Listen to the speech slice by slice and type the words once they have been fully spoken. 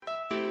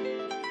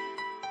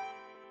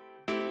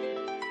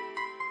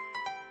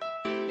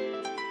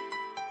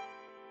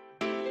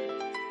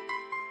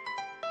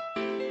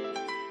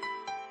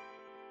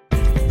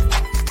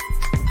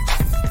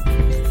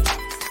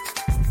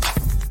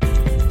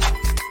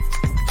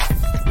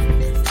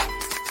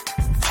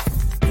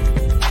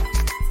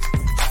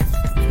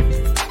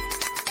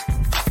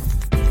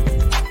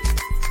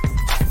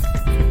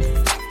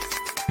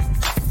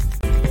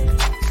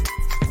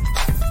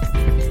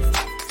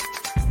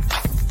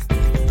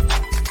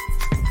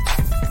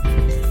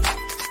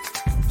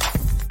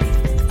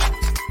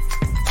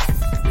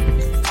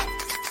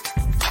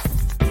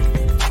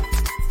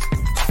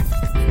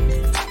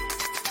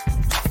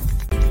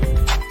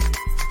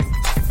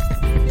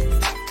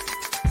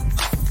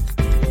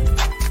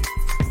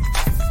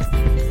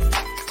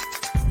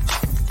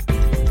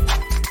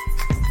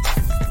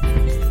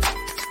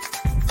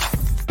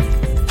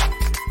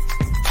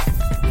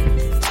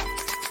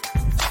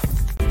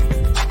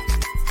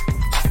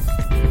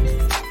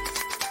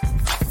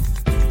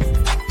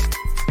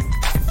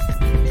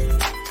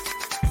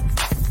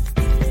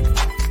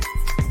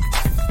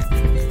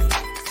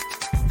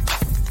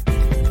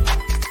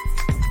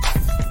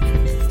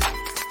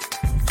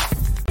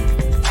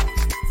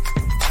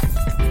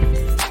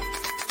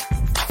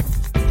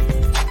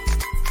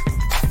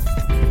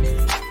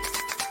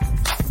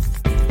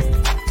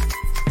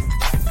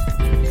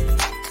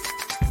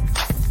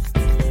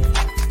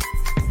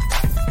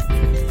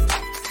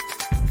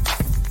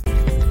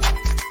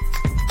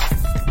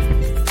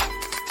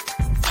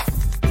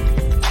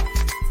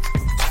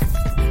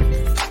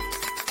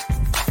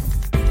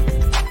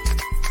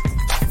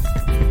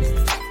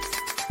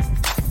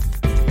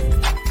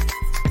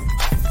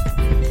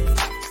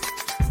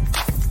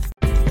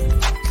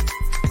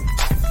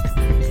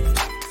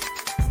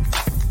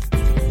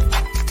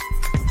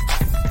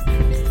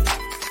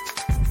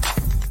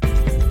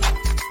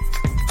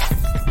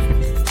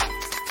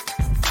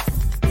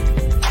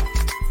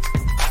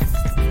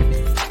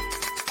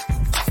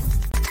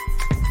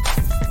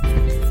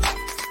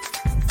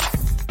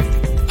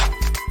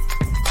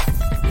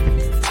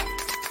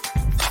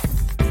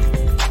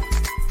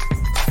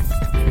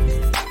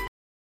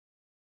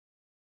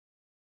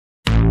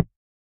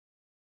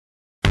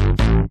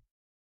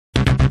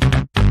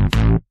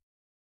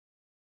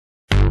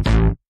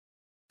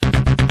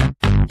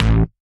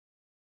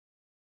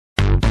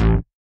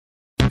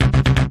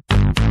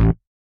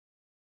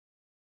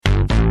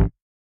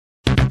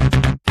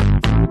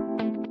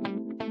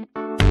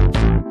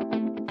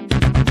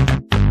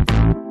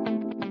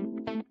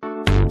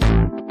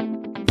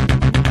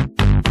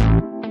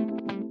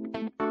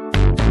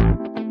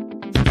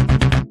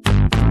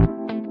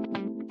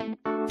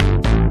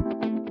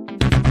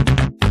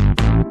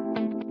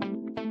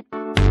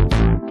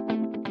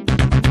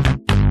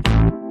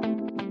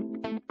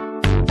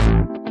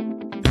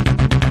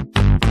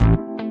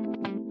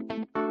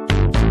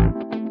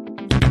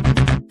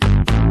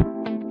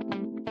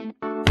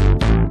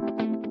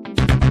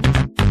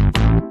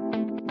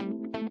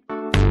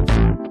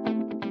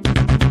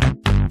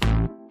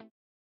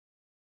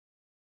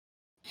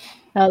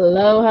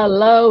Hello,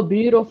 hello,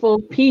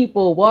 beautiful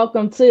people.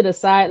 Welcome to the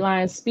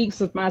Sideline Speaks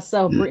with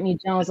myself, Brittany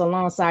Jones,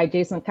 alongside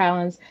Jason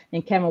Collins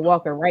and Kevin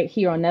Walker, right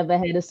here on Never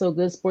Had It So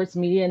Good Sports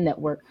Media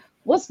Network.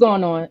 What's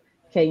going on,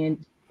 K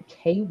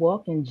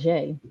Walk and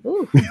Jay?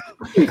 Ooh.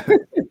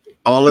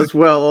 All is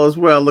well. All is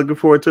well. Looking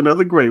forward to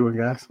another great one,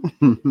 guys.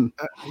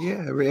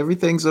 Yeah,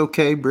 everything's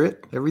okay,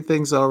 Britt.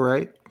 Everything's all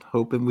right.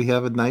 Hoping we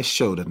have a nice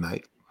show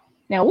tonight.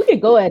 Now we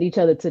could go at each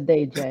other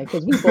today, Jay,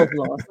 because we both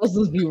lost. Let's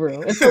just be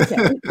real. It's okay.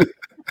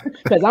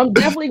 Because I'm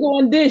definitely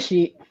going to dish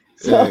it.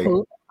 Hey,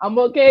 So I'm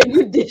okay if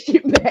you dish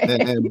it back.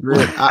 and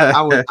Britt,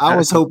 I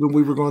was hoping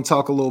we were going to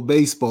talk a little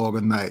baseball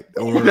tonight,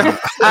 or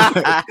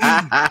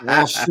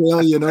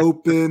Australian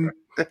Open.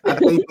 I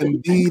think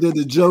Embiid and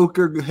the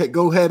Joker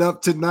go head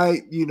up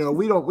tonight. We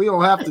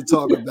don't have to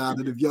talk about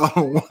it if y'all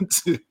don't want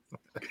to.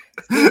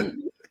 See,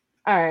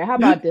 all right, how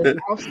about this?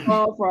 I'll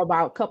stall for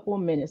about a couple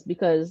of minutes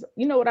because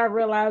you know what I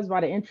realized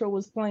while the intro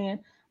was playing?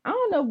 I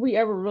don't know if we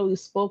ever really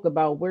spoke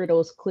about where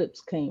those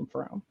clips came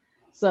from.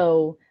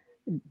 So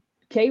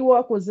K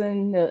Walk was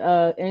in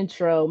the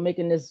intro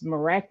making this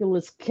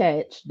miraculous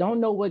catch.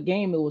 Don't know what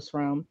game it was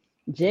from.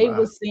 Jay Wow.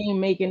 was seen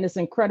making this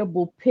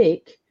incredible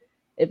pick.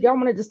 If y'all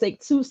want to just take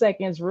 2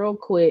 seconds, real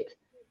quick,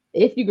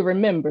 if you can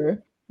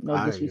remember, no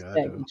I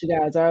disrespect, do. but you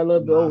guys are a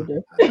little bit Nah,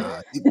 older.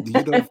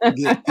 you don't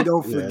forget. You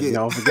don't Yeah, forget.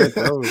 don't forget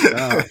those.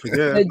 No,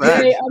 forget But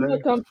Jay, facts. I'm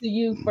gonna come to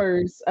you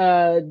first.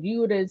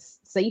 You the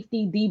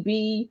safety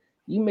DB,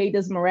 you made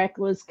this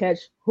miraculous catch.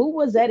 Who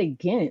was that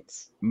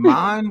against?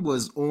 Mine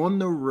was on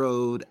the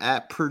road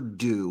at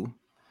Purdue,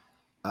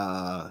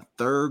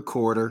 third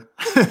quarter.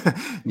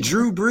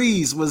 Drew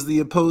Brees was the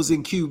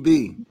opposing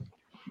QB.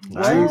 Drew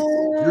Nice.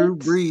 Drew What?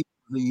 Brees,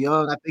 the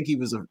young, I think he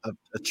was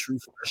a true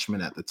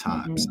freshman at the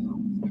time. So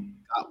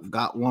Mhm.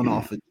 got one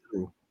off of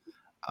Drew.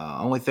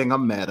 Only thing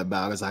I'm mad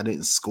about is I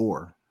didn't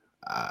score.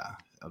 I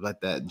let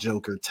that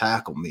Joker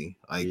tackle me.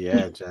 Like,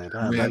 Yeah, Jay.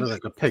 That man, looked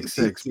like a pick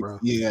six, bro.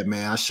 yeah,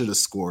 man, I should have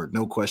scored.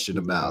 No question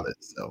Yeah. about it.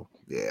 So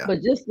yeah.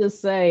 But just to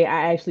say,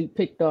 I actually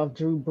picked off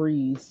Drew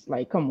Brees.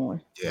 Like, come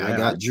on, Yeah, I Yeah.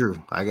 got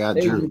Drew. I got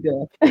there Drew. you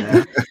go.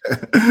 Yeah.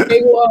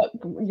 Hey, Walk,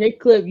 J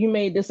Clip, you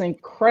made this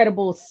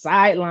incredible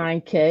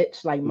sideline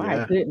catch. Like, my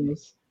Yeah.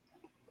 goodness.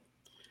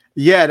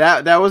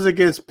 Yeah, that was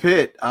against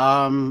Pitt,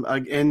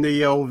 in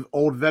the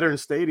old Veteran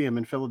Stadium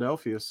in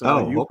Philadelphia. So Oh,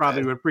 okay. you would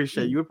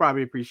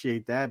probably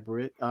appreciate that,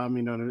 Britt.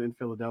 In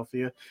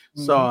Philadelphia.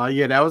 So Mhm.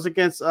 yeah, that was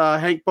against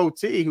Hank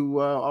Botee, who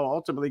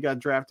ultimately got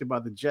drafted by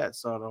the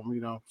Jets. It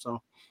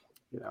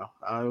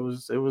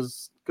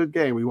was a good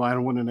game. We wound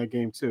up winning that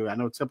game too. I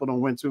know Temple don't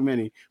win too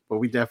many, but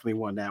we definitely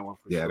won that one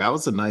for Yeah, sure. that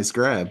was a nice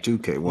grab too,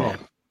 K Yeah, Walk.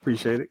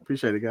 appreciate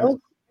it, guys. Oh,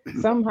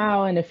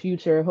 somehow in the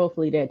future,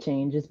 hopefully that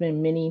change. It's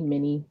been many,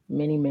 many,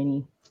 many,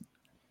 many,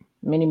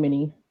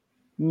 many,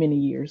 many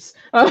years.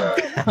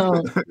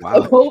 So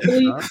Wow.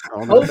 hopefully, I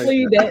don't know. I think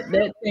hopefully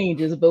that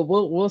changes, but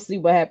we'll see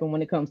what happens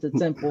when it comes to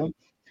Temple.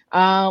 Yeah,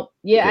 I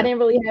yeah. didn't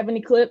really have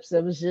any clips.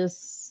 It was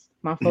just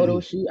my photo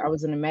shoot. I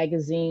was in a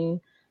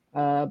magazine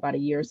about a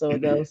year or so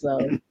ago,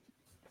 so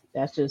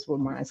that's just where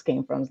mine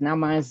came from. Now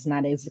mine's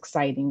not as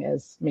exciting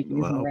as making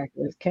these Well,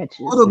 miraculous catches.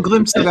 little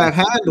glimpse of that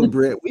handle,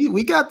 Britt.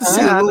 We got to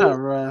see Huh? a Yeah, I know, little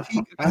bro. peek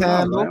of I the know,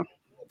 handle, man.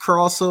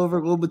 crossover, a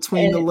little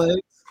between the And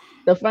legs.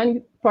 the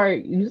funny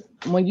part,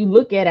 when you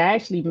look at it, I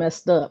actually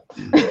messed up,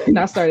 and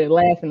I started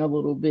laughing a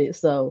little bit.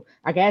 So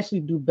I can actually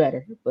do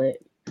better. But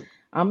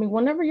I mean,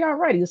 whenever y'all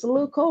ready, it's a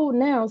little cold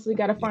now, so we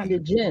gotta find a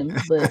gym.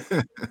 But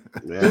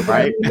Yeah, just let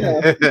right. me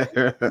know.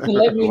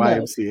 Let me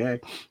know. YMCA.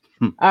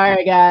 All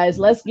right, guys,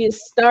 let's get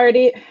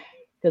started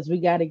because we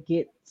gotta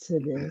get to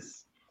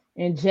this.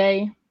 And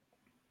Jay,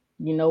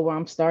 you know where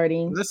I'm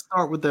starting. Let's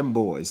start with them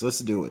boys. Let's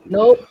do it.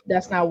 Nope,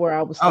 that's not where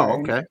I was Oh,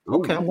 starting. okay, Ooh. I'm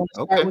okay, going to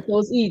start okay, with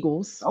those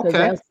Eagles because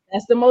okay.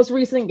 that's the most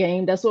recent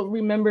game. That's what we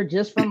remember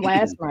just from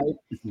last night.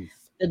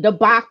 The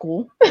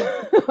debacle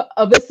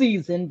of a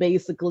season,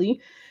 basically.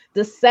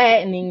 The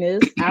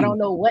saddeningness. I don't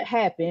know what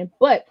happened,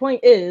 but point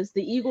is,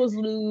 the Eagles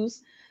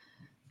lose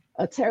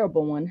a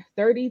terrible one,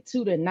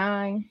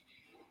 32-9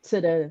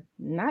 to the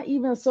not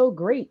even so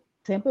great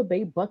Tampa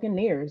Bay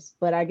Buccaneers.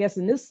 But I guess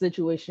in this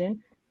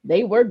situation,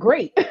 they were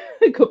great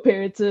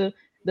compared to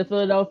the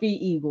Philadelphia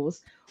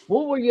Eagles.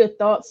 What were your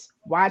thoughts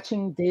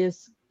watching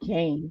this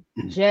game?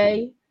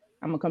 Jay,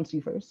 I'm gonna come to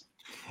you first.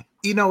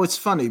 It's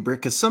funny,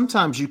 Brick, because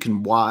sometimes you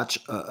can watch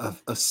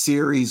a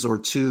series or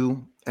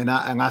two, and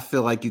I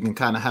feel like you can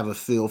kind of have a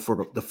feel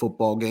for the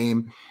football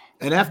game.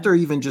 And after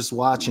even just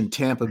watching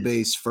Tampa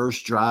Bay's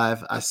first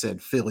drive, I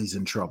said Philly's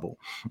in trouble.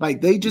 Like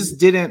they just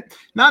didn't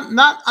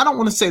not I don't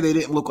want to say they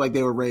didn't look like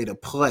they were ready to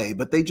play,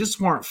 but they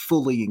just weren't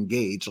fully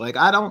engaged. Like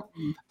I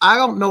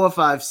don't know if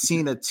I've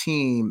seen a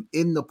team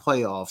in the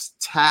playoffs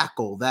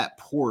tackle that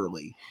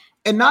poorly,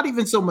 and not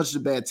even so much the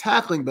bad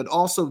tackling, but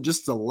also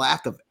just the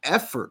lack of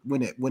effort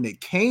when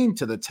it came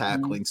to the Mhm.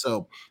 tackling.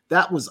 So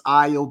that was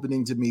eye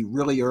opening to me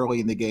really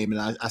early in the game,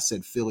 and I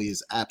said Philly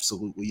is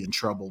absolutely in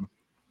trouble.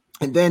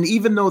 And then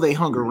even though they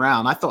hung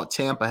around, I thought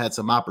Tampa had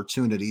some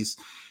opportunities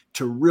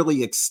to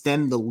really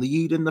extend the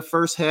lead in the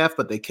first half,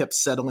 but they kept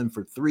settling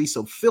for 3.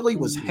 So Philly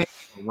was hanging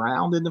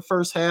around in the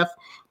first half,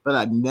 but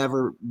I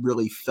never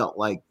really felt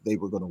like they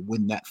were going to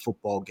win that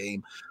football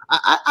game.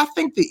 I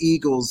think the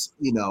Eagles,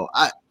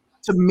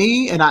 to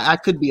me, and I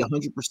could be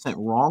 100%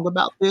 wrong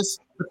about this,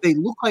 but they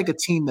look like a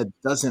team that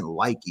doesn't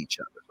like each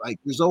other. Like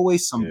there's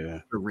always some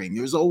ring.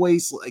 There's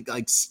always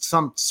like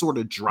some sort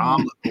of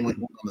drama going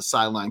on the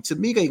sideline. To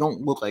me, they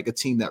don't look like a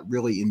team that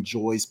really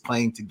enjoys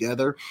playing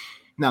together.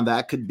 Now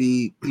that could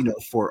be,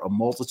 for a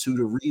multitude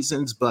of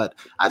reasons, but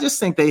I just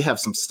think they have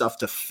some stuff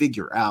to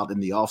figure out in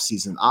the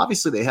offseason.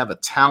 Obviously, they have a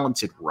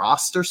talented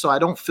roster, so I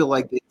don't feel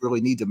like they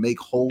really need to make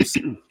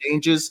wholesale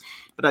changes.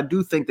 But I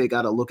do think they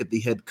got to look at the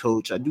head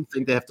coach. I do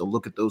think they have to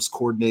look at those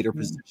coordinator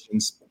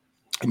positions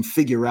and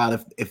figure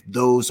out if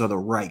those are the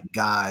right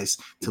guys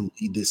to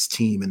lead this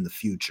team in the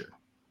future.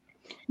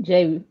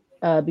 Jay,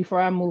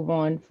 before I move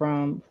on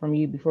from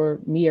you, before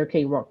me or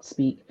K-Rock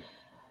speak,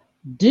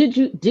 do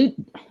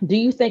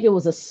you think it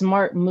was a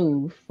smart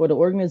move for the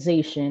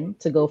organization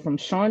to go from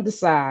Sean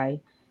Desai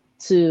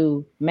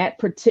to Matt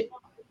Patricia?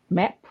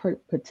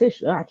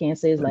 I can't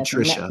say his last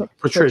name.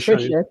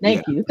 Patricia.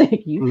 Thank you.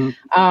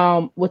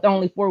 Mm-hmm. With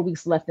only 4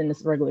 weeks left in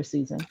this regular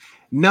season.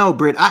 No,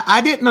 Britt, I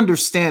didn't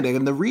understand it.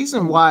 And the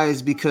reason why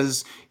is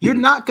because you're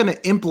not going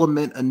to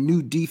implement a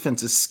new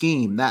defensive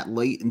scheme that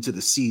late into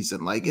the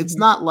season. Like, it's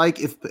not like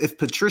if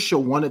Patricia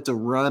wanted to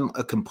run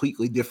a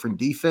completely different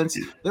defense,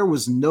 there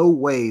was no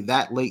way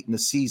that late in the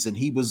season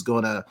he was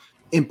going to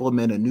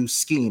implement a new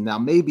scheme. Now,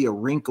 maybe a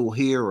wrinkle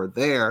here or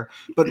there,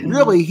 but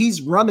really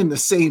he's running the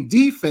same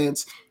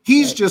defense.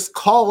 He's just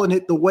calling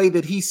it the way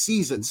that he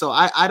sees it. So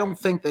I don't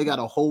think they got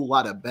a whole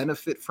lot of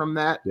benefit from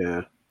that.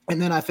 Yeah.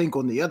 And then I think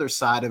on the other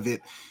side of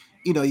it,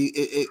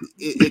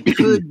 it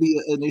could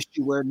be an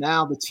issue where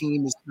now the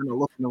team is kind of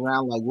looking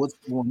around like, what's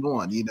going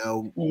on?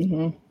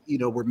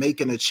 We're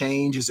making a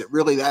change. Is it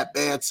really that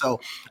bad? So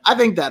I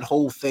think that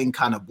whole thing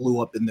kind of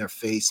blew up in their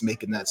face,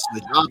 making that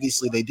switch.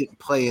 Obviously, they didn't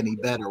play any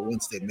better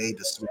once they made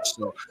the switch.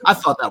 So I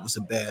thought that was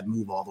a bad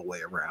move all the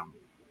way around.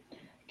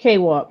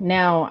 K-Walk.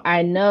 Now,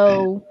 I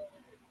know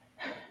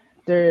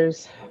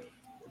there's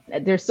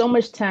so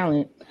much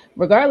talent.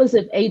 Regardless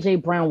if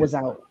AJ Brown was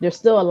out, there's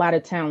still a lot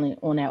of talent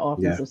on that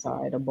offensive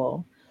side of the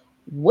ball.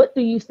 What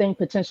do you think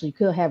potentially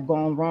could have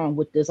gone wrong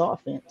with this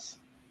offense?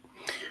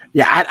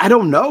 Yeah, I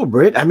don't know,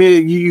 Britt. I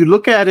mean, you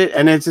look at it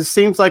and it just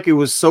seems like it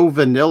was so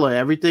vanilla.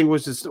 Everything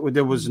was just,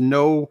 there was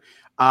no,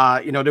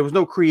 there was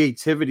no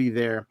creativity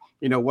there,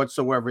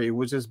 whatsoever. It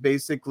was just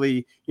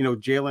basically,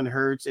 Jalen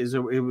Hurts it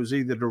was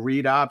either the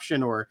read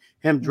option or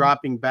him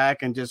dropping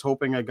back and just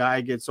hoping a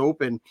guy gets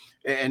open.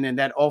 And then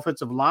that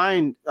offensive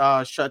line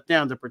shut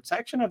down. The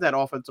protection of that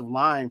offensive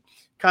line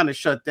kind of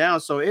shut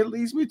down. So it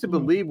leads me to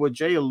believe what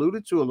Jay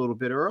alluded to a little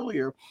bit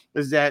earlier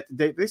is that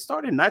they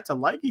started not to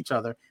like each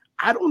other.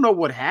 I don't know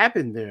what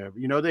happened there.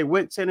 They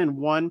went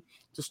 10-1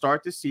 to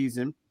start the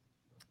season.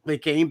 They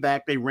came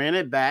back, they ran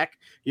it back,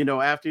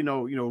 after,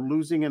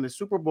 losing in the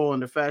Super Bowl in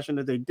the fashion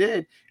that they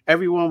did,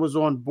 everyone was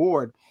on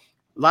board.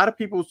 A lot of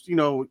people,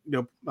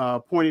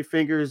 pointing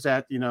fingers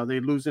at,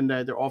 they're losing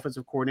their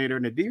offensive coordinator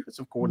and the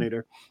defensive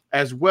coordinator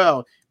as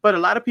well. But a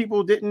lot of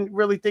people didn't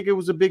really think it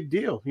was a big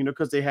deal,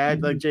 because they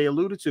had, like Jay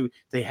alluded to,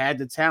 they had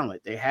the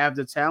talent. They have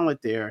the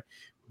talent there.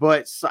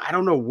 But so I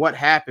don't know what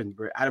happened.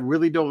 I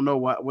really don't know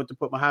what to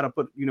put, how to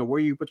put, where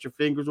you put your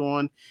fingers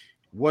on.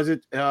 Was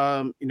it,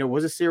 was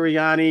it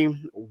Sirianni?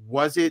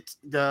 Was it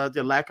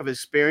the lack of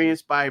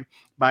experience by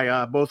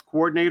both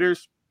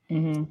coordinators?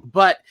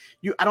 But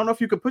I don't know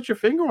if you could put your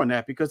finger on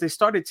that because they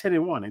started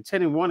 10-1, and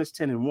 10-1 is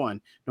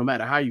 10-1, no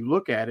matter how you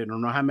look at it, or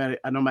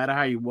no matter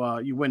how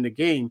you win the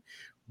game.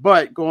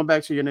 But going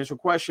back to your initial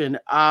question,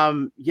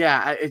 I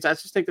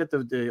just think that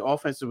the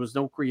offense, there was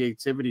no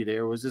creativity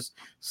there. It was just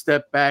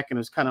step back, and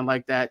it was kind of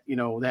like that,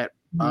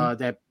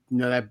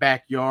 that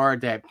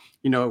backyard, that,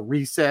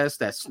 recess,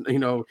 that's,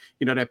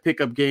 that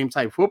pickup game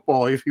type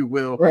football, if you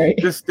will, right?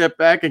 Just step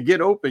back and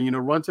get open,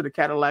 run to the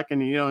Cadillac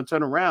and, and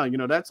turn around,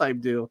 that type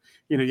deal.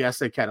 I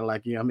said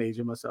Cadillac. Yeah, I'm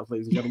aging myself,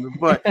 ladies and gentlemen,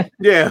 but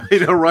yeah,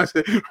 run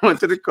to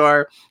the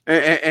car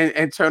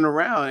and turn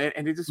around.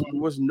 And it just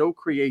was no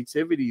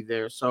creativity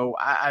there. So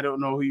I don't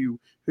know who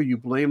you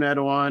blame that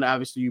on.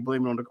 Obviously you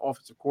blame it on the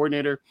offensive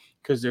coordinator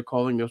because they're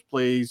calling those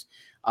plays.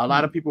 A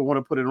lot of people want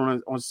to put it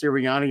on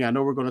Sirianni. I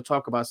know we're going to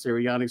talk about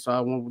Sirianni, so I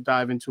won't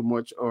dive into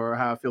much or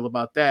how I feel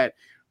about that.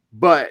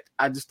 But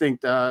I just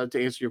think to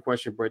answer your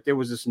question, Brett, there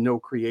was just no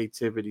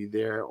creativity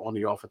there on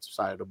the offensive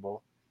side of the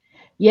ball.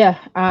 Yeah.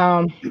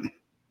 I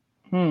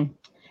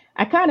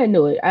kind of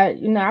knew it.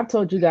 I've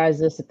told you guys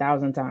this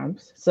 1,000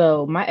 times.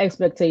 So my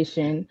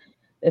expectation,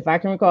 if I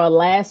can recall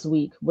last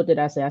week, what did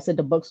I say? I said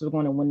the Bucs were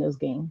going to win this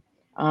game.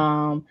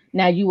 Now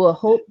you will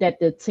hope that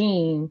the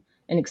team,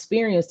 an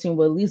experienced team,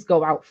 will at least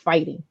go out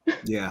fighting.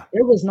 Yeah.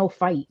 There was no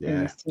fight in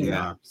this team.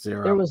 Yeah,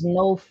 zero. There was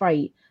no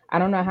fight. I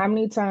don't know how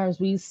many times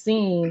we've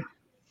seen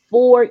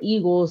 4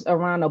 Eagles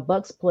around a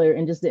Bucs player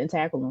and just didn't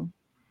tackle them.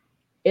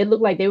 It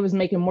looked like they was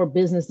making more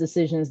business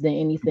decisions than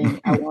anything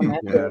out on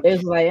that field. It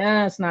was like,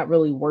 it's not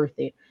really worth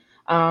it.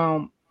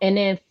 And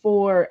then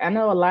I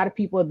know a lot of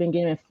people have been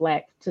giving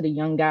flack to the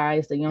young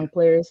guys, the young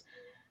players.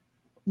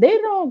 They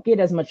don't get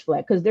as much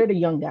flack because they're the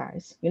young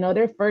guys.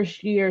 They're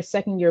first year,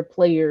 second year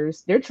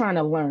players. They're trying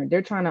to learn.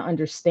 They're trying to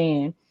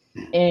understand.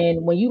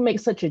 And when you make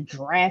such a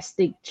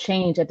drastic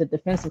change at the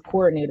defensive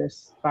coordinator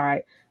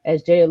spot,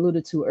 as Jay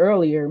alluded to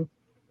earlier,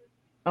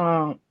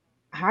 um,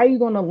 how are you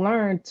going to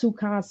learn two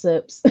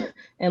concepts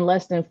in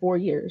less than 4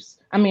 years?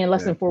 I mean, in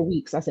less Yeah. than 4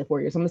 weeks. I said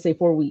 4 years. I'm going to say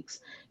 4 weeks.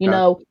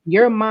 Got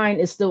Your mind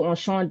is still on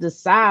Sean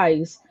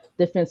Desai's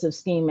defensive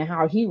scheme and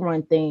how he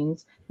run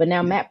things. But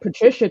now Matt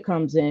Patricia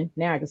comes in.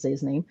 Now I can say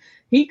his name.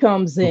 He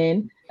comes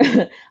in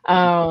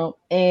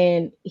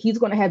and he's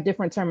going to have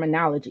different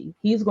terminology.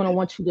 He's going to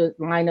want you to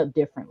line up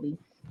differently.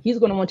 He's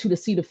going to want you to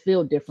see the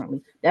field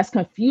differently. That's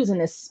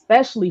confusing,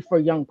 especially for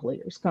young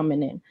players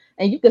coming in.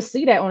 And you can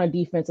see that on the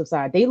defensive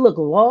side. They look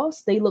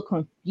lost. They look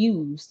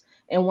confused.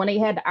 And when they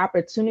had the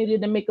opportunity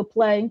to make a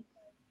play,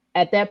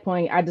 at that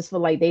point, I just feel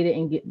like they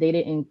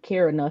didn't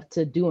care enough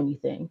to do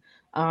anything.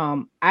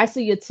 I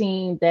see a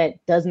team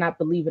that does not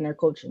believe in their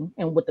coaching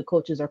and what the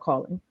coaches are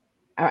calling.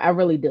 I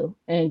really do,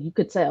 and you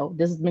could tell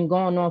this has been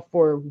going on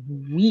for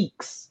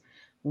weeks.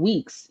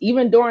 Weeks,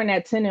 even during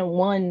that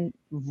 10-1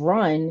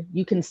 run,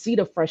 you can see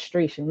the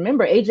frustration.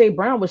 Remember, AJ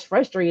Brown was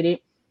frustrated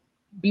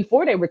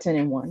before they were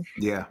 10-1.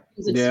 Yeah.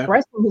 He was Yeah.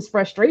 expressing his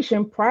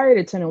frustration prior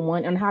to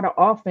 10-1 on how the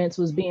offense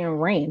was being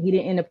ran. He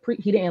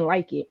didn't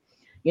like it.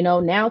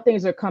 Now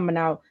things are coming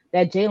out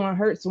that Jalen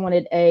Hurts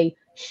wanted a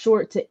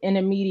short to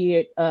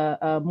intermediate,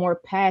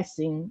 more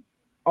passing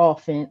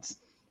offense.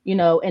 And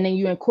then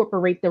you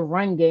incorporate the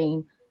run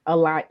game a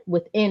lot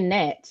within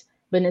that.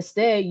 But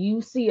instead,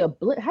 you see a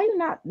blitz. How do you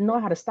not know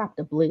how to stop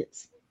the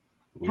blitz?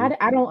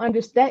 I don't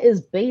understand. That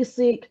is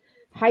basic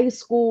high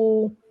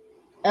school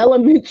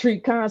elementary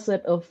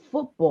concept of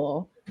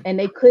football, and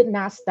they could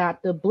not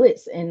stop the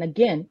blitz. And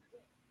again,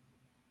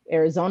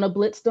 Arizona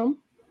blitzed them,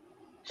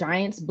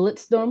 Giants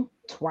blitzed them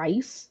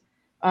twice.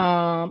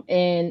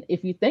 And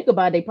if you think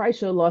about it, they probably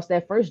should have lost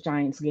that first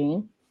Giants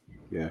game.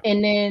 Yeah.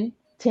 And then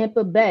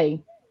Tampa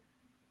Bay,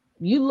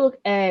 you look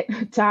at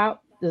Ty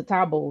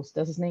Bowles,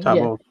 that's his name. Yeah.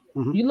 Tabo.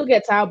 Mhm. You look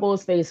at Ty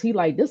Bowles' face, he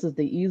like, this is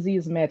the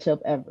easiest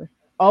matchup ever.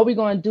 All we're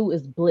gonna do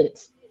is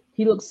blitz.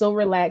 He looked so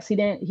relaxed.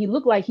 He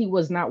looked like he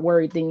was not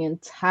worried the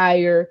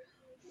entire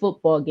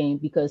football game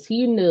because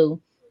he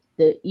knew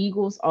the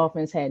Eagles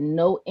offense had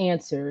no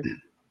answer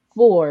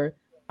for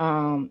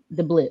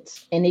the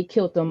blitz, and it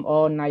killed them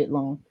all night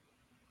long.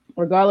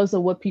 Regardless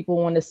of what people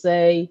want to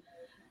say,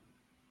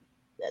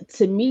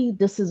 to me,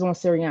 this is on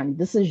Sirianni.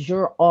 This is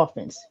your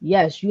offense.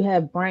 Yes, you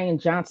have Brian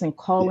Johnson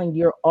calling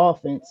your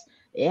offense.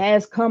 It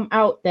has come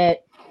out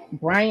that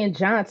Brian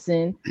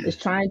Johnson is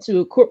trying to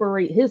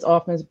incorporate his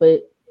offense,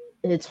 but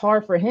it's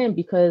hard for him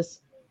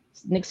because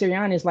Nick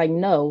Sirianni is like,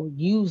 no,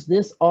 use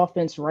this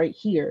offense right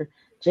here.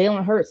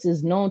 Jalen Hurts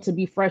is known to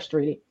be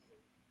frustrated.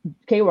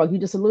 K-Rock, you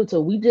just alluded to.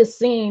 We just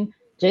seen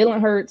Jalen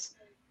Hurts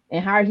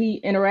and how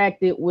he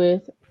interacted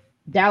with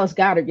Dallas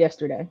Goedert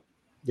yesterday.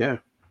 Yeah.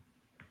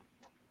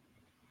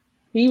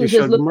 He They was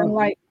just showed looking more.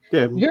 like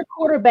Yeah. your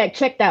quarterback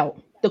checked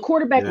out. The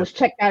quarterback Yeah. was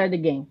checked out of the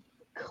game,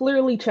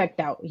 clearly checked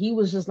out. He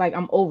was just like,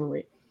 I'm over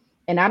it.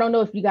 And I don't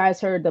know if you guys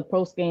heard the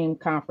post game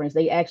conference.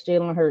 They asked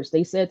Jalen Hurts.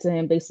 They said to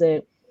him, they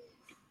said,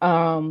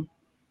 um,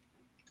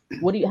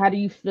 how do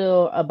you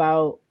feel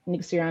about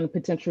Nick Sirianni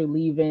potentially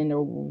leaving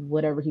or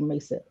whatever he may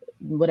say,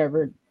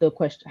 whatever the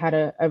question,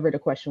 however the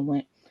question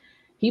went.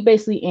 He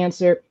basically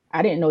answered,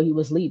 I didn't know he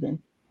was leaving.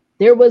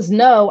 There was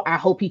no, I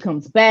hope he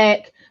comes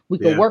back. We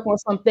could Yeah. work on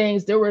some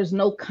things. There was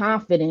no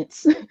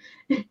confidence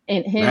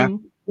in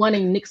him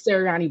wanting Nick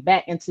Sirianni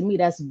back. And to me,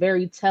 that's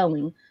very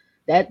telling.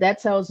 That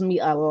tells me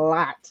a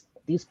lot.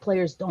 These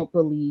players don't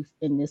believe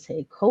in this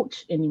head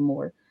coach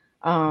anymore.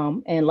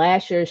 And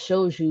last year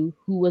shows you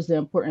who was the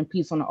important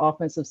piece on the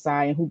offensive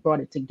side and who brought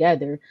it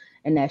together,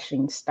 and that's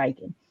Shane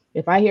Steichen.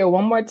 If I hear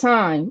one more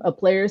time a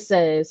player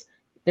says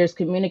there's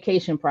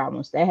communication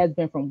problems, that has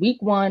been from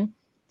week one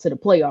to the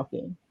playoff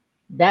game.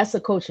 That's a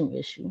coaching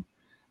issue.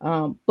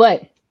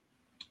 But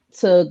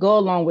to go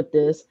along with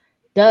this,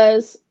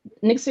 does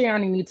Nick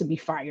Sirianni need to be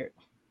fired?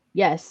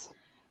 Yes.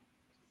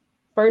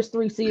 First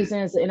 3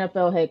 seasons, the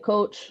NFL head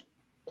coach,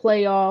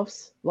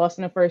 playoffs, lost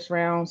in the first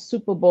round,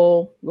 Super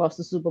Bowl, lost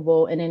the Super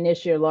Bowl, and then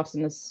this year lost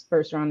in the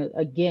first round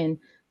again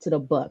to the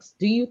Bucks.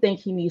 Do you think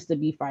he needs to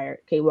be fired?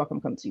 Okay,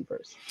 welcome. Come to you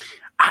first.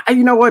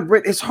 You know what,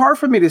 Britt? It's hard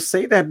for me to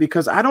say that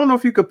because I don't know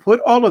if you could put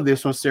all of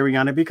this on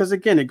Sirianni because,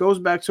 again, it goes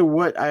back to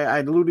what I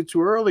alluded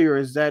to earlier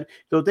is that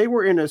though they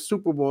were in a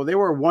Super Bowl, they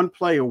were one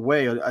play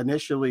away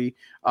initially,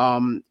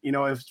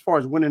 as far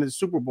as winning the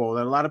Super Bowl.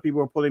 That a lot of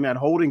people are putting that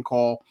holding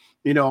call,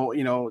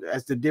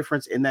 as the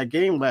difference in that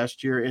game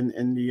last year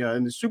in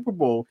the Super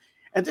Bowl.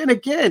 And then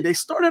again, they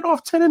started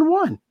off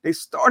 10-1. They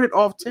started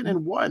off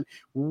 10-1.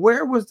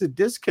 Where was the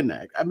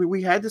disconnect? I mean,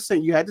 you had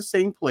the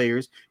same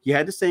players, you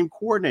had the same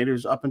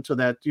coordinators up until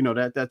that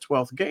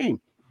 12th game.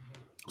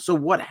 So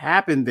what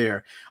happened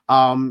there?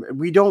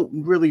 We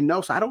don't really know.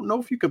 So I don't know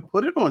if you could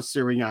put it on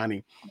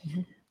Sirianni.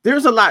 Mhm.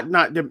 there's a lot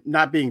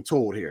not being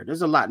told here.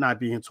 There's a lot not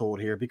being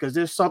told here because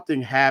there's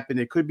something happened.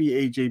 It could be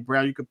AJ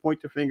Brown. You could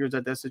point the fingers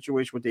at that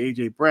situation with the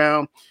AJ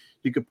Brown.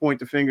 You could point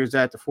the fingers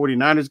at the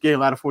 49ers game.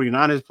 A lot of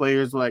 49ers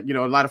players, like, a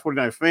lot of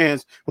 49ers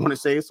fans want to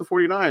say it's the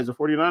 49ers. The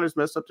 49ers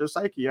messed up their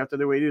psyche after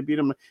the way they beat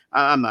them.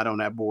 I'm not on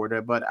that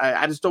board, but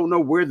I just don't know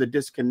where the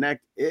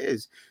disconnect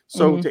is.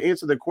 So to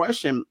answer the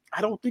question,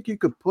 I don't think you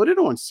could put it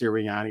on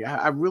Sirianni.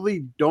 I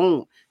really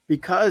don't,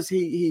 because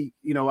he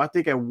I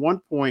think at one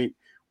point,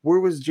 where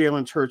was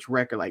Jalen Hurts'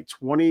 record? Like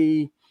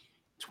 25-2,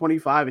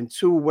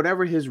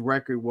 whatever his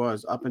record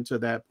was up until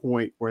that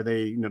point where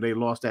they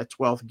lost that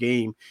 12th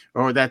game,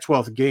 or that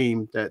 12th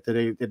game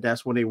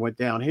that's when they went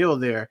downhill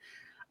there.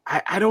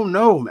 I don't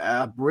know,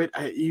 Britt.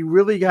 You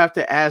really have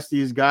to ask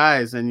these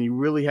guys, and you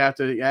really have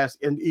to ask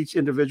each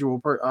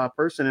individual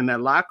person in that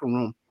locker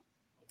room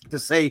to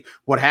say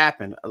what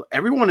happened.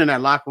 Everyone in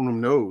that locker room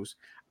knows.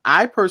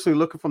 I personally,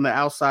 looking from the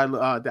outside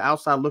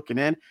looking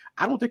in,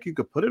 I don't think you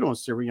could put it on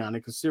Sirianni,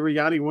 because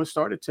Sirianni once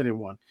started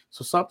 10-1.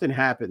 So something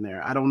happened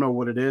there. I don't know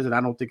what it is, and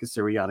I don't think it's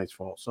Sirianni's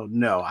fault. So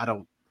no, I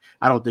don't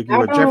think you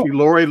would.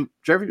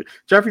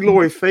 Jeffrey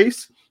Lurie's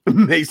face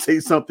may say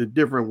something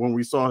different when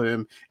we saw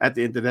him at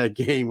the end of that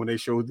game when they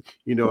showed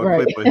a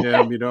clip of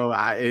him.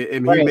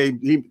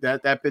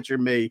 That picture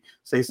may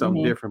say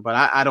something different, but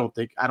I don't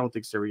think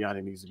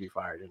Sirianni needs to be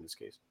fired in this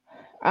case.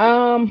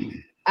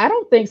 I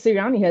don't think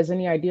Sirianni has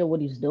any idea what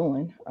he's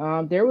doing.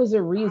 There was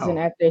a reason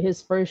after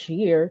his first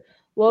year.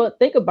 Well,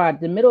 think about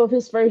it. The middle of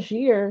his first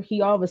year,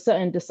 he all of a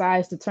sudden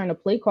decides to turn the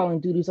play calling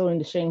duties over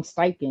to Shane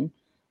Steichen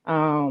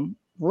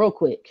real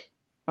quick.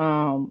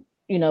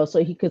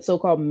 So he could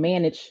so-called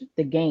manage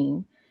the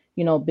game,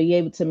 be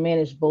able to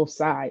manage both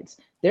sides.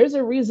 There's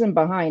a reason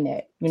behind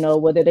that,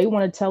 whether they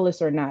want to tell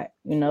us or not.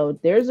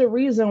 There's a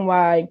reason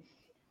why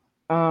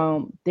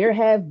there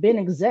have been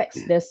execs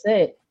that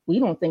said, we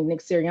don't think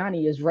Nick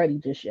Sirianni is ready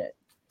just yet.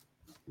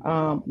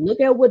 Look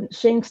at what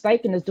Shane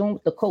Steichen is doing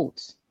with the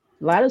Colts.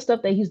 A lot of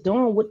stuff that he's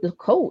doing with the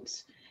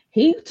Colts.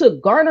 He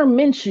took Gardner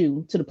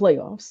Minshew to the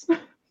playoffs.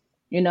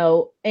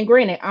 And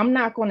granted, I'm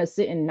not going to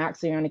sit and knock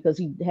Sirianni because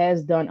he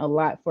has done a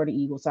lot for the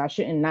Eagles, so I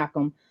shouldn't knock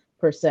him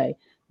per se.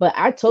 But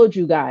I told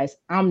you guys,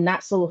 I'm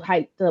not so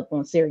hyped up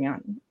on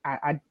Sirianni.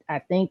 I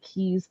think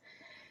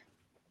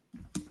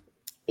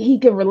he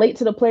can relate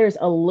to the players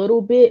a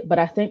little bit, but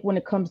I think when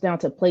it comes down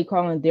to play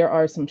calling, there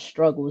are some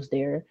struggles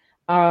there.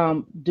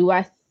 Do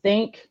I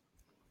think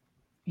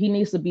he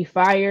needs to be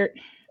fired?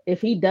 If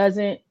he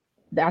doesn't,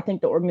 I think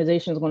the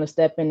organization is going to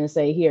step in and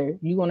say, here,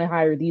 you're going to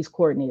hire these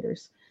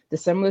coordinators. The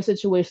similar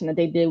situation that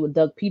they did with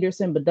Doug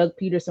Peterson, but Doug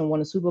Peterson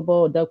won a Super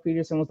Bowl. Doug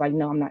Peterson was like,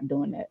 no, I'm not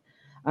doing that.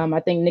 I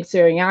think Nick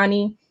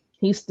Sirianni,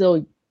 he's still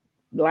a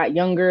lot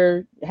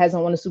younger,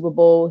 hasn't won a Super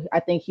Bowl.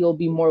 I think he'll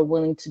be more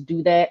willing to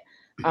do that.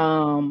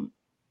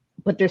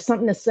 But there's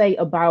something to say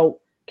about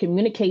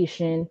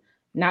communication,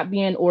 not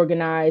being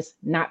organized,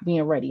 not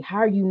being ready. How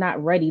are you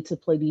not ready to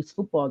play these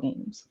football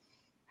games?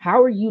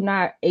 How are you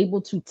not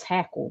able to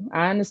tackle?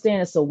 I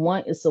understand it's a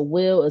want, it's a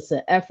will, it's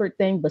an effort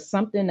thing, but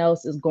something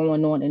else is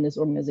going on in this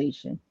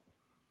organization,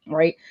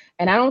 right?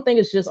 And I don't think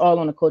it's just all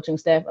on the coaching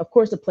staff. Of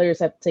course, the players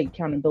have to take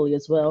accountability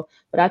as well,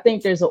 but I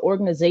think there's an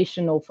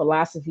organizational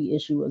philosophy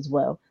issue as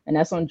well, and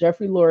that's on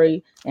Jeffrey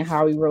Lurie and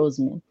Howie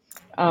Roseman.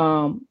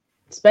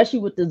 Especially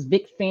with this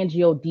Vic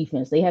Fangio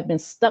defense. They have been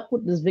stuck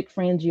with this Vic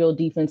Fangio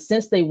defense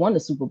since they won the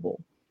Super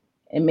Bowl.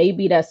 And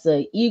maybe that's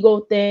an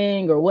ego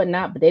thing or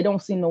whatnot, but they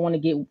don't seem to want to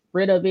get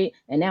rid of it.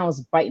 And now it's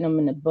biting them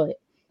in the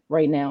butt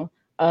right now.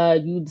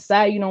 You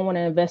decide you don't want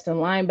to invest in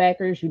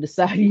linebackers. You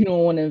decide you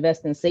don't want to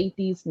invest in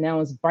safeties.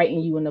 Now it's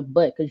biting you in the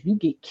butt because you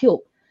get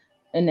killed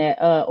in that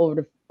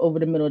over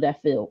the middle of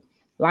that field.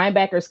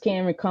 Linebackers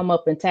can't even come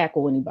up and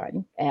tackle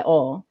anybody at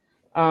all.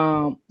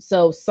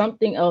 So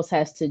something else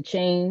has to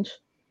change.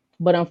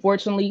 But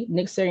unfortunately,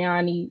 Nick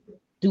Sirianni,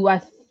 do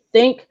I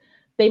think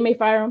they may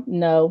fire him?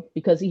 No,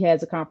 because he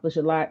has accomplished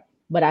a lot.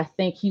 But I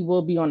think he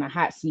will be on the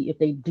hot seat if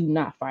they do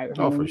not fire him.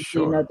 Oh, for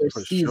sure. Another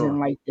season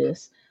like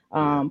this.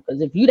 Because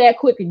if you that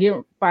quick to get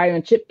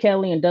firing Chip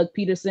Kelly and Doug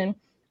Peterson,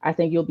 I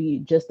think you'll be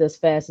just as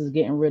fast as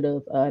getting rid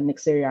of Nick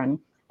Sirianni.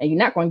 And you're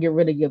not going to get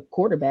rid of your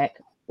quarterback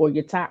or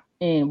your top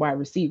end wide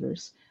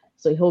receivers.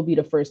 So he'll be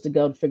the first to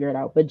go to figure it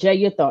out. But Jay,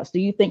 your thoughts? Do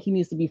you think he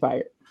needs to be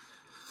fired?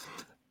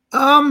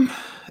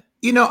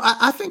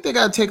 I think they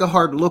got to take a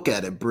hard look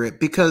at it, Britt,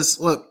 because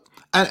look,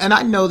 and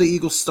I know the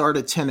Eagles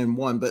started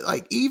 10-1, but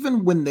like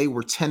even when they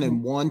were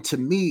 10-1, to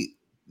me,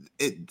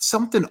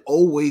 something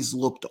always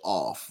looked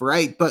off,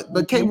 right?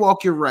 But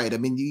K-Walk, you're right. I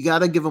mean, you got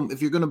to give him,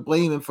 if you're going to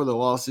blame him for the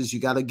losses,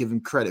 you got to give him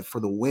credit for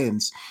the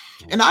wins.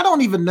 And I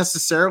don't even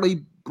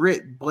necessarily,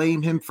 Britt,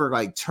 blame him for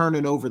like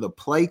turning over the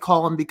play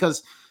calling,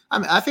 because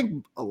I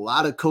think a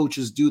lot of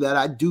coaches do that.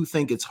 I do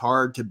think it's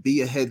hard to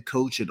be a head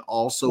coach and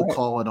also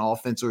call an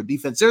offense or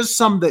defense. There's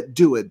some that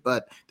do it,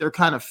 but they're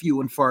kind of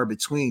few and far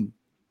between.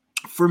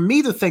 for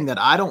me, the thing that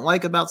I don't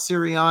like about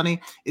Sirianni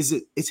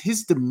is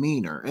his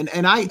demeanor.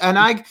 And I,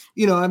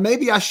 and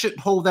maybe I shouldn't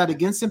hold that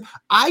against him.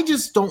 I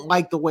just don't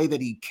like the way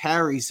that he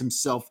carries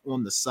himself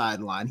on the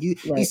sideline. He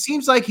Right.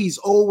 seems like he's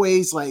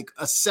always like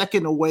a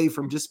second away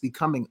from just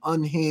becoming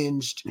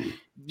unhinged,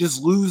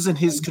 just losing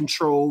his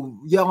control,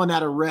 yelling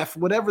at a ref,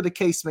 whatever the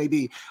case may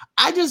be.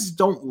 I just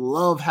don't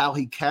love how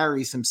he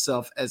carries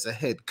himself as a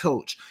head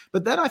coach.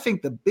 But then I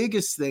think the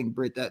biggest thing,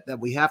 Britt, that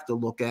we have to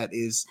look at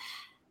is,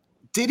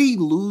 did he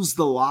lose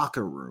the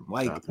locker room?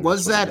 Like,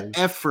 was that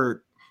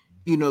effort,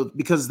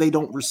 because they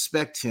don't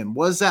respect him?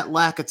 Was that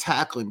lack of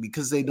tackling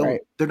because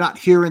they're not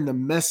hearing the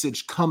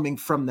message coming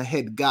from the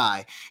head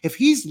guy? If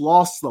he's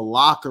lost the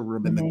locker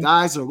room and the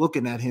guys are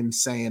looking at him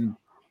saying,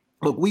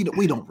 look, we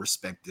don't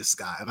respect this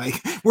guy. Like,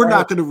 we're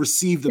not going to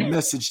receive the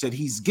message that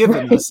he's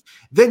given us.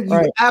 Then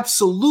you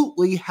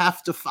absolutely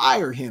have to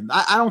fire him.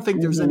 I don't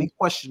think there's any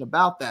question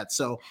about that.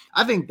 So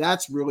I think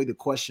that's really the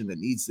question that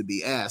needs to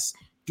be asked.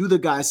 Do the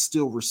guys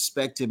still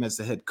respect him as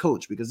the head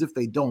coach? Because if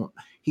they don't,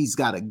 he's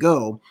got to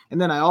go.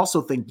 And then I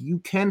also think you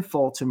can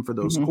fault him for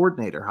those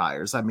coordinator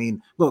hires. I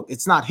mean, look,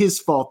 it's not his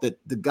fault that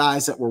the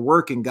guys that were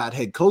working got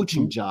head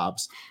coaching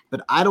jobs,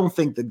 but I don't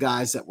think the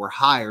guys that were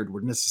hired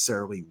were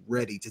necessarily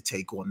ready to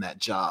take on that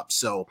job.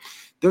 So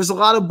there's a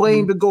lot of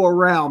blame to go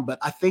around, but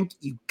I think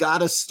you got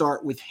to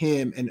start with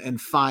him and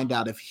find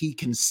out if he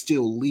can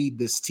still lead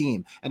this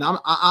team. And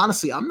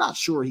honestly, I'm not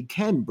sure he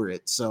can,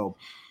 Britt. So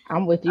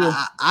I'm with you.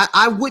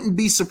 I wouldn't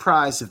be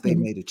surprised if they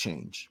made a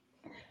change.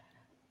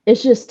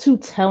 It's just too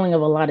telling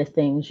of a lot of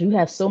things. You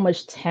have so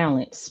much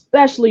talent,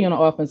 especially on the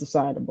offensive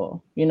side of the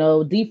ball.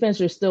 Defense,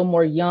 you're still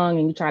more young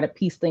and you try to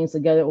piece things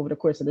together over the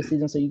course of the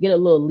season. So you get a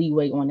little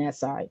leeway on that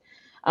side.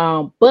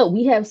 But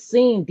we have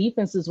seen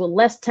defenses with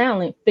less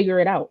talent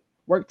figure it out,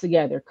 work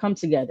together, come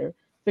together,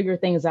 figure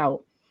things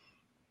out.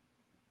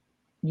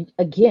 You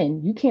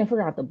can't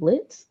figure out the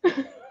blitz.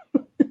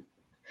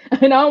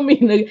 And I don't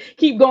mean to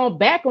keep going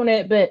back on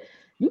that, but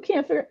you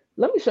can't figure.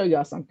 Let me show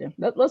y'all something.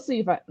 Let's see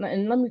if let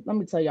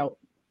me tell y'all,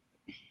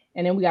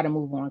 and then we got to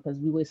move on because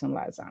we wasting a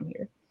lot of time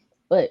here.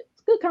 But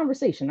it's a good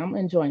conversation. I'm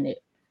enjoying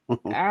it.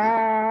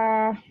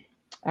 I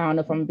don't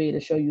know if I'm gonna be able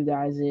to show you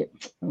guys it,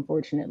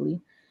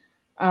 unfortunately.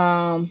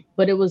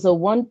 But it was a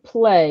one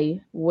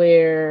play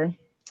where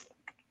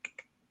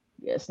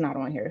it's not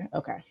on here.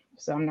 Okay,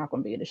 so I'm not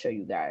gonna be able to show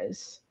you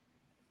guys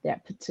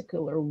that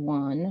particular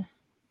one.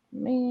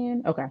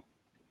 Man, okay.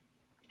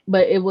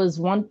 But it was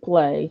one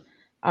play.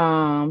 You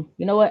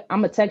know what? I'm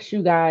gonna text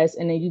you guys,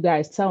 and then you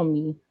guys tell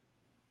me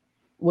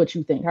what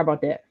you think. How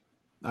about that?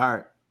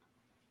 All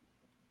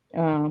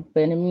right. But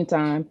in the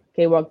meantime,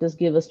 K-Walk, just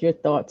give us your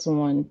thoughts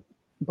on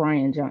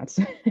Brian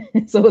Johnson,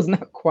 so it's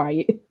not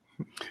quiet.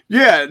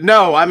 Yeah,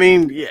 no, I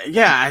mean,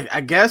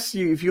 I guess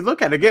if you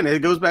look at it again,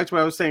 it goes back to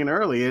what I was saying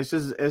earlier. It's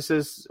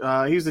just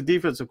he's the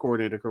defensive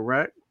coordinator,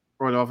 correct,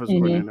 or the offensive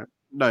coordinator?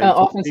 No,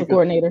 offensive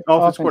coordinator.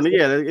 Offensive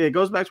coordinator. Yeah, it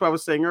goes back to what I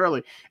was saying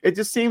earlier. It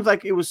just seems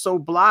like it was so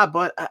blah,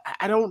 but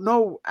I don't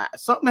know.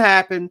 Something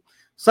happened.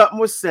 Something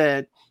was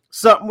said.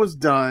 Something was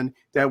done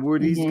that where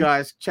these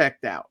guys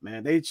checked out,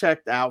 man. They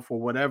checked out for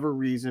whatever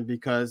reason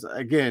because,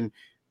 again,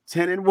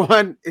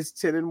 10-1 is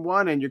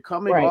 10-1, and you're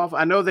coming off.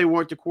 I know they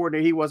weren't the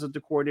coordinator. He wasn't the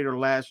coordinator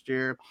last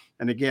year.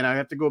 And again, I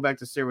have to go back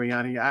to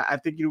Sirianni. I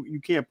think you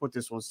can't put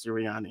this on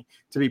Sirianni,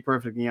 to be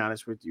perfectly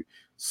honest with you.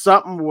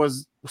 Something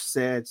was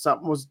said,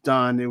 something was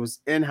done. It was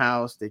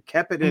in-house. They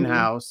kept it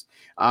in-house,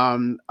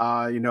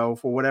 for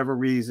whatever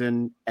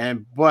reason.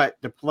 But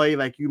the play,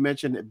 like you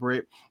mentioned,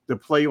 Britt, the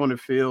play on the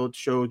field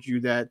showed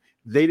you that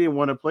they didn't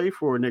want to play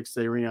for Nick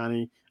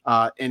Sirianni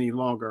any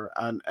longer.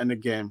 And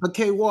again, but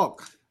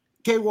K-Walk,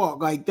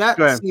 like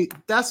that. See,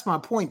 that's my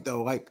point,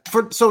 though. Like,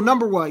 so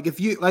number one, like, if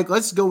you like,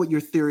 let's go with your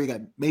theory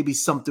that maybe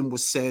something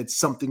was said,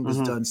 something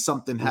was done,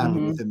 something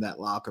happened within that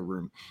locker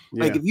room.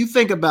 Yeah. Like, if you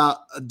think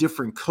about a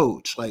different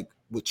coach, like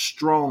with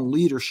strong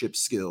leadership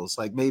skills,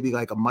 like maybe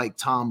like a Mike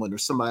Tomlin or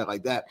somebody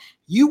like that,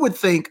 you would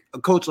think a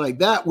coach like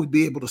that would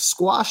be able to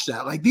squash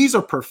that. Like, these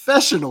are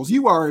professionals.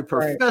 You are a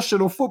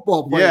professional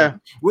football player. Yeah.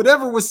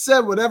 Whatever was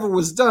said, whatever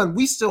was done,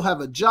 we still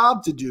have a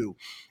job to do.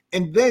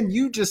 And then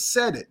you just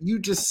said it. You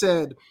just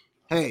said,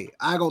 hey,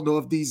 I don't know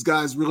if these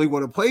guys really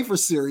want to play for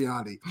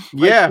Sirianni.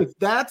 Like, if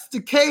that's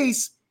the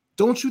case,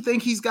 don't you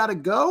think he's got to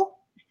go?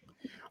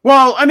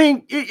 Well, I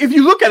mean, if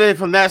you look at it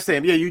from that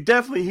standpoint,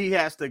 he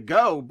has to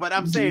go. But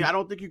I'm saying I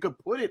don't think you could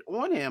put it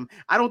on him.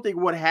 I don't think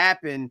what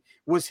happened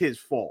was his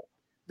fault.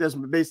 That's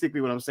basically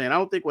what I'm saying. I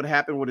don't think what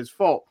happened was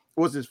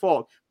his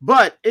fault.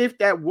 But if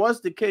that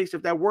was the case,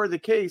 if that were the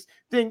case,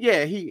 then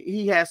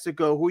he has to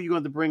go. Who are you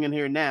going to bring in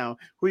here now?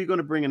 Who are you going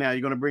to bring in now?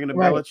 You're going to bring in a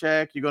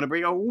Belichick. You're going to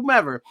bring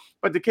whomever.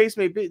 But the case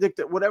may be,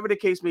 whatever the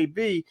case may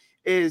be,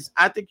 is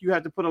I think you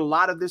have to put a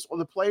lot of this on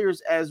the players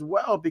as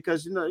well,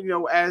 because even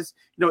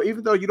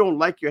though you don't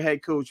like your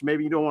head coach,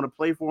 maybe you don't want to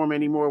play for him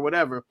anymore,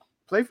 whatever.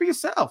 Play for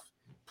yourself.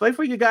 Play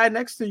for your guy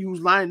next to you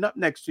who's lining up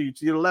next to you,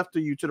 to the left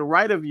of you, to the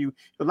right of you.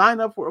 Line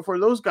up for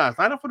those guys.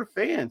 Line up for the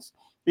fans,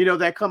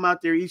 that come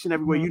out there each and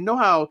every way. You know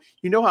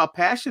how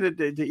passionate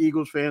the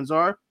Eagles fans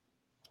are.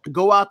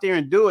 Go out there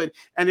and do it.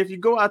 And if you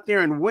go out there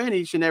and win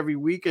each and every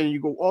week, and you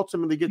go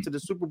ultimately get to the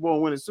Super Bowl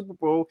and win a Super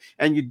Bowl,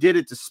 and you did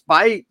it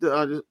despite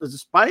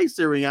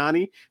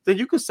Sirianni, then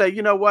you could say,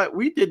 you know what,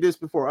 we did this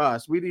before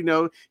us. We,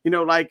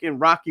 like in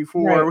Rocky IV,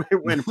 Right.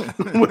 when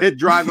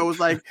Drago was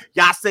like,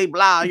 "Y'all say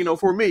blah,"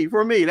 for me,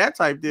 that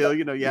type deal.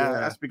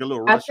 I speak a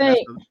little I Russian.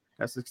 think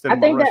That's the extent I of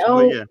my think that Russian,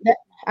 but only yeah.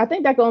 I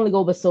think that can only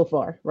go but so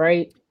far,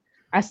 right?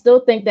 I still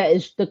think that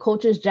it's the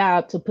coach's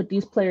job to put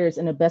these players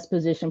in the best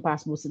position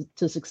possible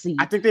to succeed.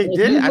 I think they And if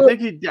did. you I look,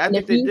 think he. I and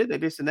think if they you did. They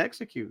just didn't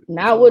execute. It's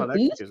not all with about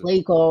these execution.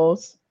 play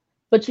calls,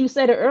 but you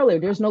said it earlier.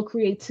 There's no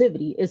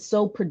creativity. It's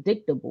so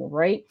predictable,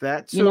 right?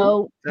 That You too.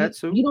 know, That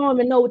too. you don't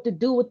even know what to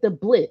do with the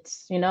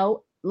blitz.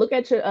 Look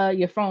at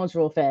your phones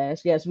real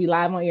fast. Yes, we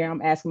live on air.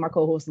 I'm asking my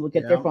co-hosts to look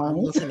at their I'm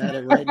phones. looking at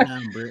it right now,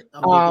 Britt.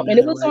 I'm looking And at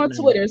it it was right on now.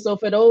 Twitter. So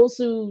for those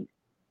who,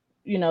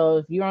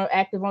 if you're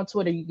active on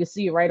Twitter, you can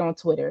see it right on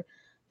Twitter.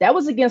 That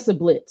was against the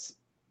blitz.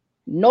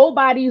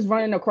 Nobody's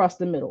running across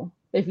the middle.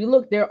 If you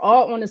look, they're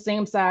all on the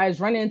same size,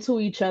 running into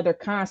each other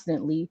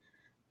constantly.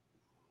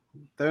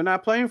 They're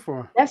not playing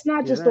for him. That's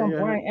not just on Yeah.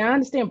 Brian. And I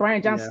understand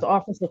Brian Johnson's Yeah. the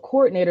offensive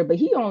coordinator, but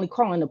he only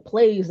calling the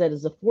plays that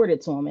is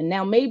afforded to him. And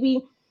now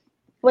maybe,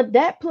 but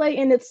that play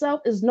in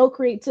itself is no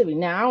creativity.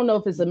 Now I don't know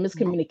if it's a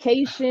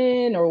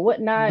miscommunication or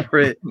whatnot.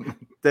 Brit,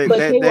 But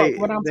K-Walk,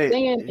 what I'm they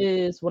saying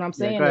is, yeah,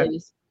 go ahead.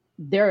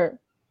 there,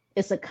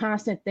 it's a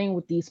constant thing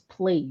with these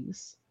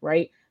plays,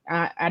 right?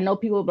 I know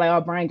people like,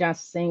 oh, Brian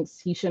Johnson thinks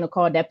he shouldn't have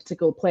called that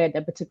particular play at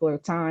that particular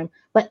time,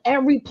 but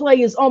every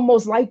play is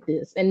almost like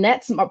this, and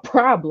that's my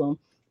problem.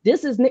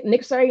 This is Nick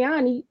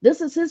Sirianni. This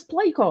is his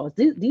play calls.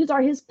 These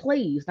are his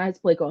plays, not his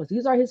play calls.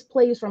 These are his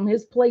plays from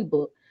his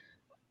playbook.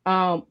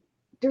 Um,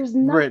 there's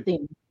Brit,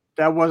 nothing.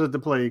 that wasn't the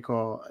play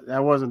call.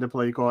 That wasn't the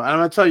play call. I'm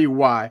gonna tell you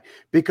why.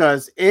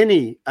 Because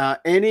any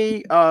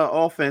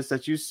offense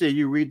that you see,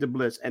 you read the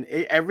blitz, and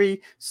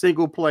every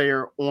single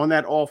player on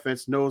that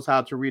offense knows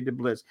how to read the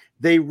blitz.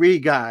 They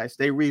read guys.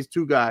 They read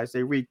two guys.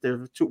 They read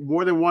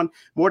more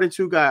than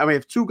two guys. I mean,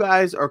 if two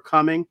guys are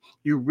coming,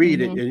 you read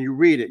it and you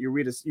read it. You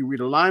read a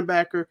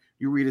linebacker.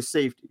 You read a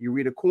safety. You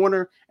read a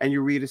corner, and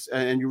you read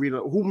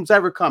who's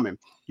ever coming.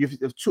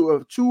 If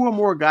two or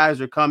more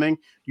guys are coming,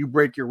 you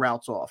break your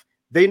routes off.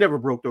 They never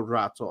broke those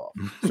routes off.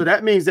 So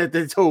that means that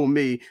they told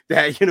me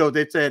that,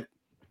 they said,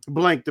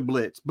 blank the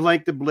blitz,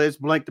 blank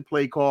the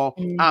play call.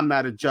 I'm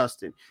not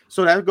adjusting.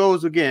 So that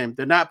goes again.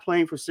 They're not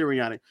playing for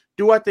Sirianni.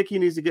 Do I think he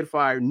needs to get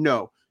fired?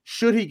 No.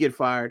 Should he get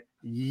fired?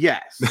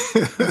 Yes.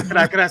 Can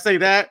I say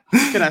that?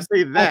 Can I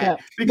say that?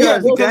 Okay.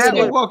 Because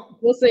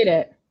we'll say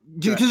that.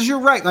 Because you're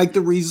right, like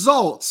the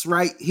results,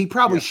 right? He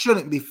probably Yeah.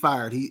 shouldn't be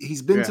fired.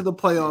 He's been Yeah. to the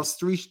playoffs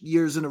 3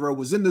 years in a row,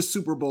 was in the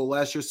Super Bowl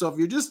last year. So if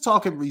you're just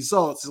talking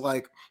results, it's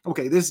like,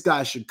 okay, this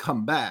guy should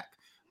come back.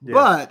 Yeah.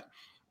 But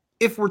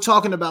if we're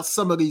talking about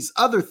some of these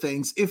other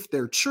things, if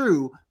they're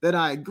true, then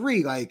I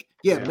agree. Like,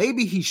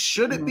 maybe he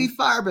shouldn't be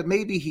fired, but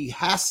maybe he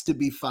has to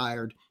be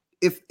fired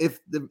if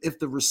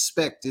the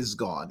respect is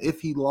gone.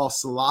 If he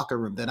lost the locker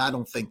room, then I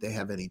don't think they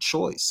have any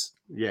choice.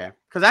 Yeah,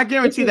 because I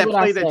guarantee that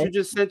play that you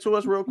just sent to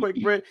us real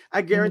quick, Britt,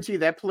 I guarantee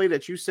that play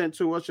that you sent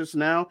to us just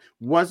now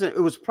wasn't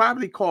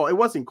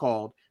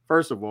called.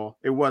 First of all,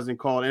 it wasn't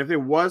called. And if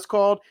it was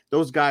called,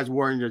 those guys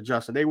weren't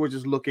adjusted. They were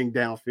just looking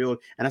downfield.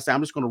 And I said,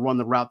 I'm just going to run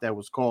the route that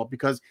was called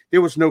because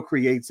there was no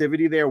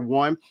creativity there,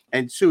 one.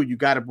 And two, you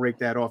got to break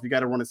that off. You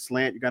got to run a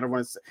slant. You got to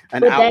run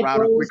an out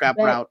route, a quick out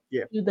route.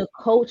 Yeah. To the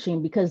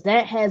coaching, because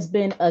that has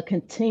been a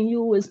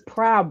continuous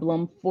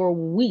problem for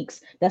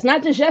weeks. That's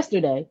not just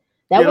yesterday.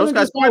 That wasn't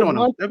just that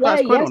one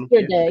play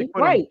yesterday.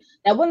 Right.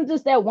 That wasn't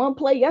just that one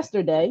play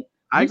yesterday.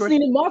 We've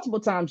seen it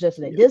multiple times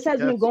yesterday. This has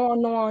been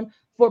going on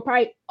for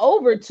probably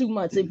over 2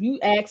 months. If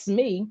you ask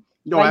me,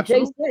 like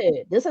Jay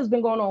said, this has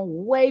been going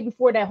on way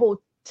before that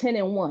whole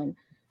 10-1.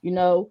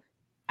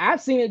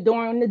 I've seen it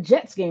during the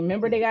Jets game.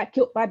 Remember, they got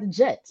killed by the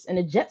Jets, and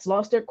the Jets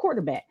lost their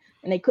quarterback,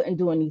 and they couldn't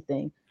do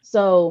anything.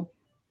 So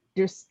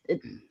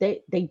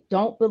they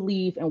don't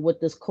believe in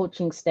what this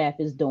coaching staff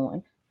is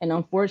doing. And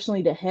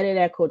unfortunately, the head of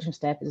that coaching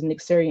staff is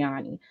Nick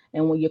Sirianni.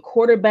 And when your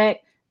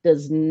quarterback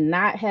does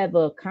not have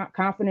a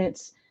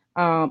confidence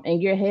in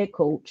your head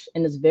coach,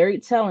 and it's very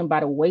telling by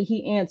the way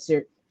he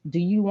answered, do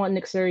you want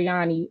Nick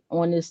Sirianni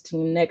on this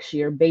team next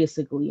year,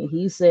 basically? And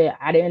he said,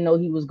 I didn't know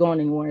he was going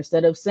anywhere.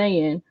 Instead of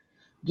saying,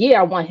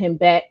 yeah, I want him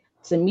back.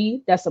 To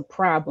me, that's a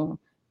problem.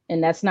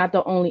 And that's not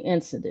the only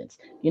incident.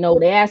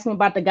 They asked him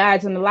about the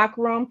guys in the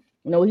locker room.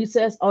 He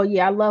says, oh,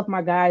 yeah, I love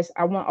my guys.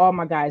 I want all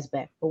my guys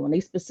back. But when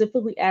they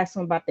specifically asked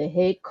him about the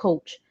head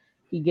coach,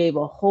 he gave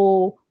a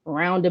whole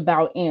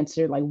roundabout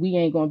answer. Like, we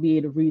ain't going to be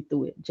able to read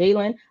through it.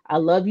 Jalen, I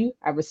love you.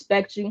 I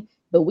respect you.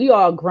 But we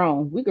all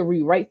grown. We could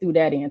read right through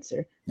that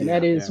answer. And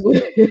that is what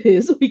it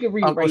is. We can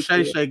read Uncle right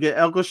through it.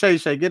 Uncle Shay,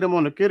 get him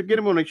on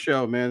the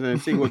show, man,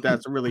 and see what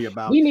that's really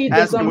about. We need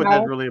to somehow. What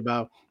that's really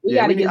about. We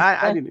got to get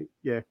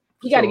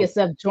We got to get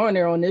Seth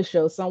Joyner on this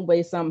show some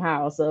way,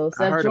 somehow. So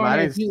Seth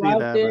Joyner, if you out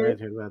there,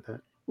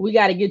 we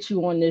got to get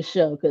you on this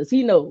show because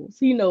he knows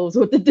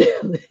what the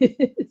deal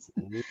is.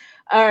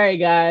 All right,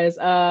 guys.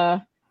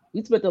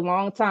 we spent a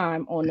long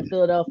time on the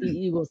Philadelphia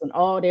Eagles and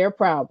all their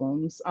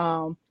problems.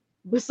 So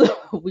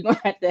we're gonna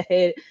have to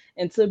head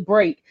into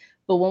break.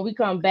 But when we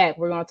come back,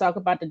 we're gonna talk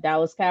about the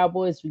Dallas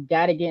Cowboys. We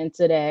got to get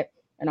into that,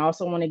 and I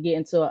also want to get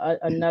into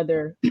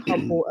another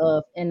couple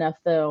of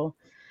NFL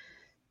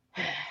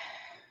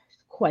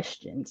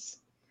questions.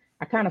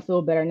 I kind of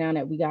feel better now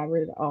that we got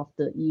rid of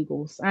the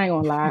Eagles. I ain't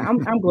gonna lie.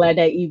 I'm glad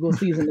that Eagles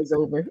season is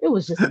over. It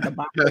was just a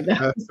debacle,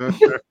 guys.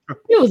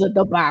 It was a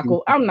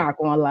debacle. I'm not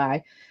gonna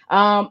lie.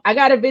 I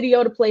got a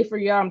video to play for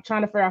y'all. I'm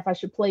trying to figure out if I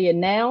should play it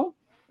now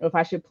or if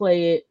I should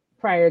play it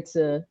prior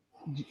to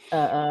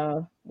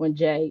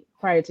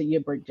prior to your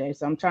break, Jay.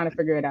 So I'm trying to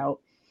figure it out.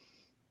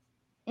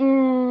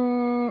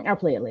 I'll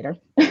play it later.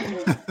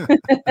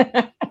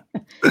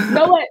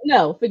 No, what?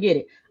 No, forget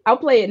it. I'll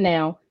play it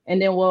now,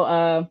 and then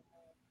we'll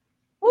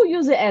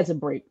use it as a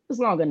break. It's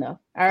long enough.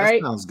 All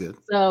right. Sounds good.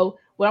 So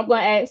what I'm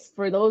going to ask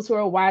for those who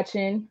are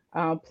watching,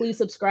 please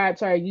subscribe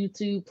to our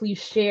YouTube.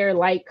 Please share,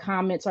 like,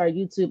 comment to our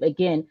YouTube.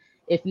 Again,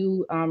 if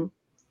you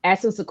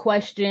ask us a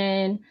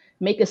question,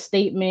 make a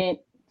statement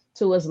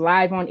to us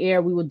live on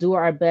air, we will do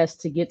our best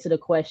to get to the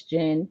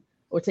question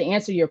or to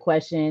answer your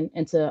question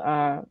and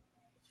to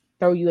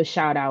throw you a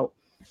shout out.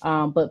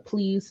 But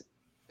please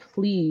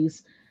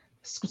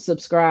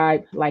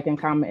subscribe, like, and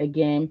comment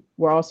again.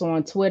 We're also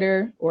on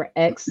Twitter, or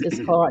X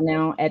is called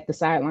now, at The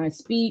Sideline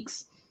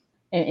Speaks,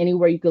 and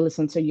anywhere you can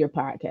listen to your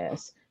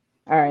podcast.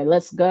 All right,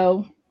 let's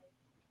go.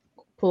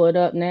 Pull it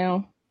up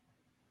now.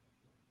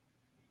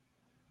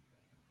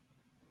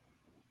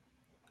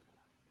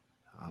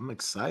 I'm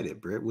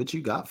excited, Britt. What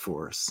you got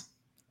for us?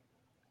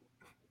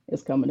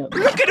 It's coming up.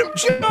 Look at him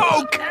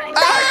choke!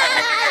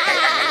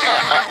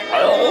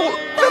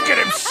 Look at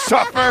him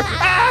suffer!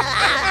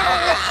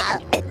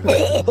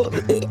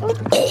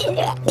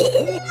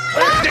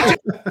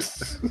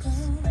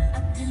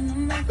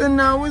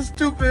 And I was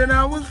stupid,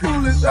 I was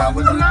foolish, I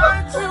was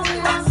lying to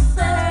myself.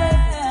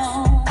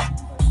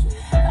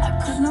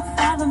 I could not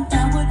fathom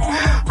that would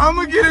happen. I'm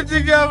gonna get it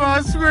together,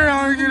 I swear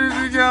I'm gonna get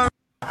it together.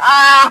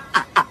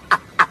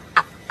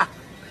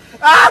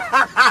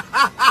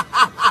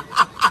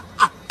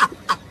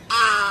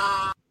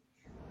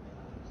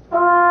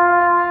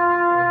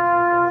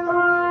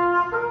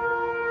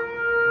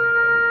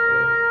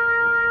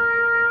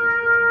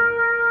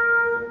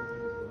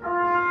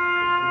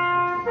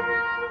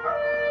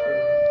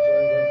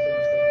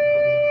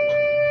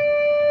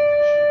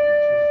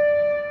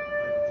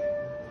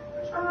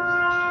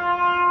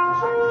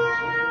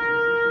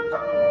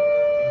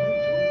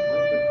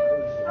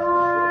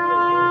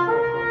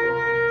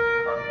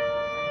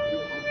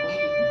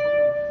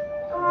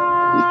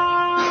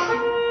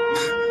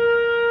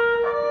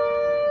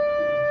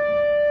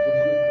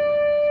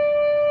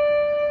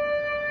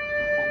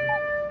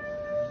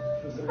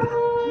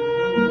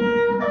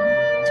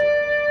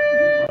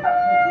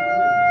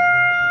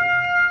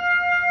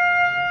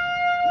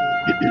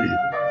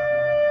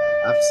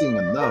 I've seen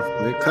enough,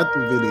 Britt. Cut the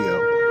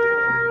video.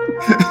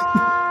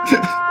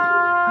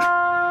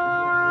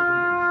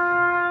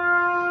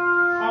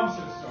 I'm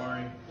so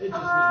sorry. It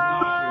just was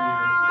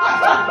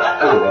not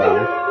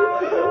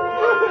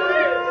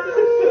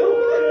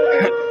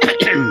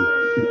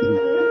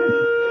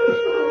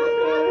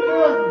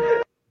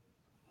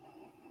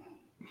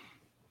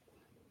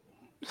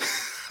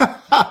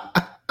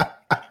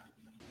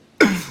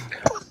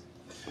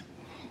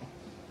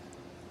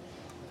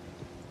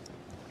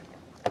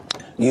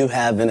You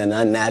having an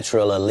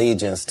unnatural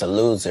allegiance to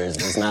losers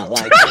is not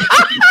like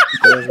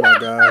There's my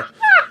guy,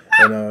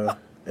 and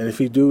if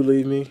he do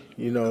leave me,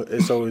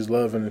 it's always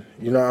love, and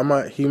he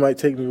might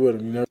take me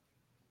with him,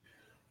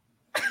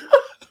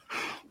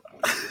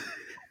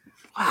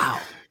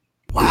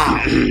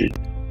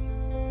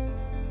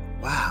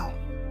 Wow.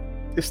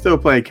 They're still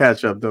playing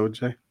catch up though,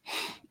 Jay.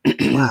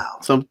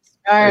 Wow. All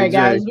right,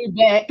 guys, we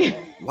back.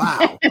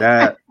 Wow.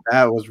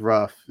 That was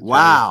rough. Jay.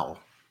 Wow.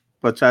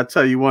 But I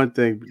tell you one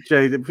thing,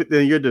 Jay,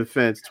 in your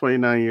defense,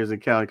 29 years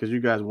in counting, because you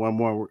guys won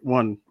more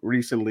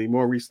recently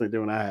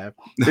than I have.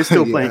 They're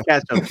still playing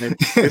catch up.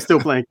 They're still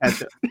playing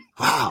catch up.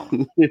 Wow.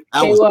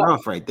 That was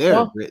rough right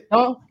there.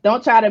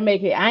 Don't try to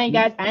make it. I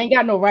ain't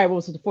got no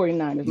rivals with the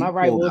 49ers. My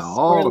rivals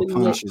all the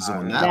punches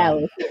on that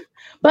Dallas.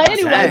 But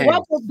anyway,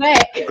 welcome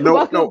back.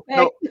 No.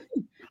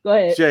 Go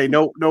ahead. Jay,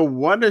 no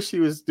wonder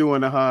she was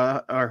doing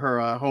her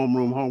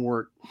homeroom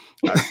homework.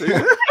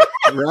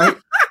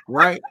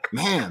 Right,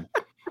 man.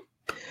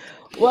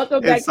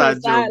 Welcome back to Inside the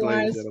joke, Sideline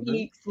ladies and gentlemen.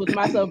 Speaks with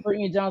myself,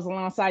 Britne Jones,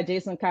 alongside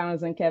Jason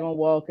Collins and Kevin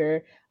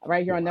Walker,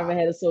 right here on Never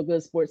Had It So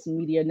Good Sports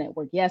Media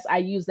Network. Yes, I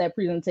use that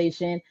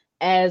presentation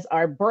as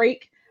our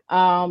break. You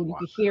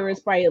can hear us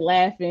probably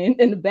laughing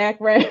in the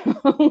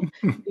background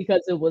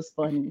because it was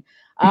funny.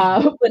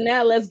 But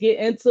now let's get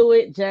into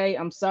it. Jay,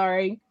 I'm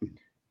sorry.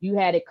 You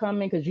had it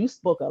coming because you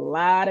spoke a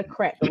lot of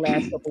crap the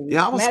last couple weeks.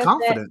 Yeah, I was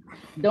confident.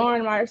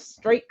 During my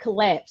straight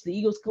collapse, the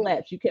Eagles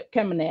collapse, you kept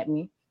coming at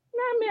me.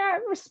 I mean, I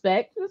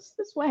respect.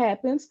 That's what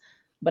happens.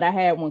 But I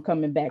had one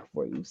coming back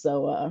for you.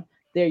 So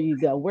There you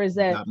go. Where's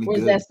You that? got me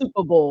Where's good. that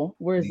Super Bowl?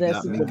 Where's You that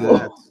got me Super good.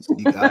 Bowl?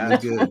 You got me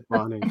That's good.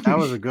 funny. That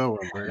was a good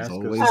one, bro. It's That's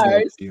good always All stuff.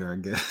 right. next year, I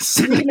guess.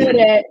 Speaking of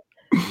that,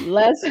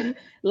 let's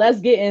let's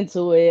get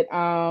into it.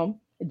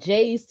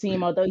 Jay's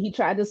team, although he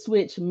tried to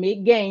switch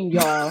mid-game,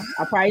 y'all.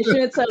 I probably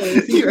shouldn't tell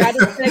this. He you tried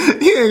to say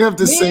ain't have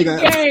to say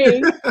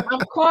mid-game. that. I'm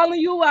calling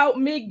you out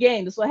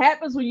mid-game. That's what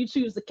happens when you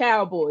choose the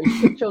Cowboys. You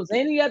could have chose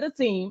any other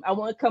team. I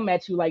won't come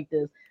at you like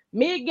this.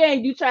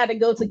 Mid-game, you tried to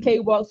go to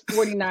K-Walk's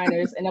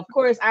 49ers. And of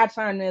course, I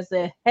chimed in and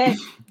said, heck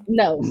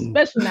no,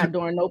 especially not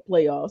during no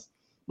playoffs.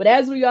 But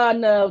as we all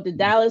know, the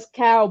Dallas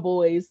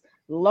Cowboys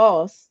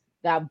lost,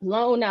 got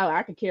blown out.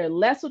 I could care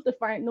less what the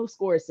final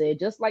score said,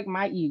 just like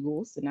my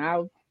Eagles, and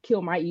I'll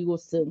kill my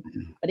Eagles too.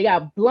 But they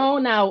got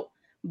blown out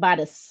by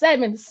the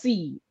 7th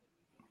seed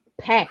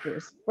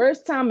Packers.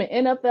 First time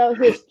in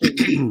NFL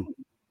history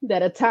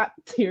that a top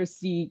tier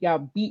seed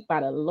got beat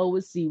by the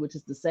lowest seed, which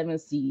is the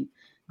 7th seed.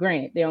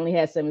 Grant, they only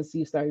had 7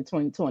 seeds started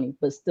 2020,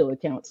 but still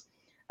it counts.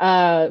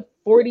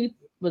 40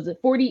 was it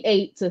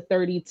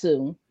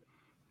 48-32.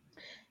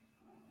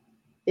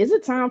 Is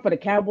it time for the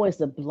Cowboys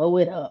to blow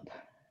it up?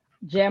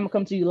 Jay, I'm gonna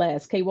come to you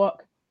last. K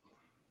Walk.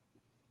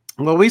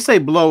 Well, we say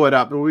blow it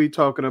up, and we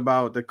talking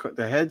about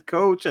the head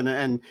coach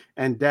and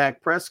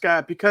Dak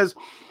Prescott, because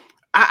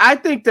I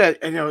think that,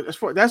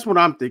 that's what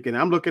I'm thinking.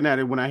 I'm looking at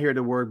it when I hear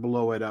the word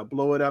blow it up.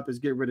 Blow it up is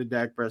get rid of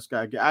Dak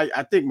Prescott.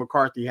 I think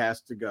McCarthy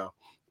has to go.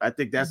 I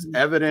think that's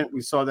evident.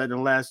 We saw that in the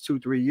last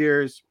 2-3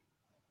 years.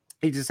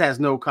 He just has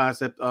no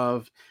concept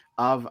of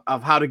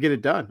how to get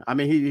it done. I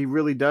mean, he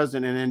really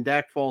doesn't, and then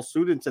Dak falls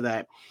suit into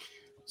that.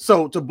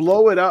 So to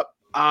blow it up,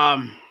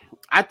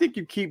 I think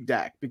you keep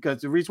Dak,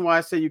 because the reason why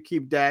I say you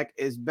keep Dak,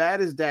 as bad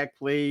as Dak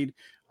played,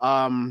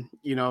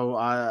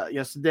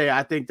 yesterday,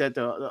 I think that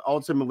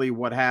ultimately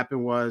what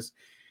happened was,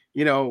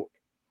 you know,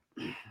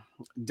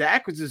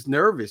 Dak was just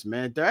nervous,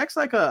 man. Dak's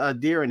like a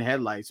deer in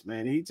headlights,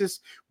 man. He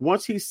just,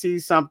 once he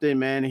sees something,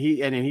 man,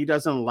 he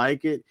doesn't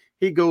like it,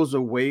 he goes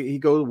away. He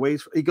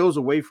goes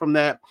away from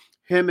that.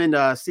 Him and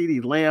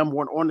CeeDee Lamb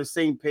weren't on the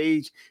same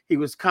page. He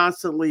was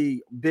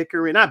constantly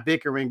not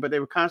bickering, but they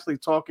were constantly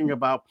talking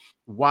about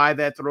why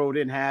that throw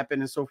didn't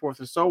happen and so forth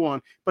and so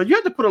on. But you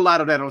have to put a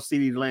lot of that on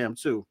CeeDee Lamb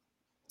too,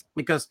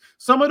 because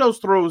some of those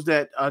throws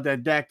that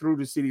Dak threw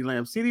to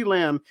CeeDee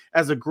Lamb,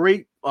 as a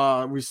great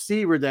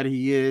receiver that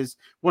he is,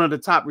 one of the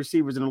top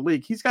receivers in the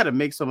league, he's got to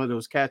make some of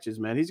those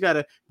catches, man. He's got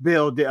to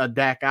bail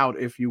Dak out,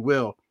 if you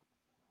will.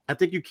 I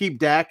think you keep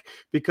Dak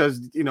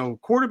because,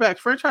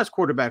 franchise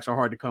quarterbacks are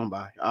hard to come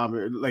by.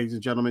 Ladies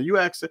and gentlemen, you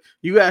ask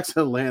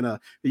Atlanta,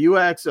 you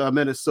ask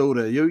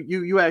Minnesota,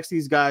 you ask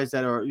these guys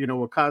that are,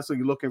 we're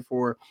constantly looking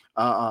for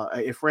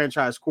a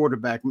franchise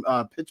quarterback.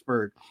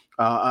 Pittsburgh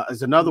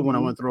is another one I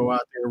want to throw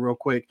out there real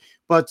quick.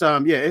 But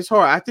it's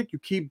hard. I think you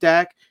keep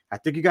Dak. I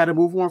think you got to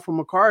move on from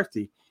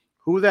McCarthy.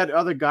 Who that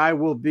other guy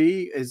will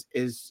be is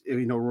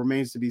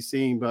remains to be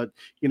seen. But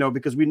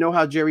because we know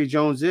how Jerry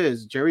Jones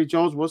is. Jerry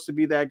Jones wants to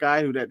be that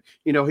guy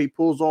he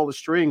pulls all the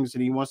strings,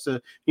 and he wants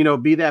to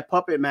be that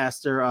puppet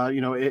master.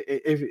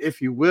 If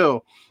you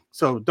will.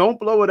 So don't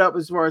blow it up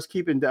as far as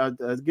keeping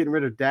getting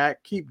rid of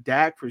Dak. Keep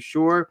Dak for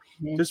sure.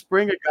 Mm-hmm. Just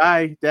bring a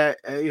guy that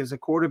is a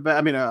quarterback.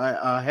 I mean,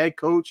 a head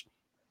coach.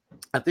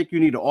 I think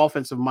you need an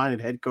offensive-minded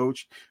head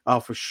coach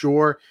for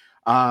sure.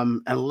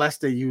 Unless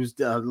they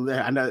used,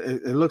 I know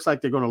it looks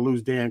like they're going to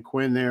lose Dan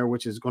Quinn there,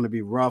 which is going to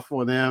be rough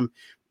for them.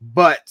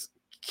 But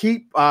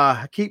keep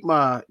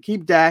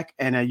Dak,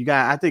 and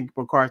I think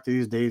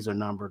McCarthy's days are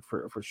numbered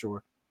for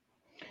sure.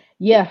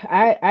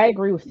 Yeah, I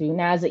agree with you.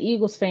 Now, as the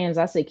Eagles fans,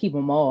 I say keep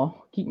them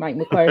all. Keep Mike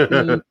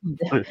McCarthy,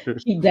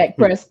 keep Dak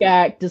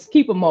Prescott, just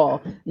keep them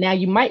all. Now,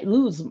 you might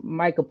lose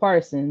Michael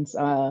Parsons,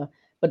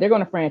 but they're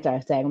going to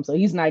franchise tag him, so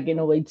he's not getting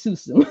away too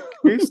soon.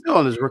 He's still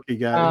on his rookie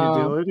guy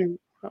deal.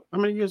 How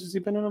many years has he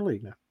been in the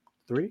league now?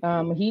 3?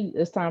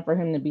 It's time for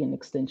him to be an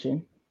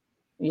extension.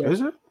 Yeah. Is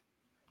it?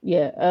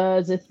 Yeah.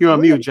 Is it You're on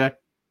mute, Jack.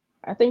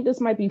 I think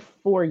this might be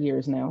 4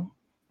 years now,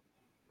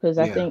 because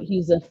I think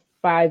he's a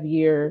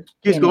 5-year.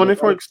 He's going in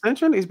for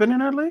extension. He's been in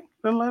that league.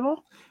 Been that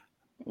long?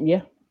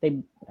 Yeah.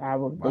 They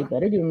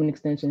better give him an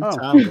extension. Oh.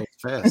 Time goes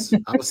fast.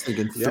 I was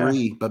thinking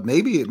 3, but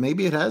maybe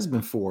it has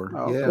been 4.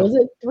 Oh, yeah. Was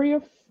it 3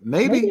 or?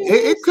 Maybe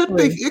it could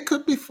be. It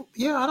could be.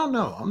 Yeah, I don't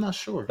know. I'm not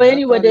sure. But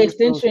anyway, the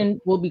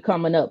extension will be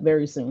coming up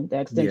very soon.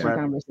 The extension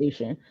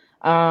conversation.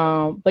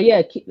 But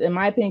yeah, in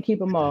my opinion, keep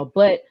them all.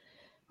 But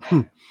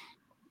to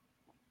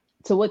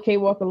what K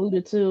Walk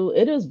alluded to,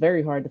 it is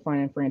very hard to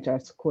find a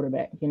franchise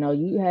quarterback.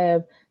 You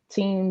have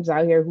teams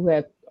out here who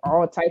have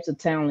all types of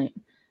talent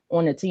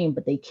on the team,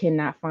 but they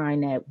cannot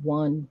find that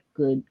one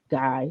good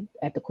guy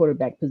at the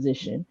quarterback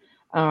position.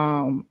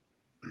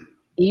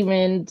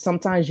 Even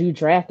sometimes you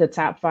draft a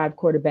top 5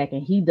 quarterback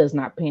and he does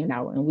not pan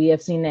out. And we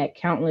have seen that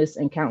countless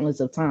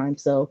of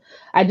times. So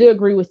I do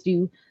agree with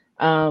you.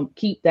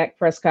 Keep Dak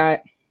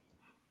Prescott.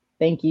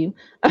 Thank you.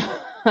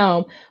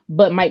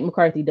 But Mike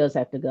McCarthy does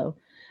have to go.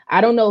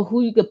 I don't know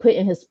who you could put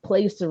in his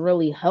place to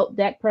really help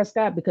Dak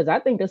Prescott, because I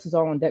think this is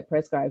all on Dak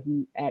Prescott, if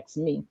you ask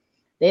me.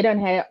 They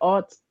had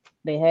all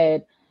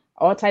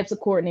types of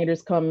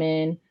coordinators come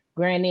in.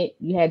 Granted,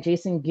 you had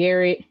Jason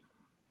Garrett.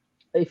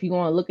 If you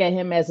want to look at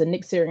him as a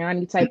Nick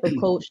Sirianni type of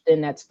coach,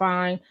 then that's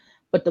fine.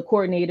 But the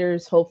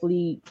coordinators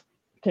hopefully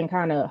can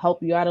kind of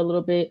help you out a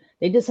little bit.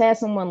 They just had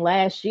someone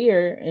last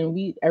year,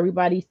 and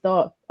everybody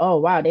thought, oh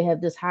wow, they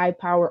have this high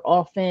power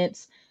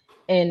offense,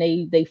 and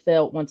they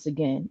failed once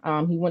again.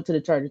 He went to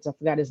the Chargers. I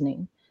forgot his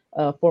name.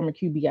 Former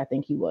QB, I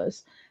think he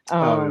was.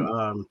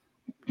 I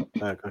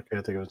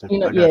can't think of his name. You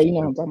know, I yeah, got you know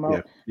what I'm talking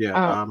about.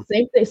 Yeah.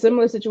 Same thing,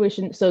 similar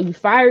situation. So you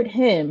fired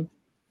him,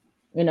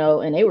 you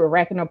know, and they were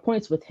racking up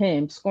points with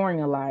him,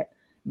 scoring a lot,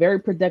 very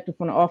productive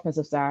on the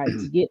offensive side.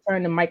 To get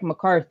turned to Mike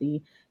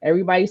McCarthy,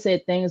 everybody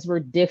said things were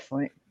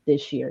different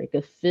this year.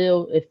 It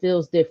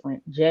feels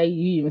different. Jay,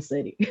 you even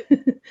said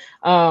it.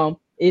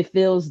 It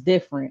feels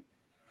different.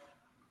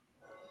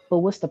 But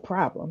what's the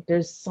problem?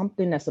 There's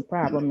something that's a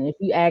problem. And if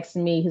you ask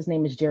me, his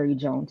name is Jerry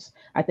Jones.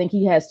 I think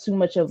he has too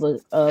much of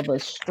a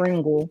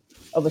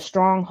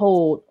strong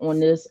hold on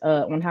this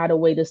on how the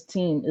way this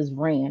team is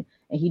ran.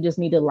 And he just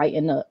need to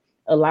lighten up.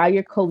 Allow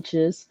your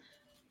coaches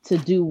to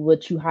do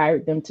what you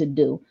hired them to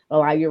do.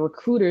 Allow your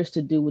recruiters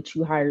to do what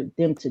you hired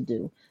them to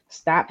do.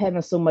 Stop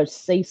having so much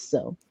say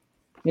so.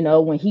 You know,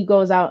 when he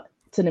goes out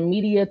to the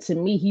media, to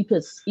me, he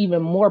puts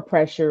even more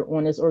pressure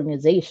on his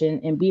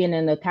organization, and being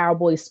in the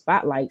Cowboys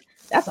spotlight,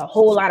 that's a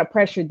whole lot of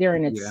pressure there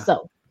in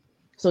itself.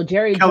 So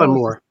Jerry Kellen Jones,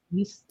 Moore.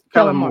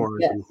 Kellen Moore,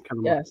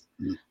 yes.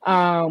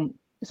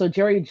 So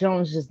Jerry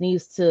Jones just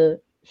needs to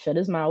shut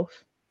his mouth,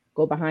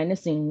 go behind the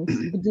scenes.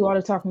 You can do all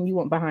the talking you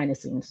want behind the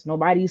scenes.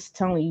 Nobody's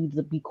telling you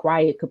to be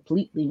quiet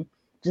completely.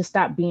 Just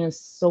stop being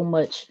so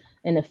much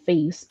in the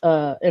face,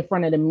 in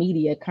front of the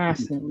media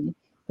constantly.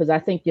 Because I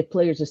think your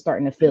players are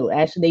starting to feel it.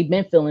 Actually, they've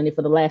been feeling it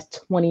for the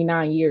last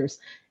 29 years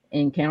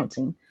and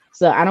counting.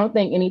 So I don't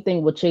think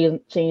anything will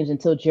change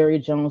until Jerry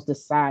Jones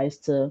decides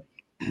to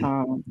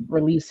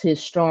release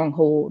his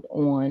stronghold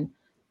on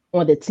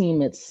the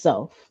team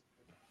itself.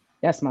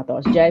 That's my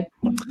thoughts. Jay?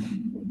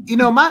 You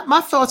know,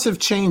 my thoughts have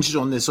changed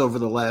on this over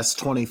the last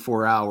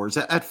 24 hours.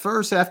 At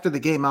first, after the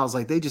game, I was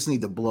like, they just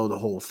need to blow the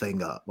whole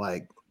thing up.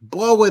 Like,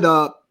 blow it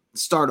up,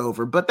 start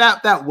over. But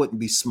that wouldn't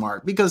be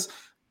smart because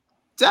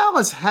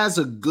Dallas has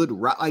a good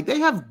like they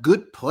have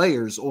good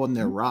players on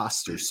their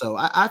roster. So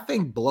I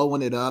think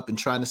blowing it up and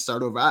trying to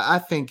start over, I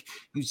think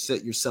you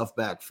set yourself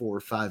back 4 or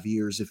 5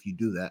 years if you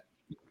do that.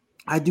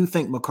 I do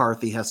think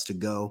McCarthy has to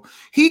go.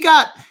 He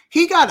got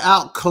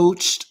out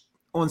coached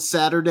on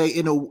Saturday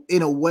in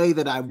a way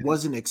that I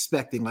wasn't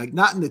expecting, like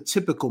not in the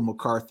typical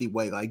McCarthy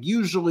way. Like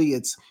usually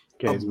it's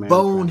a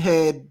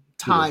bonehead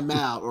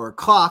timeout or a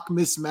clock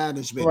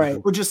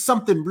mismanagement or just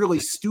something really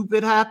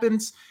stupid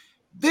happens.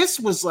 This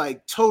was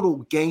like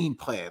total game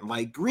plan.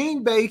 Like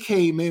Green Bay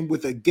came in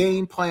with a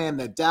game plan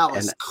that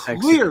Dallas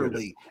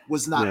clearly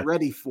was not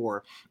ready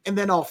for. And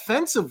then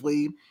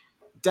offensively,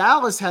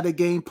 Dallas had a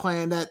game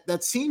plan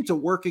that seemed to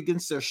work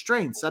against their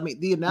strengths. I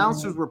mean, the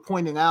announcers were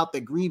pointing out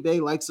that Green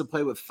Bay likes to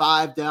play with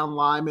 5 down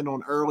linemen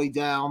on early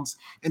downs,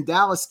 and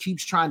Dallas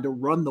keeps trying to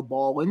run the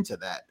ball into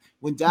that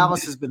when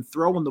Dallas has been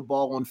throwing the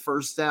ball on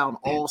first down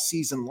all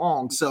season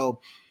long.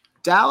 So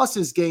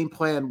Dallas's game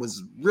plan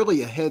was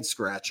really a head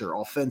scratcher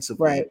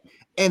offensively. Right.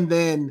 And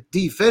then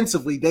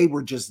defensively, they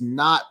were just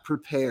not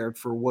prepared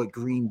for what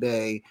Green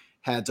Bay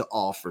had to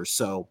offer.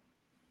 So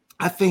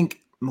I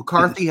think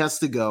McCarthy has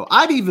to go.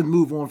 I'd even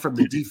move on from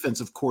the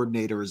defensive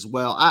coordinator as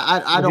well.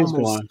 I'd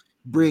almost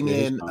bring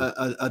in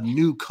a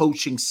new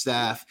coaching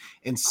staff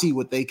and see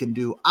what they can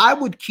do. I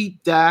would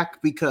keep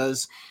Dak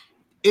because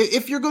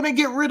if you're going to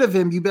get rid of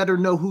him, you better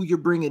know who you're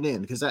bringing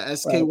in because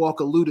as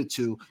K-Walk alluded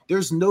to,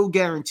 there's no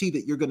guarantee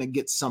that you're going to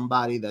get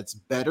somebody that's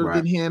better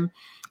than him.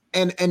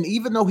 And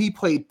even though he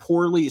played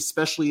poorly,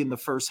 especially in the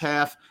first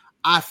half,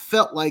 I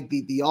felt like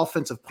the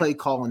offensive play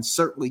calling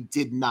certainly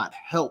did not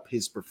help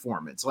his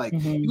performance. Like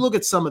you look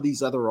at some of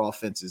these other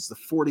offenses, the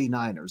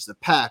 49ers, the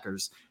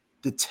Packers,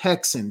 the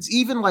Texans,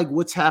 even like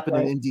what's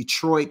happening in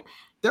Detroit,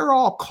 they're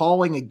all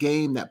calling a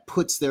game that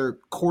puts their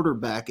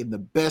quarterback in the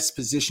best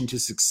position to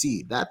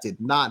succeed. That did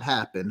not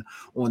happen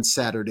on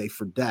Saturday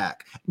for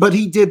Dak, but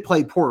he did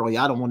play poorly.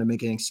 I don't want to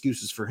make any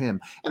excuses for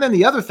him. And then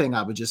the other thing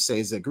I would just say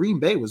is that Green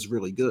Bay was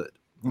really good.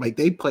 Like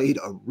they played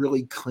a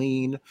really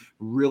clean,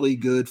 really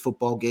good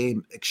football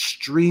game,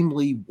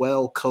 extremely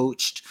well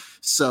coached.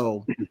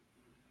 So,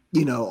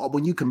 you know,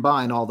 when you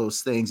combine all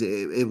those things,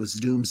 it was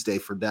doomsday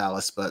for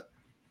Dallas, but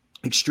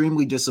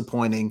extremely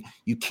disappointing.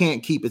 You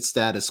can't keep it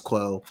status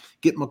quo.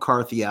 Get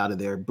McCarthy out of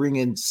there. Bring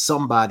in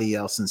somebody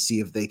else and see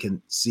if they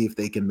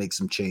can make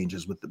some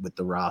changes with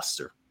the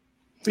roster.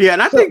 Yeah,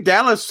 and I think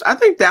Dallas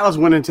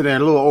went into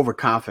that a little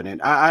overconfident.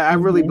 I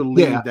really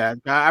believe that.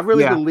 I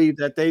really believe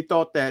that they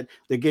thought that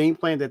the game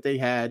plan that they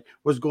had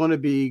was going to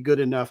be good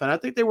enough. And I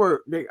think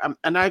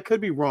and I could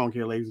be wrong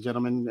here, ladies and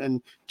gentlemen,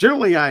 and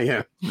generally I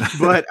am.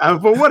 But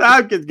from what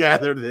I could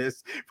gather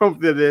from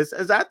this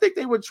is I think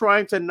they were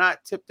trying to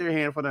not tip their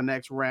hand for the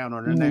next round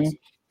or the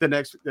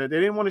next. They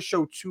didn't want to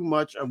show too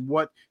much of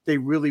what they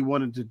really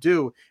wanted to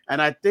do.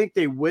 And I think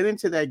they went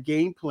into that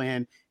game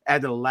plan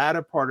at the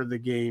latter part of the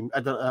game,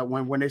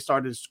 when they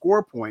started to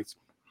score points,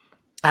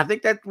 I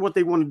think that's what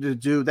they wanted to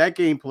do. That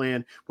game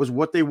plan was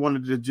what they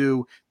wanted to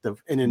do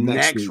in the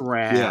Next next week.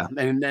 Yeah. round,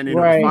 and then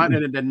Right. find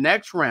it in the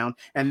next round,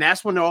 and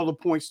that's when all the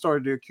points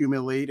started to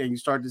accumulate, and you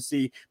started to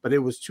see, but it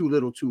was too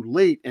little, too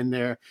late in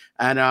there,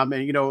 and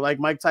like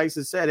Mike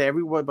Tyson said,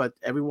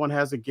 everyone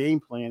has a game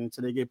plan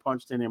until they get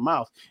punched in their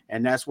mouth,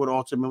 and that's what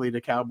ultimately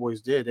the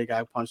Cowboys did. They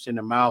got punched in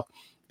the mouth.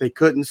 They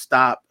couldn't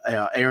stop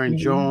Aaron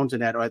Jones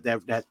and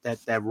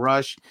that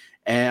rush,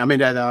 and I mean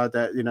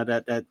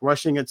that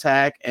rushing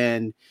attack,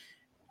 and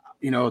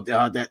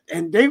that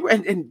and they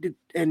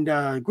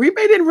and Green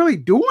Bay didn't really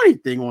do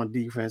anything on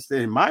defense,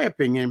 in my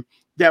opinion,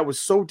 that was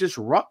so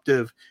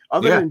disruptive.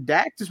 Other Yeah. than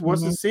Dak just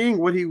wasn't seeing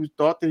what he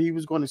thought that he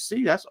was going to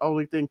see. That's the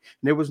only thing.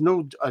 And there was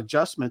no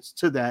adjustments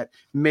to that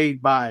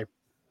made by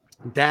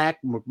Dak,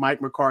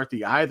 Mike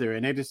McCarthy either,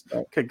 and they just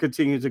can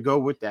continue to go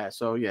with that.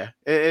 So yeah,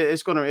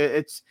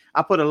 it's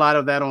I put a lot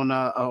of that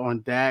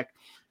on Dak,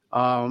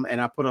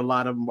 and I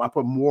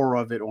put more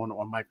of it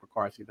on Mike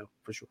McCarthy though,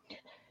 for sure.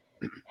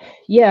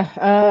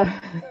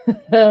 Yeah,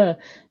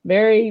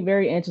 very,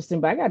 very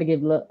interesting. But I got to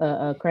give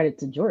credit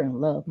to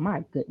Jordan Love.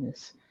 My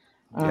goodness,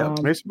 Yep,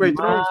 it's great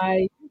throws.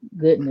 my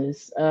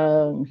goodness,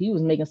 he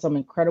was making some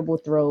incredible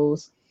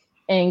throws,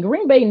 and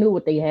Green Bay knew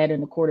what they had in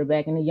the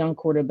quarterback and the young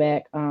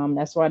quarterback.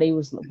 That's why they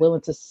was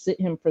willing to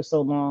sit him for so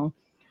long.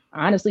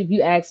 Honestly, if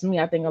you ask me,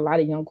 I think a lot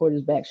of young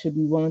quarterbacks should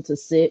be willing to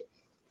sit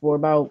for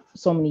about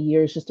so many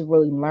years just to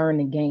really learn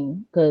the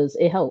game because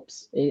it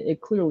helps.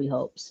 It clearly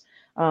helps.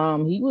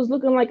 He was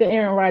looking like an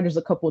Aaron Rodgers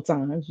a couple of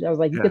times. I was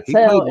like, you Yeah. could He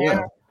tell played Aaron,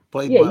 well.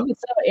 Played yeah, you well. could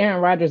tell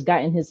Aaron Rodgers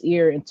got in his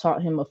ear and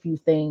taught him a few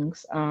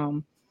things.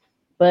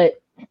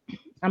 But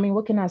I mean,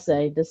 what can I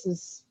say? This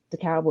is the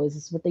Cowboys.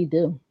 This is what they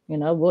do.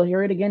 We'll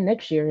hear it again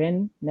next year,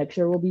 and next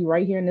year we'll be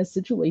right here in this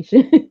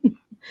situation.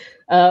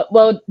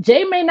 Well,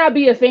 Jay may not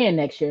be a fan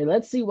next year.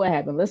 Let's see what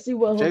happens. Let's see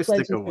what Jay he'll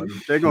play. stick with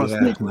him. They're gonna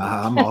Yeah, stick with him.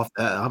 nah, I'm off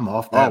that. I'm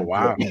off Oh that.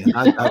 wow. Man.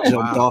 I Oh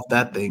jumped wow. off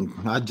that thing.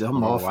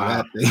 I'm Oh off of wow.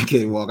 that thing.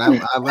 Okay, well,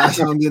 I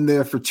hung in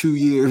there for 2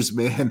 years,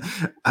 man.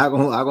 I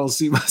gonna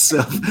see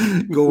myself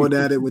going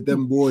at it with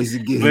them boys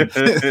again.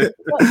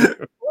 Well,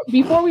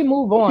 before we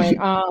move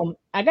on,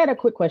 I got a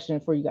quick question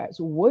for you guys.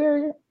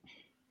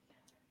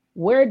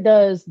 Where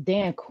does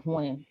Dan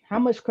Quinn? How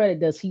much credit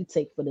does he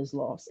take for this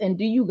loss? And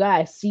do you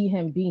guys see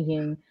him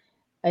being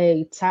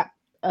a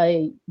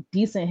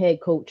decent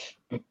head coach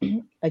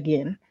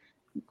again?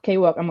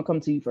 K-Walk, I'm gonna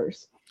come to you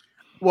first.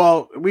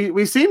 Well,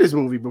 we seen this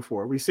movie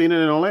before. We seen it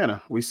in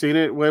Atlanta. We seen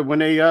it when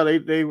they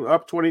were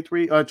up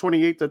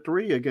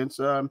 28-3 against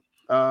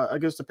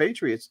the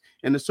Patriots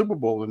in the Super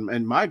Bowl.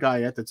 And my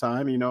guy at the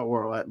time,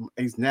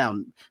 he's now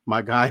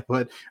my guy,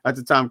 but at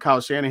the time,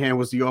 Kyle Shanahan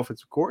was the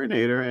offensive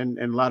coordinator, and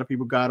a lot of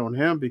people got on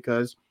him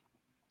because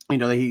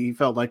he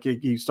felt like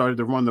he started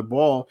to run the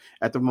ball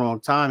at the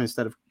wrong time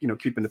instead of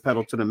keeping the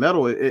pedal to the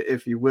metal,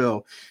 if you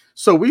will.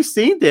 So we've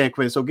seen Dan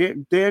Quinn. So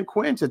get Dan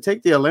Quinn to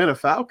take the Atlanta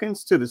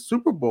Falcons to the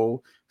Super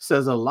Bowl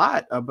says a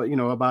lot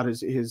about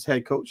his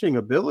head coaching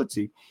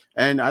ability.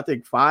 And I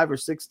think 5 or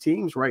 6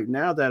 teams right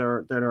now that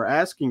are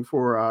asking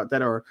for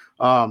that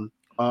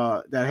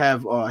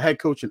have head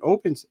coaching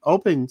opens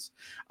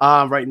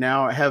right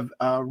now have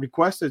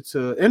requested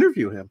to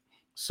interview him.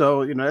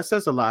 So that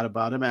says a lot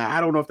about him. And I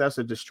don't know if that's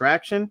a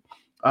distraction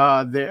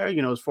there.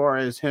 As far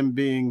as him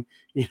being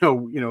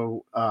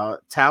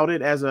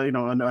touted as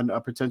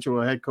a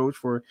potential head coach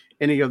for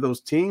any of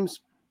those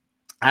teams.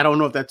 I don't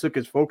know if that took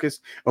his focus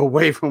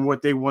away from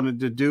what they wanted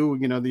to do,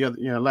 the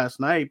other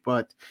last night.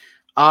 But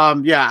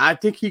yeah, I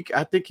think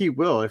he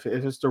will if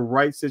it's the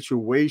right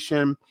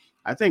situation.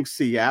 I think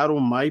Seattle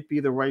might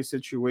be the right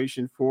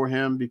situation for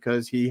him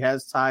because he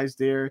has ties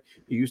there.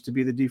 He used to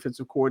be the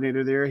defensive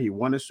coordinator there. He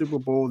won a Super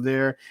Bowl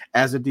there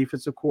as a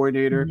defensive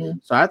coordinator. Mhm.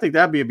 So I think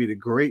that'd be the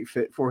great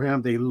fit for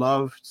him.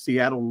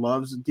 Seattle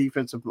loves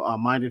defensive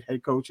minded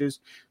head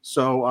coaches.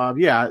 So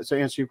yeah, to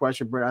answer your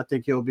question, Brett, I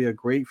think he'll be a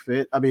great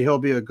fit. I mean, he'll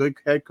be a good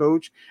head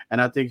coach, and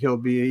I think he'll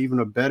be even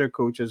a better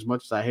coach, as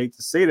much as I hate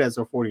to say that as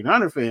a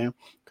 49er fan,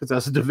 because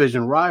that's a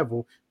division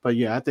rival. But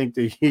yeah, I think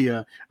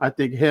I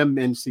think him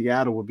in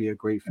Seattle would be a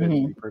great fit,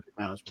 to be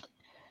perfectly honest with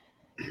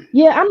you.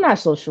 Yeah, I'm not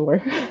so sure.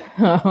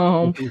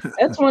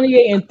 That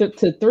 28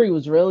 to 3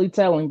 was really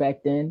telling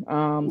back then.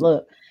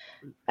 Look,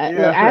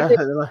 I have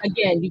to,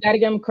 again, you got to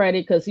give him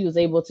credit because he was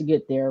able to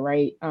get there,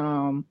 right?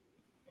 But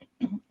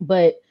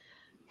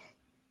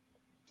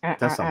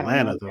that's I don't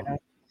Atlanta, know. though.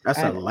 That's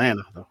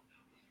Atlanta, though.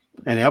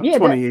 And up Yeah,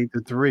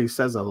 28-3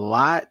 says a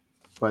lot.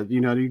 But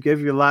you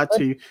give a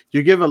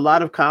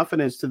lot of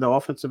confidence to the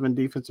offensive and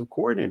defensive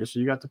coordinator. So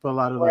you got to put a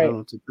lot of that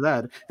onto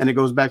that. And it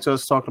goes back to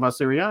us talking about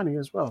Sirianni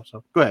as well.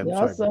 So go ahead.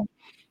 Yeah, sorry,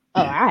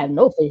 I have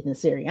no faith in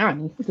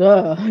Sirianni.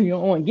 You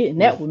don't want getting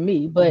that with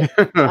me. But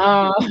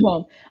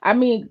I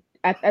mean,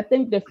 I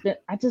think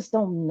I just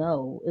don't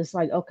know. It's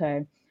like,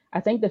 okay,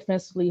 I think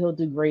defensively he'll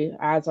do great.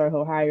 Odds are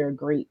he'll hire a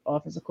great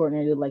offensive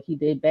coordinator like he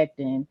did back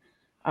then.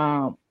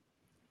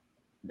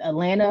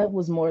 Atlanta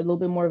was a little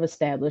bit more of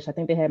established. I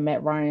think they had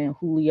Matt Ryan,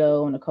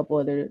 Julio, and a couple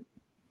other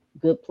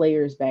good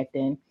players back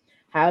then.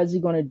 How is he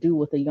going to do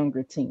with a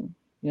younger team?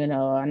 I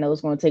know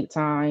it's going to take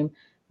time.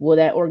 will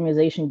that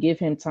organization give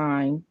him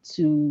time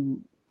to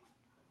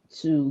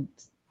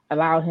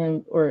allow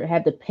him or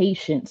have the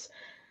patience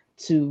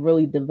to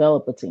really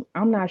develop a team?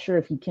 I'm not sure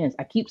if he can.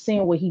 I keep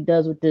seeing what he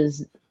does with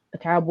this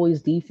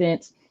Cowboys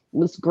defense.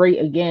 Looks great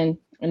again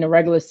in the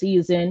regular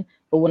season,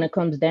 but when it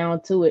comes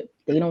down to it,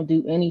 they don't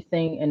do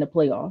anything in the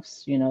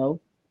playoffs.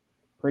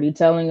 Pretty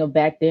telling of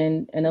back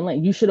then in Atlanta.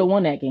 You should have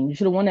won that game. You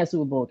should have won that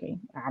Super Bowl game.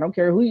 I don't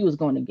care who he was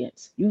going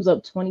against. He was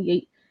up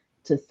 28-3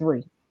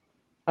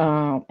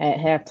 at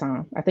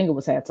halftime. I think it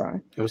was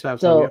halftime. It was halftime.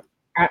 So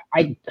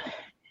yeah.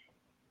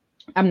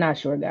 I'm not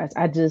sure, guys.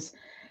 I just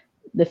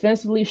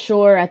defensively,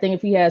 sure. I think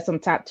if he has some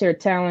top tier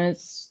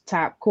talents,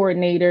 top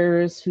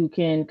coordinators who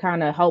can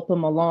kind of help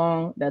him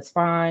along, that's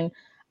fine.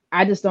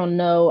 I just don't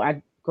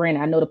know.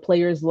 Granted, I know the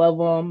players love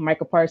him.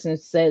 Michael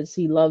Parsons says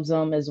he loves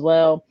him as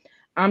well.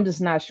 I'm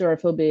just not sure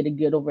if he'll be able to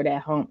get over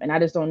that hump. And I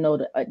just don't know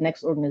the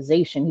next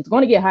organization. He's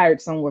going to get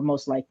hired somewhere,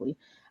 most likely.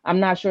 I'm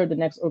not sure the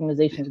next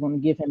organization is going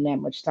to give him that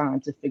much time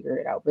to figure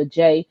it out. But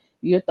Jay,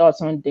 your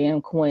thoughts on Dan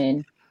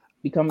Quinn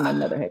becoming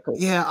another head coach?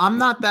 Yeah, I'm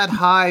not that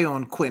high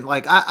on Quinn.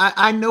 Like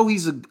I know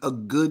he's a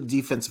good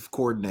defensive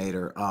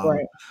coordinator.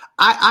 Right.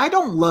 I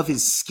don't love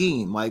his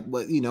scheme. Like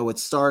it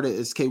started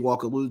as K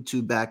Walker alluded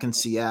to back in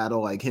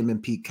Seattle, like him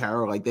and Pete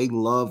Carroll, like they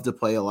love to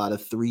play a lot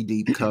of 3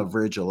 deep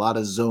coverage, a lot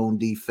of zone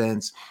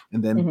defense,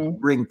 and then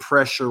bring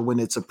pressure when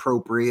it's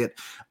appropriate.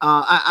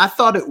 I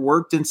thought it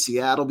worked in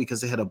Seattle because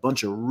they had a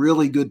bunch of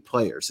really good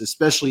players,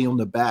 especially on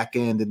the back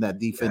end in that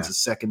defensive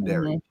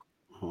secondary.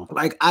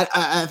 Like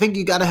I think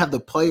you got to have the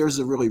players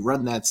to really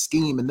run that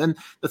scheme. And then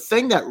the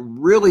thing that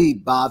really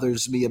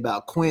bothers me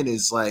about Quinn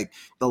is like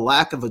the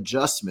lack of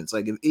adjustments.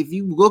 Like if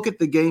you look at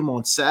the game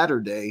on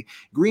Saturday,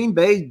 Green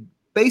Bay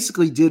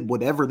basically did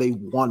whatever they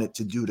wanted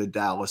to do to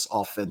Dallas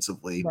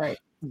offensively. Right.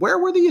 Where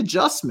were the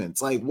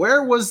adjustments? Like,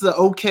 where was the,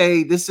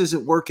 okay, this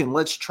isn't working,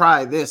 let's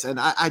try this? And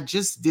I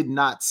just did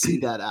not see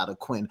that out of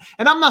Quinn.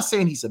 And I'm not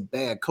saying he's a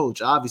bad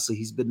coach. Obviously,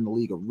 he's been in the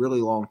league a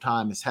really long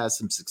time, has had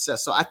some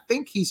success. So I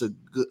think he's a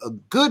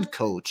good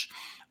coach.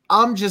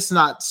 I'm just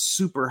not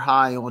super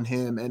high on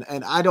him.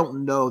 And I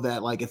don't know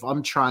that, like, if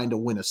I'm trying to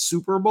win a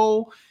Super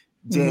Bowl,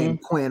 Dan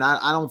Quinn,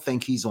 I don't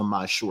think he's on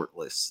my short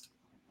list.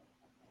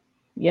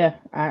 Yeah,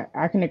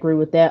 I can agree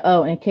with that.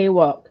 Oh, and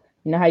K-Walk.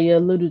 You know how you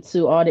alluded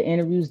to all the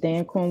interviews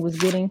Dan Quinn was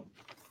getting?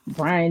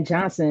 Brian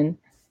Johnson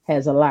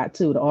has a lot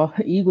too. The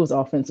Eagles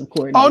offensive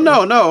coordinator. Oh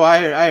no,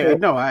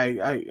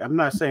 I'm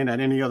not saying that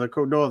any other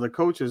no other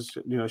coaches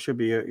should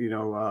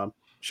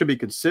be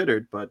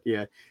considered, but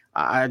yeah,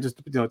 I just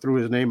threw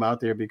his name out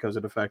there because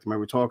of the fact that we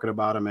were talking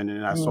about him,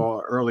 and I saw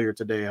earlier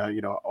today,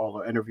 all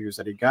the interviews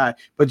that he got.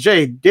 But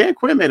Jay, Dan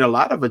Quinn made a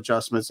lot of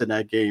adjustments in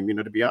that game.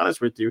 To be honest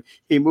with you,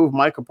 he moved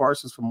Michael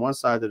Parsons from one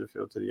side of the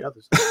field to the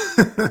other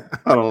side.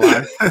 I don't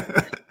lie.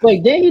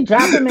 Wait, did he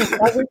drop him in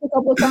coverage a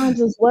couple of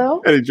times as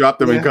well? And he dropped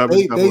him in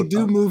coverage. They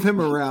do move him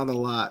around a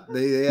lot.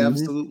 They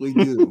absolutely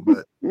do.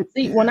 But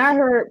see, when I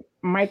heard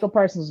Michael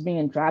Parsons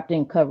being dropped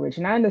in coverage,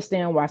 and I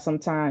understand why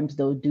sometimes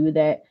they'll do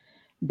that.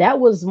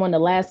 That was when the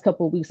last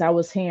couple of weeks I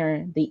was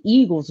hearing the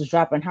Eagles was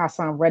dropping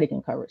Hassan Reddick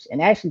in coverage.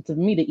 And actually, to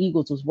me, the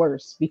Eagles was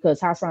worse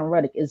because Hassan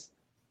Reddick is,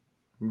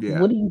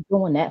 what are you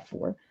doing that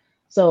for?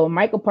 So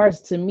Michael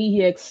Parsons, to me,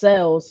 he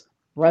excels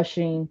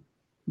rushing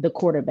the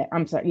quarterback.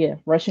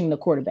 Rushing the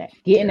quarterback,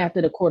 getting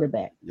after the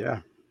quarterback.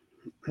 Yeah.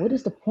 What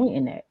is the point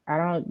in that?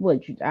 I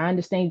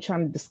understand you're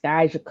trying to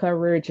disguise your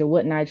coverage or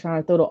whatnot,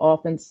 trying to throw the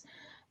offense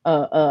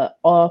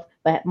off,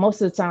 but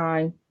most of the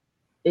time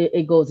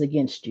it goes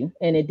against you,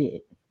 and it did.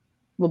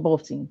 With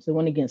both teams. It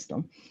went against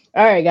them.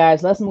 All right,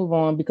 guys, let's move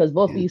on because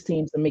both these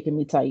teams are making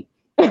me tight.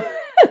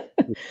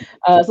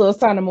 So it's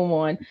time to move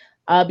on.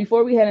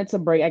 Before we head into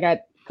break, I got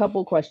a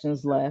couple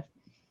questions left.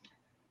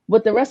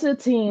 With the rest of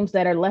the teams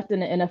that are left in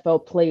the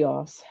NFL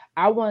playoffs,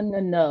 I want to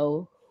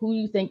know who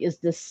you think is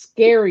the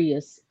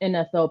scariest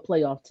NFL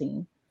playoff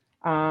team.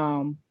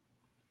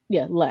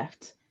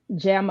 Left.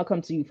 Jay, I'm going to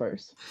come to you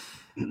first.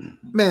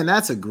 Man,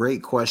 that's a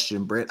great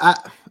question, Britt.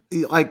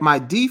 My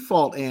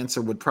default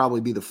answer would probably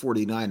be the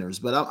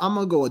 49ers, but I'm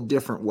going to go a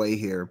different way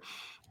here.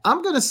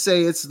 I'm going to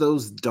say it's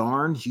those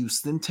darn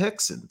Houston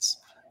Texans.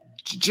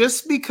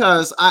 Just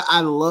because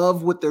I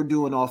love what they're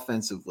doing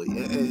offensively.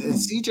 And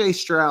CJ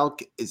Stroud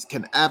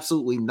can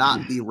absolutely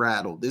not be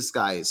rattled. This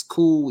guy is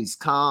cool. He's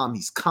calm.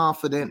 He's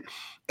confident.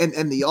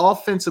 And the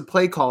offensive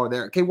play caller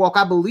there, K-Walk,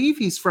 I believe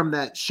he's from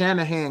that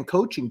Shanahan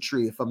coaching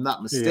tree, if I'm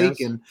not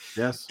mistaken.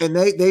 Yes. And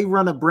they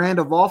run a brand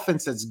of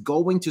offense that's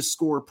going to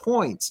score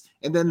points.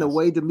 And then the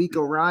way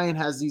DeMeco Ryan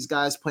has these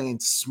guys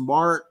playing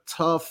smart,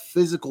 tough,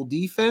 physical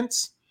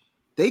defense,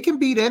 they can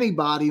beat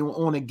anybody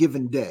on a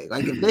given day.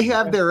 Like if they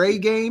have their A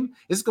game,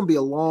 it's going to be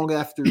a long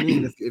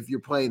afternoon if you're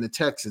playing the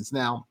Texans.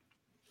 Now,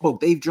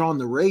 they've drawn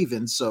the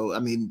Ravens, so I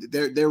mean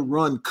their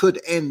run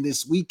could end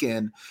this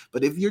weekend.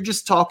 But if you're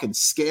just talking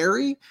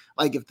scary,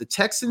 like if the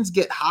Texans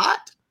get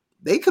hot,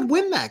 they could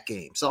win that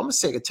game. So I'm gonna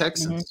say the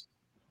Texans.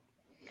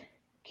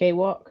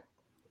 K-Walk,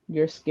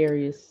 your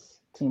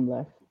scariest team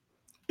left.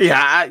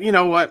 Yeah, you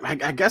know what?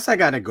 I guess I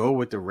got to go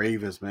with the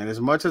Ravens, man.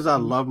 As much as I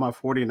love my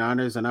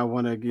 49ers and I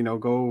want to,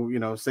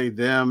 go, say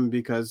them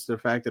because the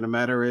fact of the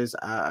matter is,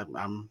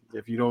 I'm,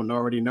 if you don't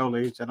already know,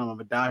 ladies and gentlemen,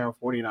 I'm a diehard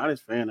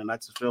 49ers fan. And I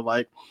just feel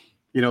like,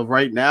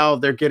 right now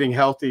they're getting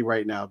healthy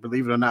right now.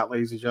 Believe it or not,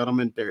 ladies and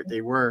gentlemen,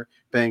 they were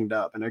banged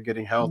up and they're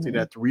getting healthy. Mhm.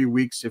 That 3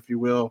 weeks, if you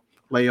will,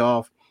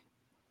 layoff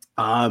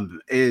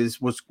is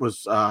was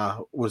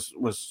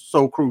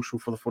so crucial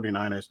for the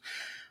 49ers.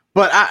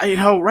 But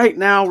right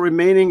now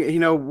remaining,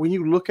 when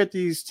you look at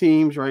these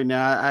teams right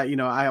now,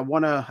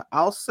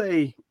 I'll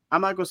say,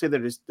 I'm not going to say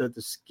that it's the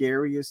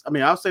scariest. I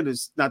mean, I'll say that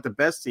it's not the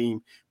best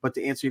team, but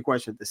to answer your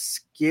question, the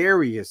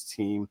scariest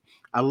team,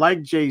 I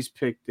like Jay's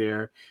pick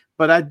there,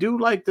 but I do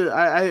like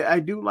I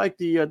do like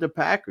the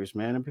Packers,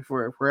 man,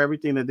 for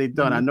everything that they've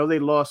done. I know they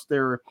lost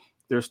their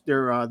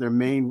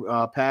main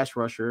pass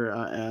rusher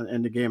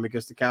in the game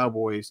against the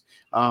Cowboys,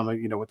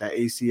 with that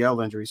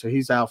ACL injury, so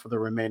he's out for the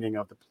remaining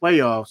of the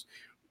playoffs.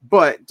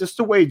 But just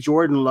the way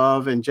Jordan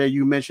Love and Jay,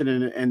 you mentioned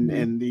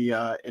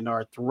in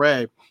our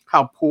thread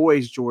how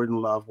poised Jordan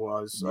Love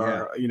was,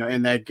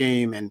 in that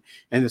game, and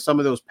some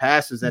of those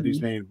passes that he's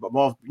made,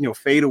 both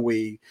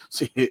fadeaway,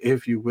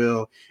 if you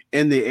will,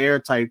 in the air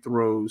type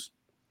throws,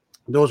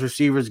 those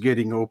receivers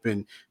getting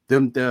open,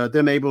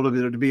 them able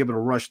to be able to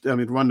rush,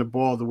 run the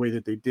ball the way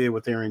that they did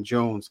with Aaron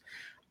Jones.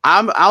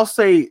 I'll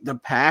say the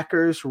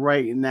Packers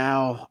right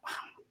now,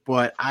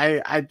 but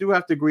I do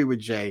have to agree with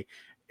Jay.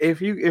 If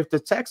the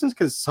Texans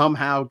can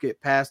somehow get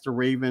past the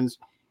Ravens,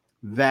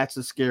 that's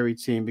a scary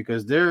team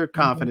because their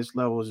confidence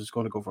level is just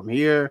going to go from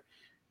here.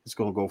 It's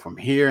going to go from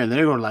here, and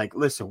they're going to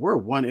listen, we're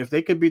one. If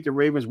they can beat the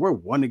Ravens, we're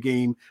one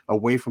game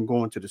away from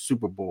going to the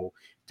Super Bowl.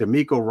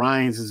 D'Amico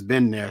Ryans has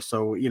been there,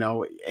 so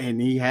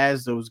and he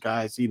has those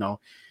guys,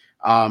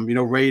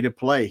 ready to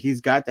play.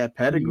 He's got that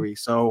pedigree.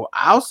 So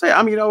I'll say,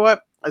 you know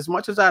what? As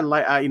much as I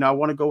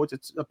want to go with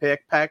the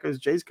Packers.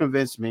 Jay's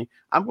convinced me.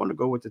 I'm going to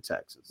go with the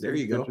Texans. There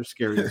you go. The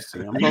scariest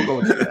team. I'm going to go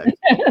with the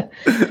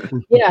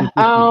Texans. Yeah.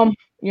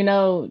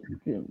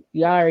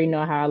 You already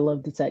know how I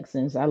love the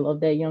Texans. I love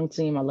that young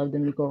team. I love the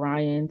Nico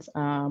Ryans.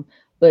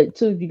 But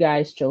two of you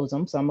guys chose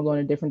them, so I'm gonna go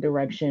in different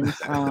directions.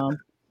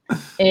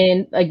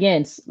 And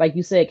again, like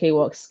you said,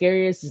 K-Walk,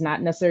 scariest is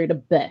not necessarily the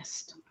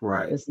best.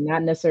 Right. It's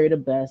not necessarily the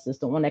best. It's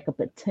the one that could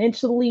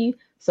potentially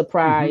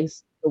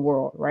surprise the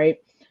world, right?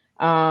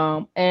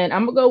 And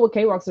I'm gonna go with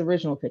K-Walk's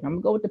original pick. I'm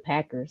gonna go with the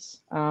Packers.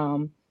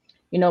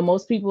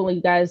 Most people,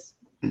 you guys,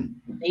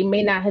 they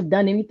may not have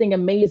done anything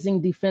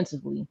amazing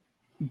defensively,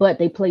 but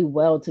they play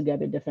well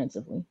together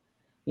defensively.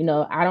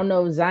 I don't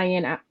know if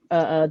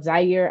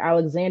Zaire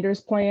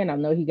Alexander's playing. I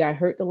know he got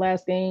hurt the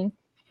last game,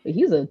 but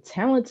he's a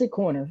talented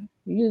corner.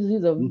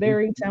 He's a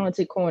very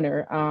talented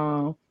corner,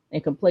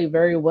 and can play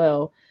very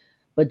well.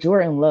 But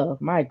Jordan Love,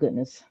 my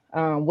goodness,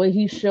 what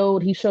he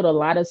showed a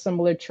lot of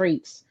similar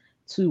traits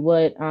to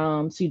what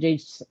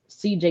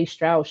CJ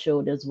Stroud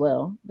showed as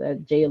well,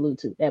 that Jay alluded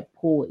to, that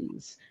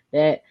poise,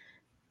 that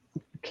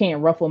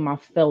can't ruffle my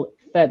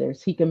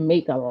feathers. He can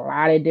make a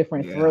lot of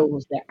different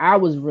throws that I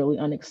was really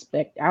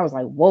unexpected. I was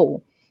like,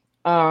 whoa.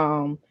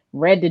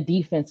 Read the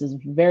defenses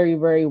very,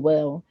 very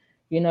well,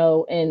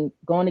 and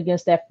going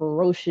against that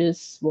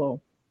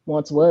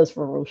once was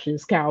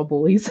ferocious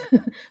Cowboys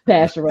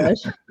pass rush.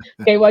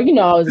 Okay, well, I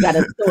always got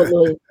to throw a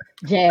little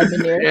jab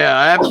in there. Yeah,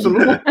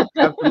 absolutely.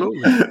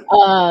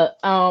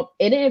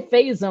 It didn't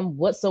phase them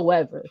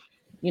whatsoever,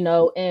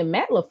 and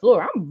Matt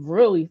LaFleur, I'm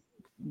really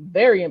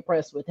very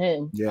impressed with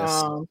him.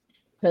 Yes.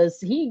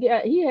 Because he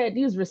had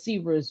these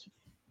receivers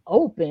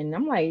open.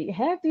 I'm like,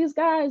 half these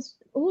guys,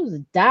 who's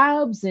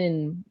Dobbs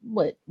and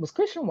what was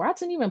Christian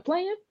Watson even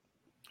playing?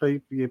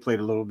 He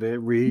played a little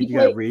bit. Reed,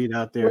 got Reed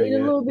out there. Played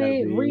a little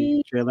bit.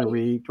 Reed, Jalen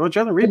Reed. Well,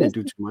 Jalen Reed didn't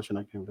do too much, and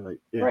I can be like,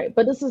 right.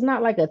 But this is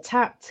not like a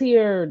top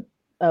tier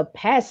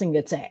passing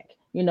attack,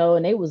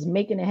 and they was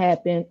making it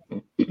happen.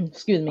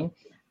 Excuse me.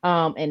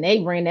 And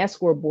they ran that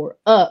scoreboard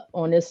up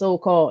on this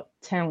so-called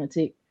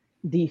talented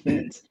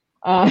defense.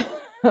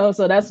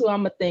 So that's who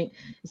I'm gonna think.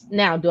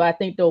 Now, do I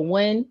think they'll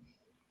win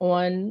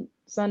on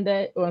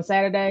Sunday or on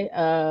Saturday?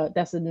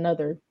 That's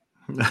another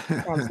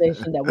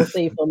conversation that we'll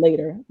save for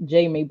later.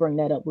 Jay may bring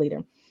that up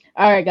later.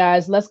 All right,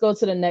 guys, let's go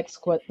to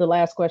the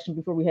last question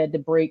before we head to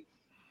break.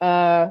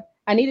 I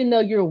need to know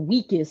your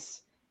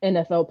weakest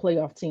NFL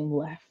playoff team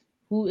left.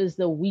 Who is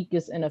the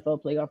weakest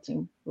NFL playoff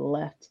team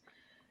left?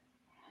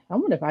 I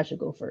wonder if I should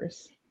go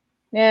first.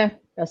 Yeah,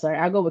 that's all right.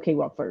 I'll go with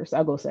K-Walk first.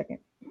 I'll go second.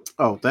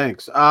 Oh,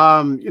 thanks.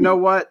 You know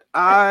what?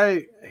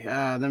 I'm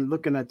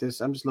looking at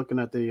this. I'm just looking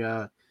at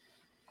the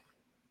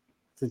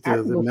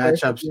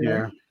matchups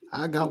here.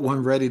 I got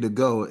one ready to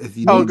go. If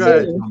you need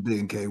something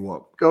in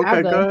K-Walk.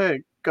 Okay, go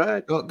ahead.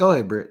 Go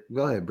ahead, Britt.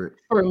 Go ahead, Britt.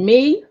 For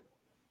me,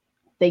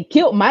 they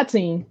killed my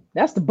team.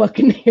 That's the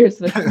Buccaneers.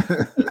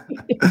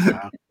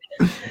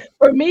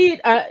 For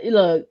me,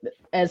 look,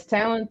 as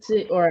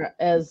talented or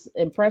as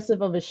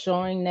impressive of a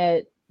showing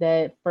that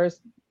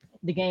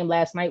the game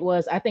last night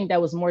was, I think that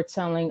was more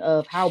telling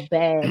of how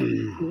bad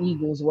the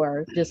Eagles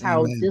were, just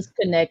how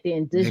disconnected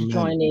and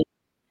disjointed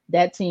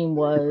that team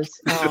was.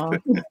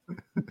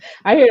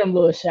 I hear them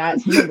little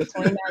shots. Remember,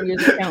 29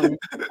 years of counting.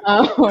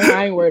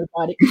 I ain't worried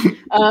about it.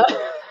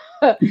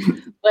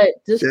 But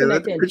just Yeah,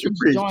 that's connecting, what you just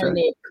preach, joining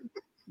Trey. it,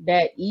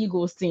 that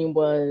Eagles team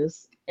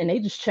was, and they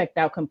just checked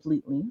out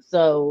completely.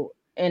 So,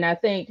 and I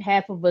think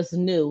half of us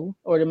knew,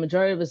 or the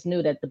majority of us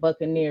knew, that the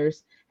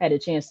Buccaneers had a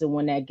chance to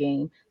win that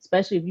game,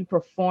 especially if you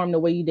perform the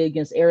way you did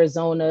against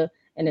Arizona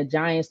and the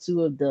Giants,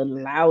 two of the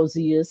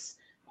lousiest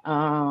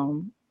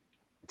um,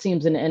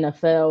 teams in the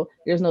NFL.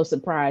 There's no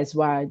surprise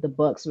why the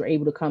Bucks were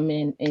able to come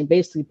in and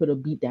basically put a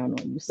beat down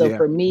on you. So Yeah.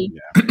 for me,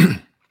 the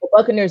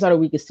Buccaneers are the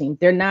weakest team.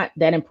 They're not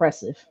that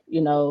impressive.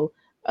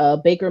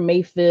 Baker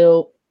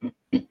Mayfield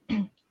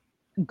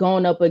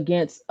going up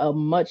against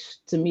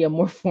to me, a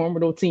more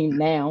formidable team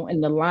now.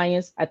 And the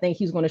Lions, I think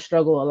he's going to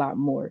struggle a lot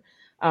more.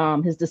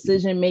 His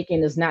decision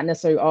making is not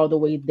necessarily all the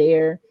way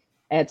there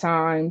at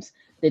times.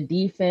 The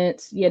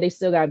defense, yeah, they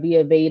still got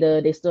Via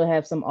Veda. They still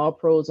have some all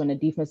pros on the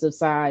defensive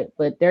side,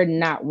 but they're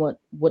not what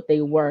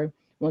they were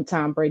when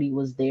Tom Brady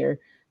was there.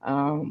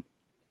 And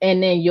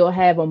then you'll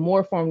have a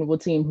more formidable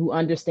team who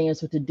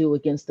understands what to do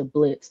against the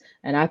blitz.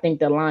 And I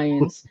think the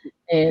Lions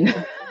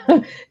and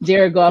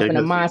Jared Goff and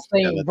Amon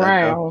St.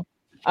 Brown,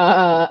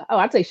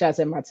 I take shots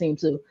at my team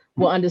too,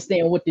 will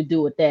understand what to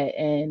do with that.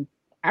 And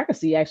I could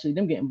see actually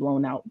them getting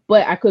blown out,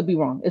 but I could be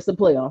wrong. It's the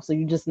playoffs, so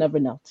you just never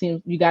know.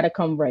 Teams, you got to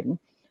come ready.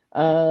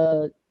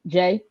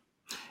 Jay?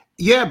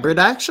 Yeah, Britt,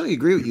 I actually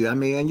agree with you. I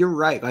mean, and you're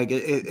right. Like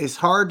it's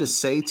hard to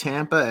say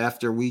Tampa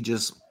after we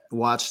just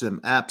watched them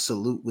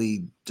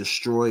absolutely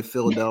destroy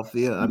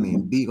Philadelphia. I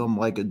mean, beat them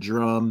like a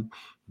drum,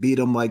 beat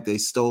them like they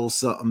stole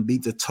something,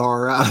 beat the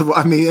tar out of.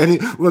 I mean,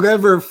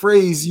 whatever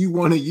phrase you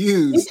want to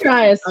use. You're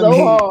trying so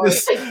hard.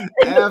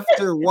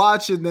 After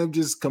watching them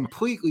just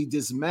completely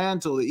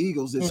dismantle the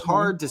Eagles, it's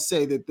hard to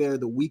say that they're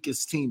the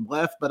weakest team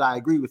left. But I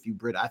agree with you,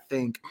 Britt. I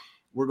think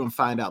we're going to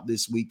find out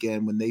this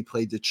weekend when they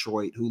play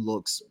Detroit, who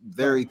looks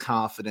very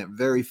confident,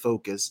 very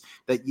focused.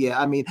 That, yeah,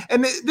 I mean,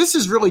 and this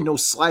is really no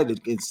slight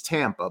against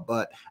Tampa,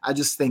 but I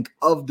just think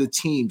of the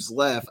teams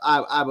left,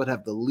 I would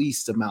have the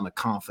least amount of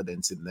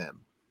confidence in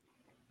them.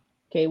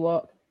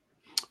 K-Walk?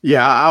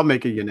 Yeah, I'll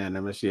make it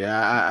unanimous.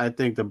 Yeah, I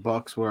think the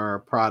Bucks were a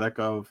product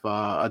of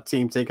a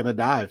team taking a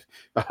dive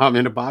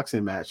in a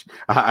boxing match.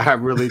 I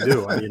really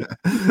do.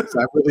 So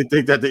I really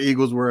think that the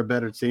Eagles were a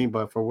better team,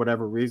 but for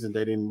whatever reason,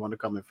 they didn't want to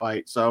come and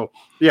fight. So,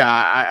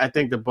 yeah, I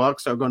think the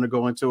Bucks are going to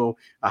go into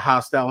a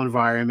hostile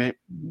environment.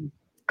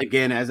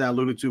 Again, as I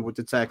alluded to with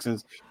the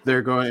Texans,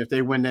 if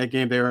they win that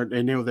game,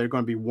 they know they're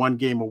going to be one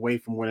game away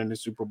from winning the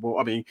Super Bowl.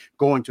 I mean,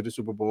 going to the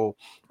Super Bowl.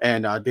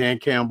 And Dan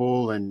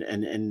Campbell and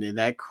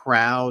that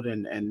crowd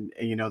and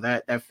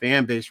that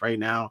fan base right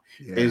now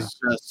is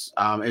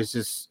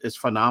just it's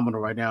phenomenal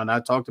right now. And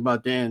I talked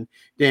about Dan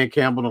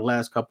Campbell the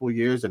last couple of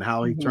years and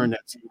how he turned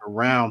that team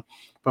around.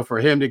 But for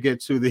him to get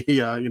to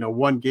the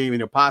one game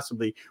and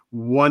possibly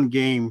one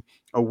game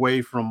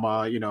away from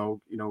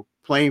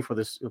playing for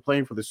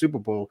the Super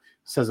Bowl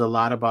says a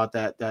lot about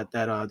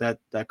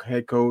that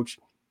head coach,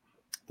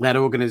 that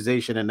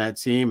organization, and that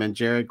team. And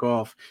Jared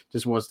Goff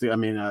just wants to.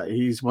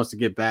 He wants to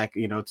get back,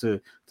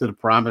 to the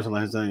promised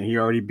land, and he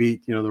already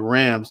beat the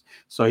Rams,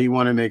 so he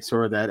want to make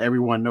sure that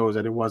everyone knows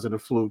that it wasn't a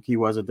fluke. He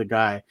wasn't the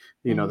guy,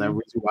 that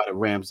reason why the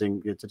Rams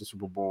didn't get to the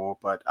Super Bowl.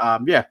 But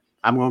yeah,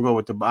 I'm gonna go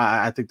with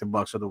I think the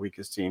Bucks are the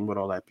weakest team. With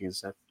all that being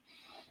said,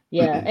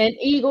 yeah, and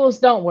Eagles,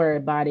 don't worry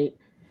about it.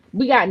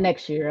 We got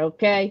next year,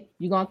 okay?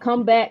 You're going to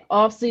come back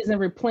off season,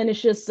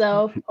 replenish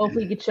yourself,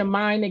 hopefully get your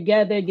mind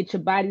together, get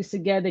your bodies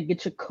together,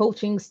 get your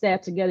coaching staff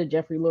together.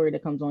 Jeffrey Lurie,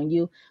 that comes on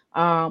you.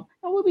 And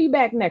we'll be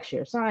back next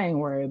year, so I ain't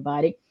worried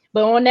about it.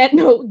 But on that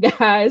note,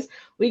 guys,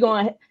 we're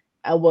going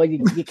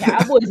to your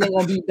Cowboys ain't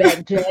going to be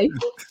back, Jay.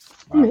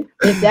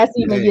 If that's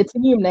even your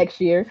team next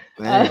year.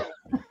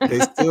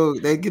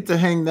 They get to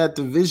hang that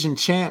division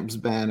champs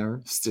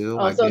banner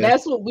still. So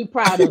that's what we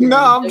proud of. No,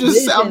 I'm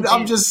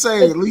just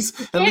saying. At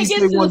least they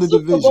won the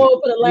division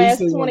Bowl for the last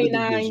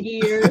 29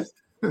 years.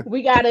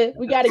 We gotta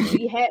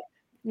be happy.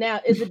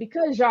 Now, is it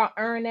because y'all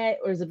earned that,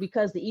 or is it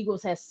because the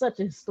Eagles had such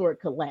a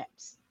historic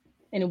collapse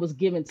and it was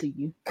given to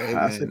you? Hey,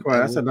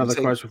 that's another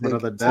question for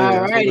another day.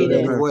 All righty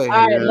then. All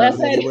right, let's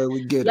head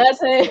into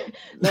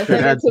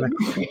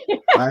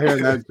I hear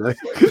that.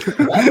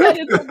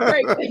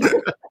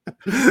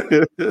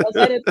 Let's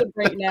head into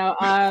break now.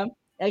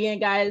 Again,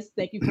 guys,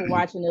 thank you for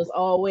watching as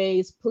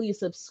always. Please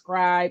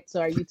subscribe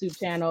to our YouTube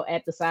channel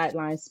at The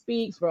Sideline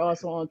Speaks. We're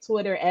also on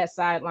Twitter at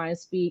Sideline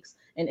Speaks,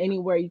 and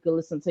anywhere you can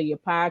listen to your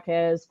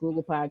podcast,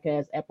 Google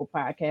Podcasts, Apple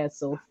Podcasts,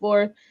 so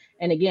forth.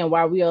 And again,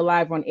 while we are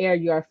live on air,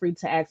 you are free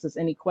to ask us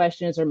any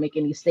questions or make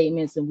any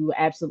statements, and we will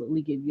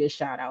absolutely give you a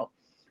shout out.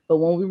 But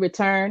when we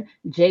return,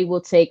 Jay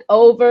will take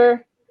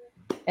over.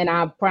 And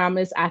I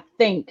promise, I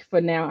think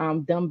for now,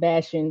 I'm done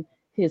bashing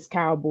his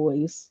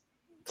Cowboys.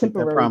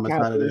 Temporary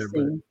Cowboys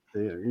team.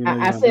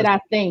 I said,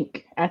 I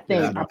think.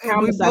 Yeah, I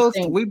promise.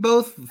 We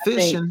both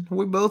fishing.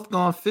 We both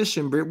gone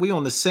fishing, Britt. We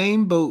on the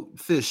same boat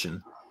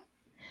fishing.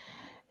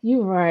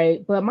 You're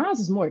right, but mine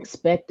is more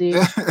expected.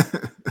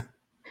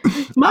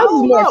 Mine is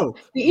don't more. know.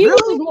 The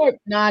Eagles Really? is more.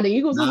 Nah, the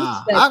Eagles is Nah,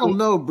 expected. I don't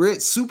know,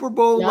 Britt. Super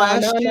Bowl No,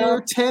 last no, year,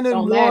 no. 10-1,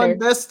 Don't matter.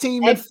 best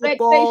team in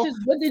football,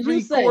 Expectations. What did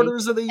you say?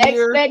 3/4 of the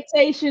year.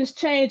 Expectations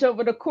change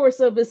over the course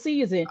of a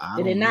season. I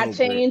Did it don't not know,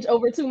 Britt. change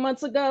over 2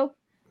 months ago?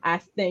 I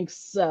think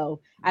so.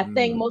 I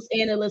think Mm. most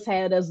analysts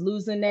had us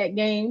losing that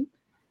game.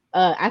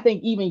 I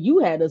think even you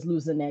had us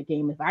losing that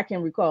game, if I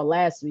can recall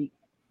last week.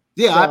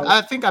 Yeah, So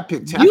I think I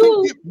picked Tampa. I think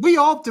you,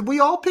 did we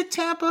all pick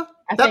Tampa?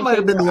 I That think might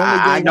have been K-Walk, the only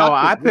I game know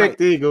I picked, right. picked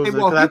the Eagles Hey,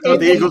 because Walk, I you thought picked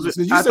the the Eagles. Eagles,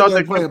 'cause you I said thought they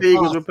they were playing picked the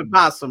Eagles possum. with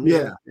possum.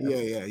 Yeah.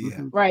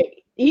 Mhm. right?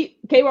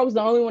 K-Walk was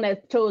the only one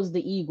that chose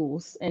the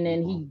Eagles, and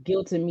then he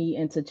guilted me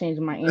into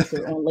changing my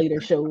answer on later Oh,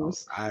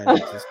 shows. I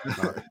just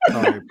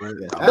sorry, but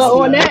Yeah, But that's the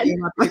on only that,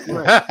 game I picked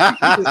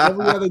right.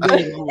 Every other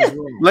game I was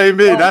wrong. blame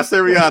me. That's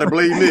Seriata.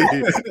 Blame me.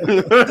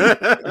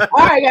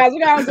 all right, guys,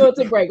 we're gonna go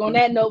to break. On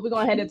that note, we're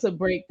gonna head into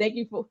break. Thank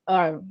you for.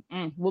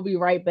 We'll be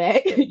right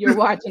back. You're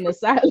watching the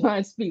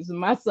Sideline Speaks with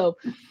myself,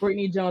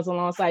 Brittany Jones,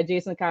 alongside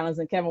Jason Collins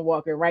and Kevin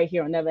Walker, right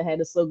here on Never Had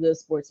It So Good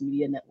Sports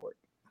Media Network.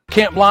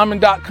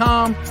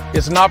 CampLyman.com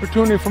is an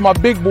opportunity for my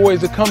big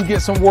boys to come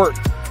get some work.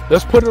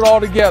 Let's put it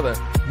all together.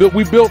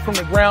 We built from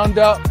the ground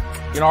up.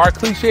 Our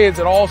cliche is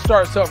it all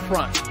starts up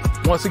front.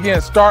 Once again,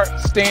 start,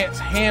 stance,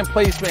 hand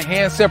placement,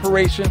 hand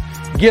separation,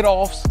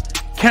 get-offs,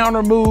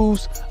 counter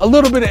moves, a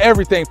little bit of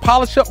everything.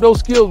 Polish up those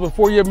skills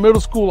before your middle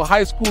school or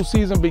high school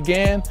season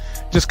began.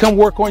 Just come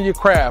work on your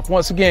craft.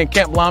 Once again,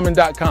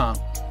 CampLyman.com.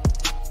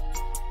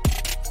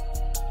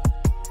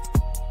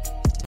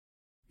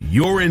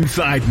 You're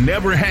inside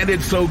Never Had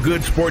It So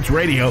Good Sports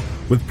Radio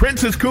with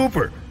Princess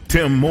Cooper,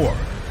 Tim Moore,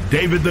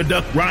 David the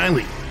Duck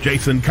Riley,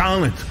 Jason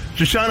Collins,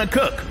 Shoshana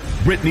Cook,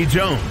 Brittany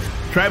Jones,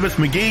 Travis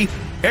McGee,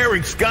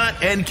 Eric Scott,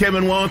 and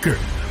Kevin Walker.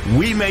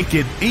 We make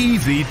it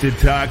easy to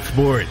talk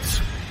sports.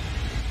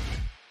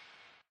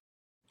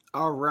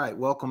 All right,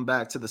 welcome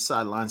back to the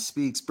Sideline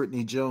Speaks.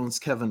 Brittany Jones,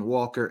 Kevin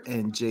Walker,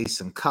 and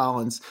Jason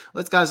Collins.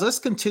 Let's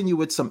continue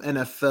with some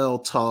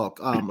NFL talk.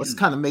 Let's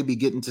kind of maybe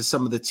get into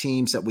some of the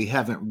teams that we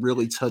haven't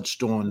really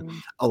touched on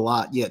a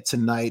lot yet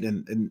tonight,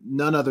 and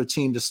none other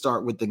team to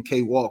start with than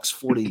K-Walk's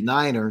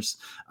 49ers.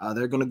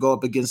 They're going to go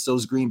up against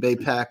those Green Bay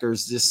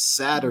Packers this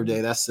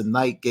Saturday. That's the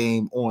night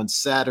game on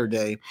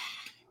Saturday.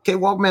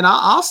 K-Walk, man,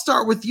 I'll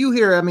start with you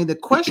here. I mean, the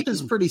question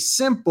is pretty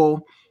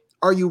simple.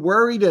 Are you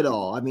worried at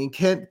all? I mean,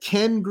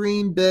 can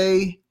Green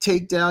Bay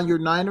take down your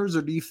Niners,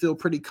 or do you feel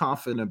pretty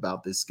confident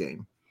about this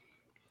game?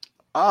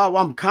 Well,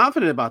 I'm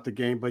confident about the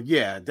game, but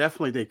yeah,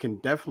 definitely they can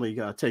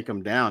take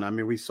them down. I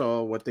mean, we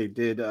saw what they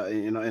did,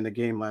 in the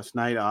game last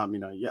night.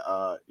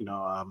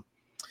 No,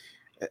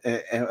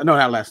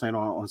 not last night,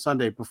 on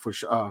Sunday, but for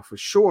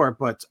sure.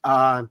 But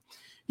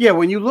yeah,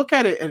 when you look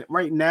at it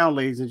right now,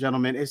 ladies and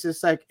gentlemen, it's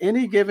just like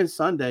any given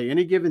Sunday,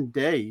 any given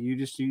day, you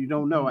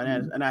don't know.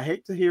 And I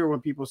hate to hear when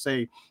people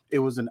say it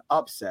was an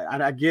upset.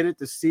 And I get it.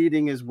 The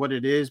seeding is what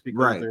it is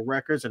because of their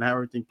records and how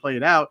everything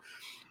played out.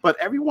 But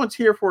everyone's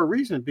here for a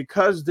reason,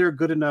 because they're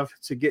good enough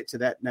to get to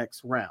that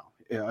next round,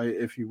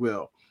 if you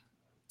will.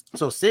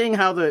 So seeing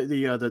how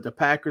the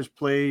Packers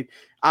played,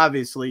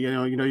 obviously,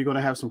 you're going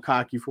to have some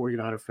cocky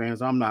 49er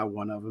fans. I'm not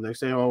one of them. They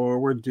say, "Oh,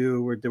 we're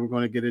due. We're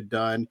going to get it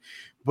done,"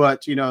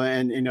 but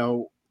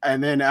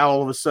and then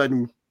all of a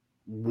sudden,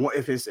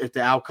 if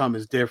the outcome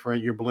is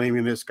different, you're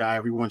blaming this guy.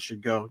 Everyone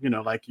should go.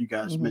 Like you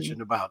guys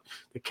mentioned about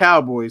the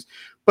Cowboys.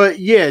 But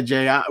yeah,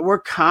 Jay, we're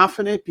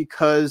confident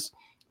because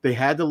they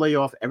had to lay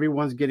off.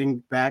 Everyone's getting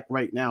back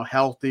right now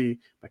healthy.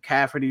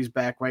 McCaffrey's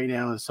back right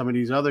now, and some of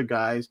these other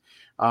guys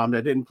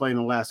that didn't play in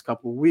the last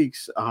couple of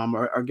weeks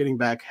are getting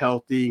back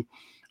healthy.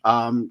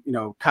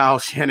 Kyle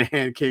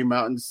Shanahan came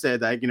out and said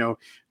that,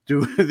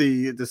 do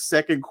the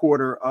second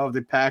quarter of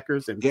the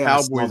Packers and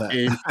Cowboys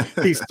game,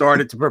 he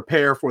started to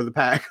prepare for the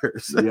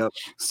Packers. Yep.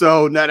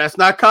 So now that's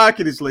not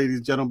cockiness, ladies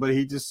and gentlemen, but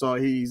he just saw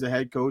he's a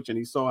head coach and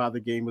he saw how the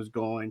game was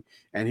going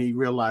and he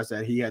realized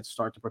that he had to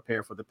start to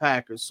prepare for the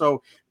Packers.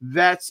 So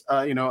that's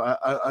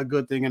a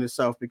good thing in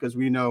itself, because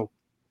we know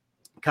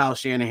Kyle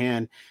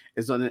Shanahan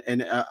is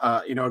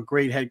a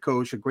great head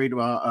coach, a great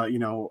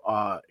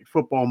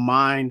football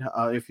mind,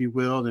 if you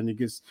will. Then he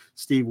gets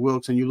Steve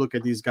Wilkes, and you look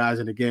at these guys,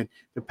 and again,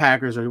 the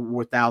Packers are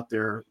without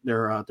their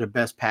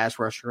best pass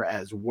rusher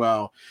as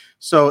well.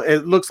 So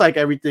it looks like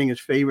everything is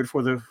favored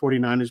for the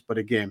 49ers, but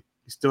again,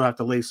 you still have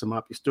to lace them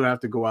up. You still have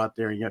to go out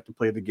there and you have to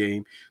play the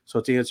game. So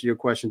to answer your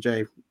question,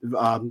 Jay,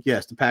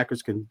 yes, the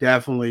Packers can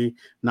definitely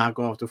knock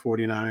off the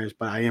 49ers,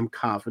 but I am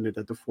confident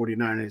that the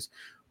 49ers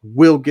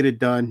will get it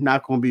done.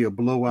 Not going to be a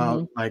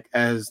blowout like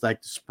the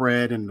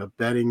spread and the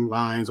betting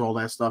lines, all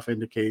that stuff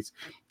indicates.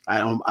 I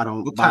don't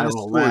What buy kind of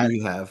all score that. do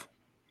you have?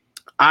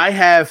 I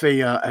have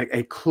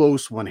a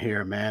close one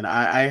here, man.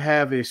 I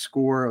have a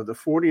score of the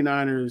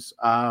 49ers.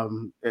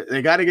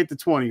 They got to get to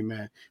 20,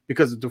 man,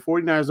 because if the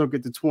 49ers don't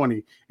get to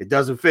 20, it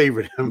doesn't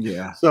favor them.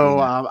 Yeah. So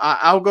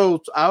I'll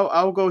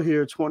go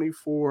here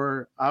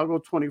 24. I'll go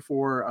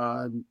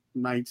 24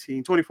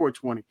 19, 24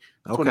 20.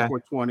 Okay.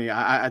 24-20.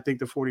 I think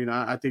the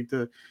 49. I think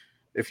the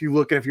if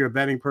you're a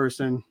betting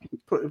person,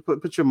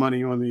 put your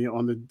money on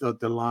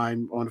the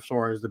line on as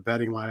far as the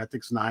betting line. I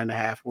think it's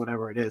 9.5,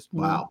 whatever it is.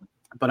 Wow.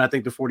 But I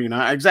think the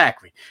 49,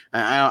 exactly.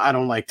 I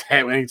don't like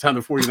that. Anytime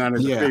the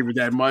 49ers are favored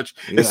that much,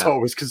 it's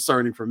always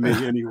concerning for me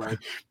anyway.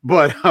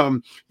 But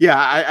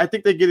I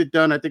think they get it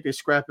done. I think they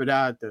scrap it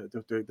out.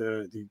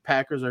 The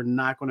Packers are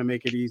not going to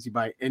make it easy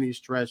by any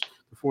stretch.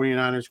 The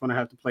 49ers are going to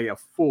have to play a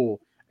full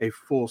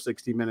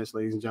 60 minutes,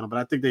 ladies and gentlemen. But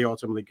I think they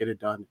ultimately get it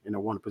done in a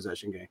one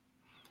possession game.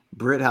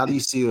 Britt, how do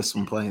you see us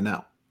from playing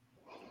out?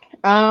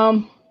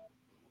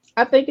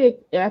 I think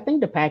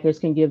the Packers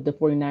can give the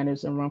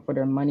 49ers a run for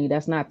their money.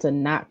 That's not to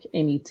knock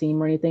any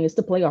team or anything. It's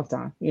the playoff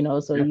time,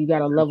 so you got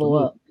to level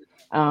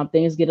up.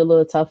 Things get a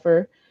little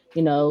tougher.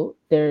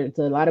 There's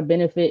a lot of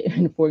benefit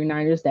in the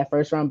 49ers. That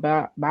first round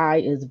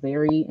bye is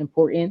very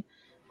important.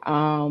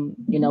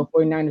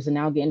 49ers are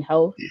now getting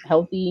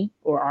healthy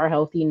or are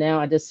healthy now.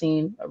 I just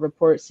seen a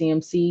report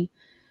CMC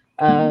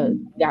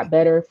got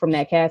better from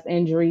that calf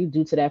injury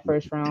due to that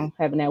first round,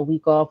 having that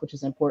week off, which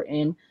is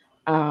important.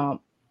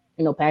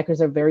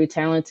 Packers are very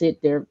talented.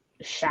 They're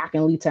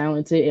shockingly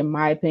talented, in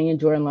my opinion.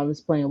 Jordan Love is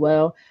playing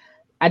well.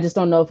 I just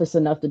don't know if it's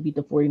enough to beat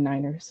the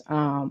 49ers.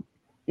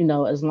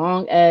 As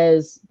long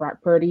as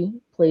Brock Purdy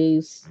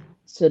plays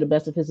to the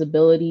best of his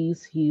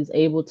abilities, he's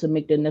able to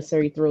make the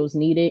necessary throws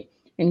needed.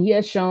 And he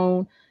has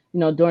shown,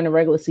 during the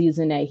regular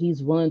season that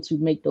he's willing to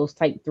make those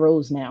type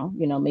throws now.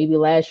 Maybe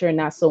last year,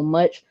 not so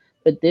much,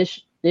 but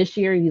this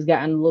year he's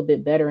gotten a little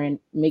bit better in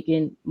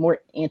making more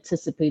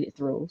anticipated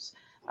throws.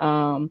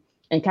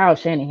 And Kyle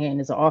Shanahan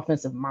is an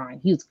offensive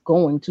mind. He's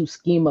going to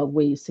scheme up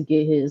ways to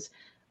get his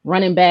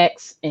running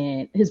backs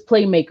and his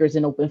playmakers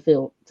in open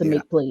field to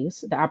make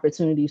plays, the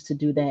opportunities to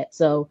do that.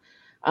 So,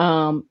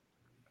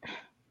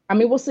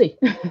 we'll see.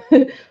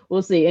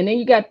 We'll see. And then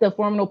you got the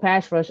formidable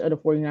pass rush of the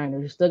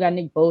 49ers. You still got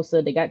Nick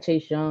Bosa. They got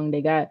Chase Young.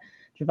 They got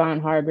Javon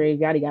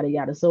Hargrave, yada, yada,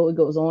 yada. So it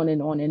goes on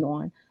and on and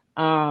on.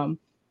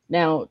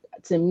 Now,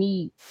 to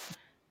me,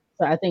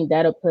 so I think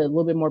that'll put a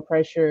little bit more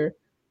pressure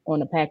on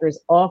the Packers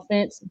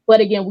offense. But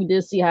again, we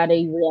did see how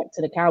they react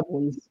to the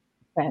Cowboys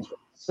pass rush.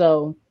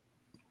 So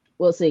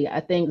we'll see.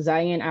 I think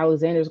Zion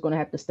Alexander is going to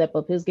have to step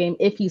up his game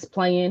if he's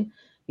playing,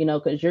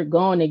 because you're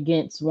going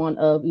against one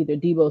of either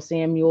Deebo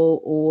Samuel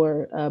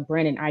or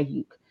Brandon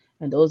Ayuk.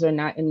 And those are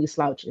not any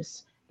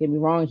slouches. Get me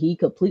wrong, he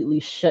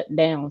completely shut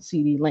down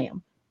CeeDee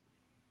Lamb.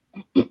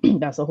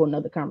 That's a whole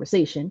nother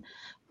conversation.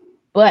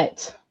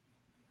 But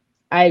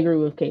I agree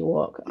with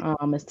K-Walk.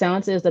 As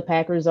talented as the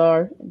Packers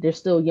are, they're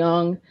still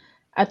young.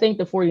 I think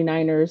the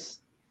 49ers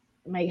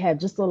might have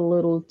just a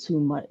little too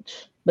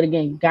much. But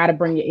again, you got to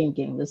bring your A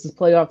game. This is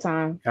playoff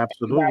time.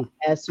 Absolutely.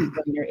 Has to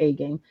bring your A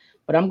game.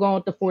 But I'm going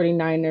with the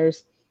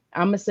 49ers.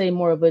 I'm going to say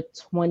more of a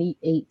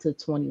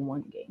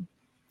 28-21 game.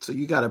 So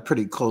you got it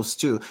pretty close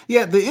too.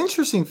 Yeah, the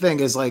interesting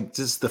thing is like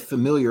just the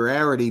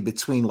familiarity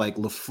between like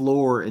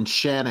LaFleur and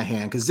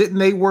Shanahan, because didn't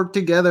they work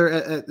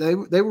together? They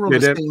were on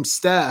the same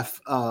staff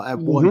at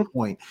one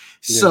point.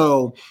 Yeah.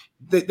 So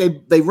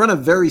they run a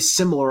very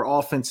similar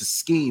offensive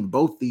scheme.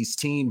 Both these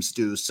teams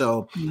do.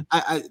 So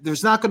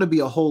there's not going to be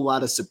a whole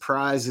lot of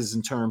surprises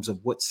in terms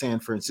of what San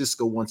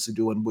Francisco wants to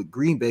do and what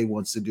Green Bay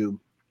wants to do.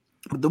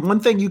 The one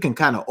thing you can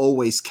kind of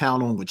always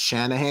count on with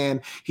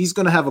Shanahan, he's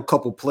going to have a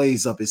couple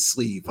plays up his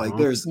sleeve. Like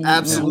there's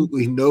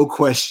absolutely no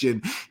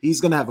question.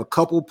 He's going to have a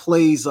couple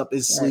plays up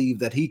his sleeve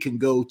that he can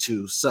go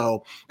to.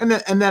 So, and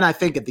then I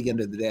think at the end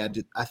of the day,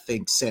 I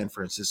think San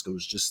Francisco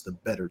is just the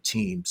better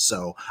team.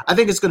 So I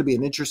think it's going to be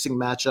an interesting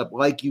matchup.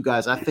 Like you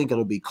guys, I think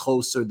it'll be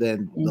closer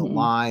than the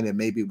line and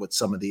maybe what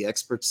some of the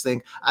experts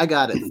think. I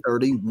got it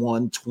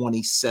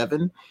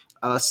 31-27.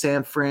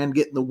 San Fran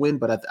getting the win,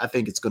 but I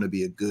think it's going to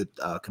be a good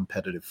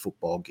competitive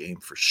football game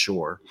for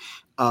sure.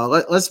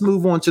 Let's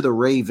move on to the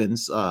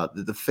Ravens,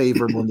 the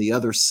favorite on the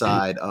other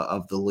side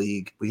of the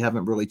league. We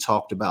haven't really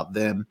talked about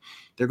them.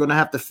 They're going to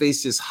have to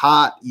face this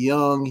hot,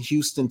 young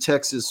Houston,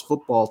 Texas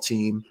football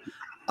team.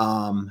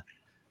 Man,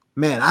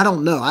 I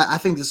don't know. I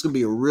think this is going to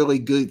be a really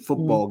good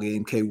football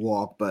game,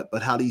 K-Walk, but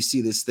how do you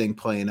see this thing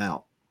playing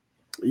out?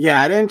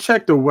 Yeah, I didn't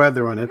check the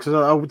weather on it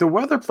because the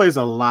weather plays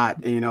a lot,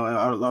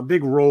 a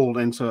big role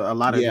into a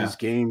lot of these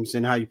games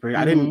and how you play.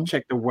 I didn't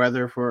check the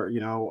weather for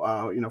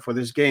for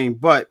this game,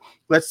 but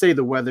let's say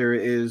the weather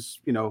is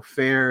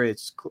fair,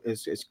 it's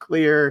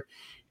clear,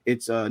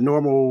 it's a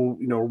normal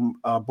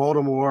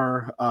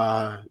Baltimore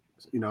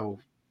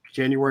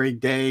January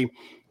day,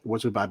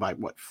 which was by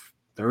what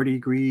 30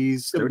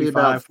 degrees,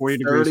 35, 40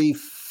 degrees.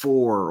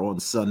 34 on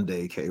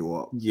Sunday,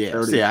 K-Walk.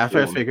 Yeah,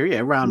 I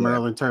figure, around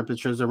Maryland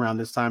temperatures around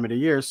this time of the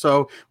year.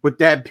 So with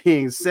that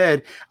being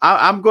said,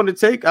 I'm still going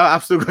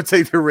to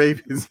take the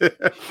Ravens.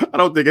 I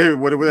don't think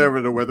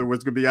whatever the weather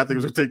was going to be, I think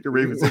it's going to take the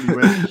Ravens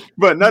anyway.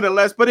 But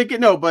nonetheless, I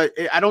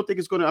don't think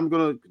it's going to, I'm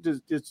going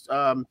to just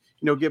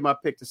give my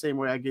pick the same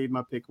way I gave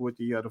my pick with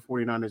the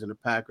 49ers and the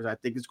Packers. I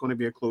think it's going to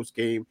be a close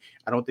game.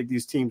 I don't think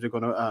these teams are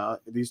going to, I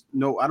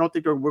don't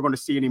think we're going to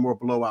see any more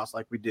blowouts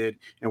like we did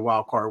in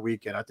Wild Card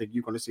Weekend. I think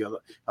you're going to see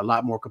a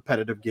lot more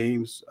competitive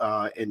games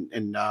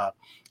in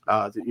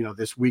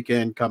this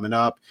weekend coming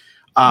up.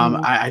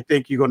 I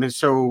think you're going to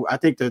show. I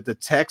think that the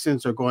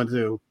Texans are going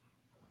to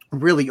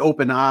really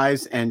open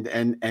eyes, and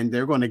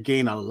they're going to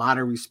gain a lot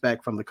of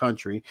respect from the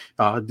country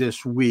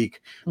this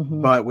week.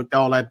 But with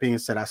all that being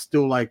said, I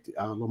still like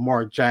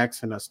Lamar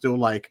Jackson. I still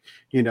like,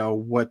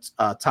 what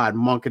Todd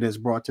Monken has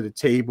brought to the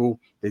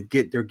table.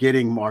 They're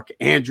getting Mark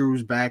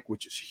Andrews back,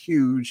 which is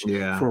huge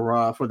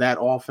for that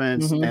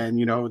offense, and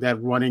that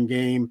running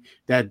game,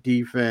 that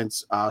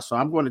defense. So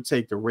I'm going to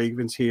take the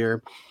Ravens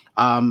here.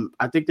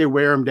 I think they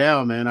wear them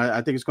down, man.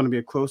 I think it's going to be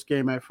a close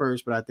game at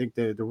first, but I think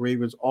the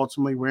Ravens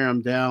ultimately wear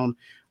them down.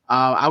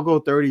 I'll go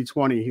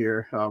 30-20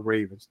 here,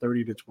 Ravens,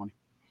 30-20.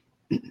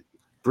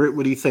 Britt,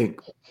 what do you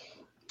think?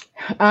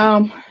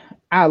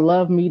 I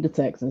love the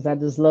Texans. I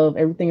just love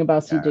everything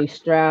about CJ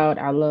Stroud.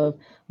 I love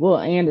Will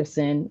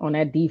Anderson on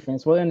that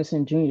defense. Will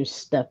Anderson Jr.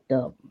 stepped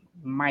up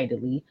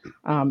mightily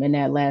in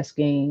that last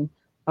game.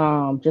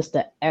 Just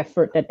the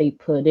effort that they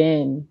put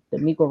in.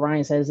 D'Amico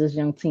Ryans has this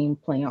young team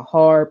playing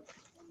hard,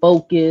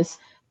 focus,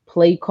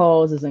 play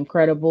calls is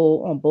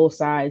incredible on both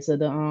sides of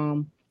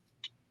the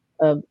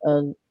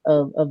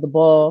of the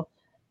ball.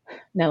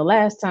 Now,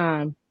 last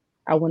time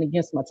I went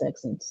against my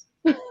Texans,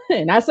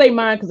 and I say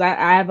mine because I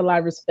have a lot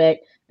of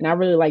respect and I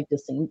really like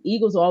this team.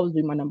 Eagles will always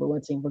be my number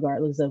one team,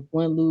 regardless of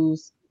win,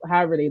 lose,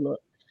 however they look.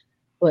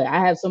 But I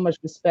have so much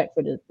respect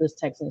for this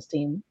Texans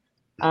team.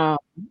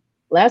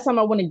 Last time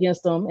I went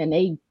against them, and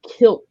they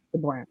killed the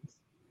Browns,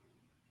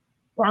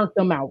 burnt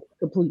them out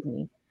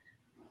completely.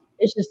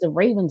 It's just the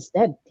Ravens,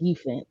 that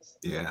defense.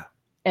 Yeah.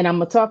 And I'm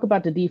going to talk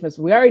about the defense.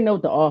 We already know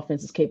what the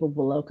offense is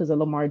capable of because of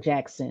Lamar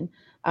Jackson.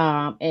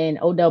 And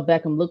Odell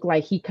Beckham looked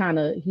like he's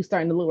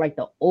starting to look like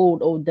the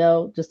old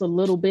Odell, just a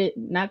little bit,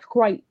 not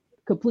quite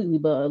completely,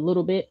 but a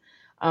little bit.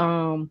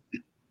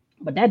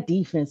 But that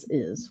defense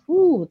is,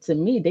 to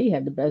me, they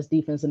have the best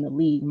defense in the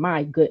league.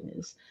 My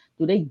goodness.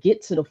 Do they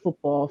get to the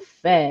football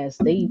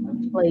fast? They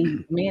play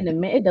man to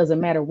man. It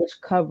doesn't matter which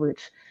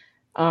coverage.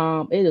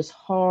 It is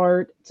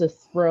hard to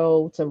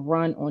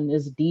run on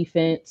this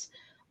defense.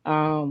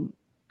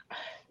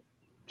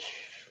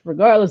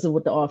 Regardless of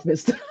what the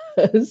offense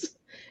does.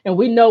 And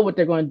we know what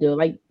they're going to do.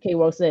 Like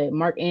K-Walk said,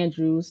 Mark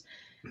Andrews,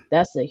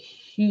 that's a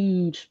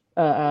huge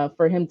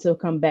for him to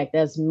come back.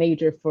 That's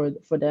major for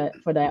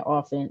that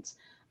offense.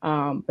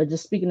 But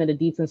just speaking of the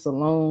defense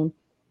alone,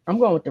 I'm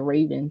going with the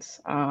Ravens.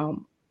 I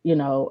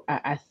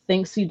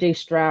think CJ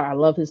Stroud, I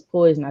love his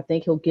poise, and I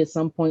think he'll get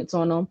some points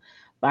on them,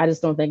 but I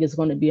just don't think it's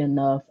going to be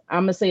enough.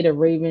 I'm going to say the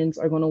Ravens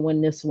are going to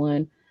win this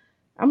one.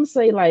 I'm going to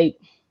say like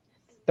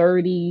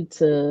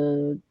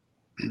 30-20.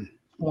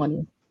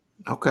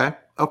 Okay.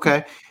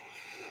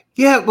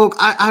 Yeah, look,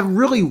 I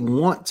really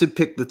want to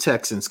pick the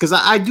Texans because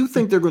I do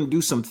think they're going to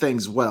do some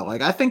things well.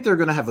 Like, I think they're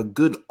going to have a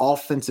good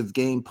offensive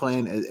game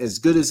plan. As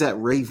good as that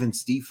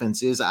Ravens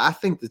defense is, I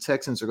think the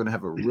Texans are going to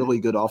have a really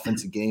good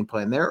offensive game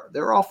plan.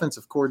 Their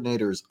offensive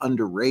coordinator is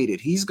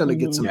underrated. He's going to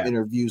get some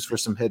interviews for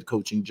some head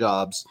coaching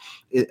jobs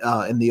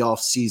in the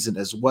offseason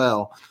as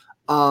well.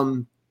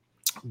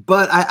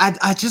 But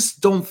I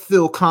just don't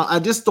I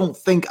just don't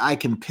think I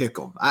can pick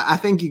them. I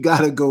think you got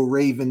to go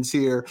Ravens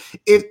here.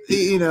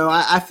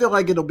 I feel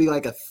like it'll be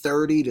like a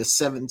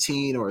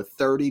 30-17 or a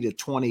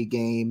 30-20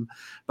 game,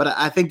 but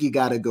I think you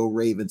got to go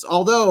Ravens.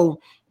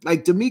 Although,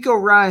 like D'Amico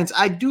Ryans,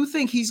 I do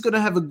think he's going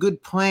to have a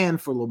good plan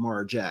for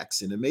Lamar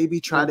Jackson and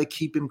maybe try to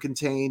keep him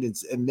contained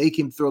and make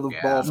him throw the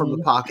ball from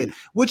the pocket,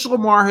 which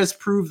Lamar has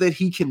proved that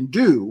he can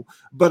do.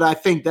 But I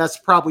think that's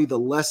probably the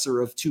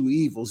lesser of two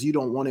evils. You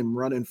don't want him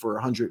running for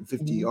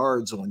 150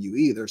 yards on you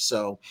either.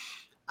 So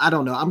I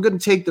don't know. I'm going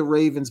to take the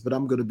Ravens, but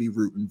I'm going to be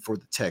rooting for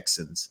the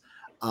Texans.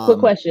 Quick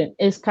question.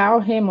 Is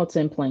Kyle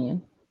Hamilton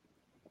playing?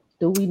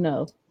 Do we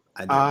know?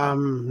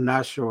 I'm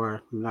not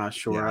sure. Yeah,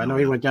 I know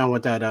he went down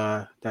with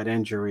that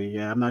injury.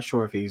 Yeah, I'm not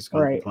sure if he's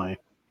going to be playing.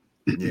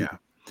 Yeah.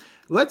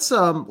 Let's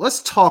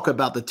talk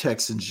about the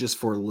Texans just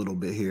for a little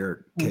bit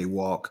here,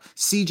 K-Walk.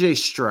 CJ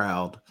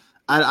Stroud.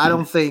 I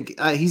don't think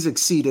he's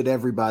exceeded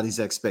everybody's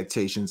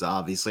expectations,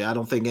 obviously. I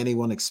don't think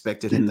anyone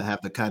expected him to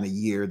have the kind of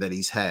year that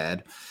he's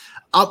had.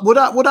 What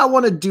I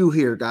want to do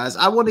here, guys,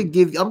 I'm going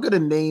to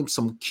name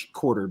some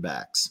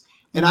quarterbacks.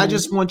 And I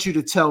just want you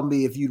to tell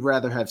me if you'd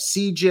rather have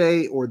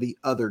CJ or the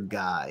other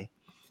guy.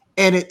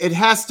 And it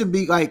has to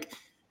be like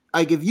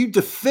if you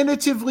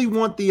definitively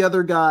want the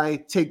other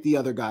guy, take the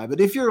other guy. But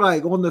if you're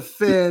like on the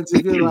fence,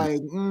 if you're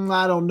like,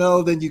 I don't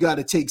know, then you got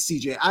to take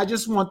CJ. I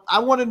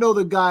want to know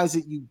the guys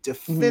that you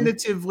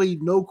definitively,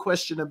 no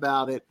question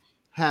about it,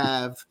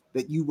 have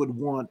that you would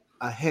want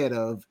ahead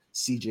of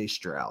CJ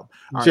Stroud.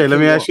 Jay,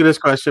 let me ask you this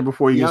question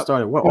before you get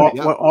started.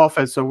 What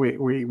offense are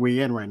we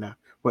in right now?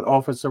 What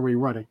offense are we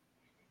running?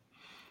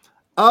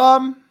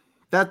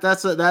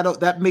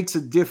 That makes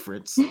a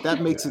difference.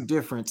 That makes a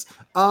difference.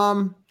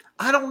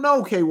 I don't know.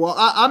 Okay, well,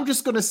 I'm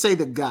just gonna say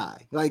the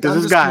guy. Like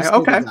this guy,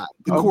 the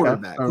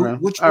quarterback.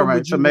 Which one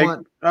would you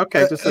want?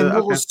 Okay,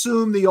 we'll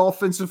assume the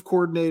offensive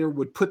coordinator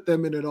would put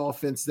them in an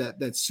offense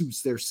that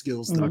suits their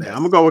skills the best.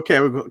 I'm gonna go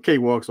with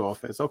K-Walk's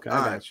offense. Okay,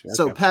 I got you.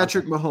 So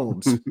Patrick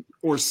Mahomes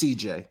or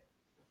CJ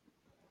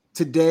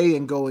today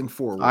and going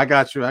forward. I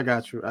got you.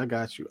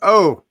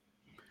 Oh,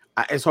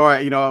 It's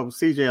hard,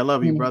 CJ. I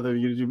love you, Mhm. brother.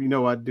 You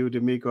know I do,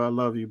 D'Amico. I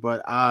love you,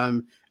 but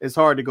it's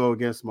hard to go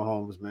against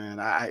Mahomes, man.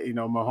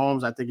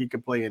 Mahomes. I think he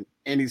can play in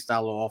any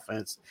style of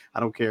offense. I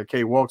don't care.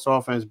 K Walk's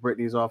offense,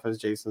 Brittany's offense,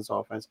 Jason's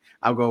offense.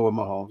 I'll go with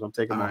Mahomes. I'm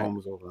taking All right.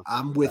 Mahomes over.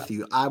 I'm with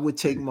you. I would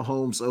take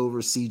Mahomes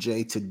over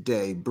CJ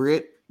today.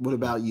 Britt, what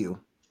about you?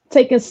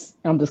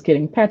 I'm just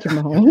kidding. Patrick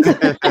Mahomes.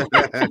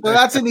 Well,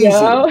 that's an easy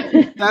Yo.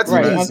 one. That's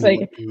Right. an I'm easy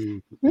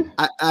taking. one.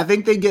 I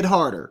think they get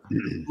harder.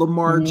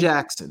 Lamar Mhm.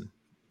 Jackson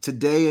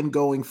today and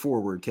going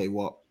forward, K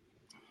Walk.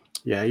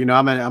 Yeah,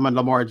 I'm a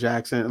Lamar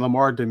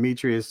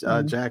Demetrius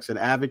Mhm. Jackson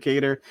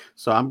advocator.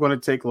 So I'm going to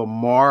take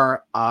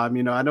Lamar. I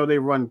know they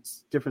run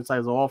different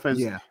types of offense.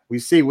 Yeah. We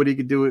see what he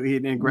could do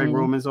in Greg Mhm.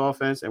 Roman's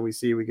offense, and we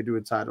see what we could do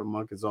in Tyler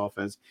Monken's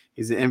offense.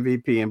 He's an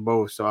MVP in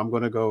both. So I'm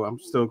going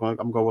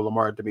with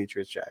Lamar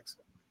Demetrius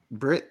Jackson.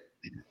 Britt.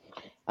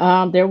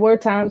 There were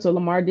times where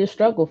Lamar did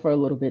struggle for a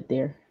little bit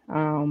there.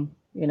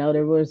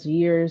 There was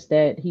years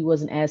that he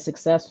wasn't as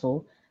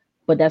successful,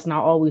 but that's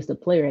not always the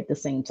player at the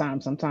same time.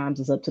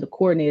 Sometimes it's up to the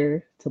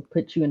coordinator to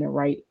put you in the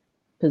right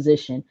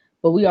position.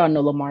 But we all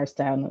know Lamar's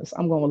talent.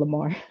 I'm going with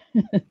Lamar.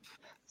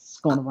 It's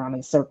going around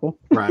in a circle.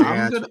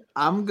 Right.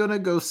 I'm gonna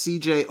go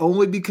CJ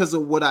only because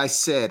of what I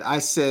said. I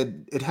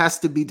said it has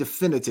to be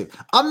definitive.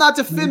 I'm not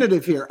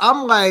definitive here.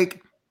 I'm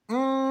like,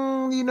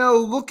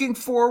 looking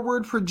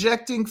forward,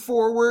 projecting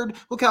forward.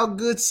 Look how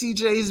good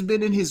CJ has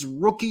been in his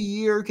rookie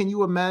year. Can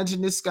you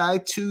imagine this guy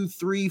 2,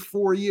 3,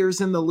 4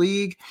 years in the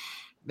league?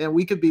 Man,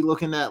 we could be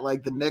looking at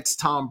like the next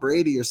Tom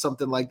Brady or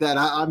something like that.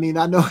 I mean,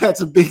 I know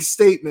that's a big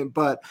statement,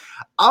 but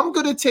I'm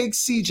going to take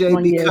CJ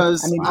 1 year.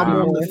 because I'm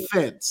on more. the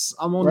fence.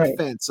 I'm on the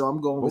fence, so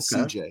I'm going with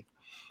CJ.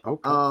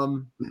 Okay.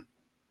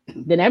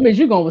 Then that means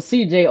you're going with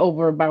CJ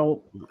over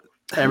about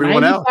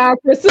everyone else.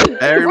 95%.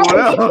 Everyone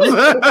else.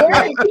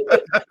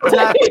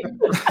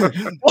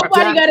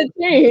 Nobody got a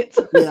chance.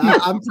 Yeah,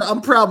 I'm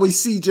probably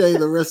CJ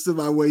the rest of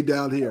my way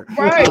down here.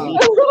 Right.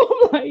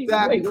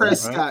 Dak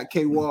Prescott,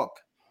 K-Walk.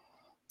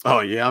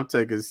 Oh yeah, I'm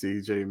taking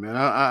CJ, man.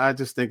 I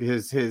just think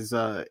his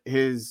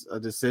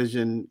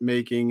decision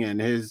making and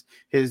his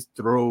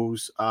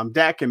throws.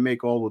 Dak can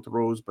make all the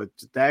throws, but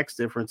Dak's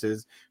difference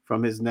is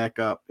from his neck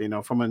up.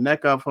 From the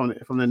neck up,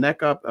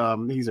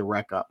 he's a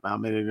wreck up. I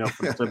mean,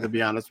 to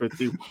be honest with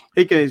you,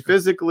 he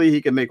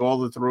can make all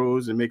the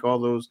throws and make all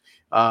those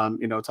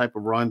type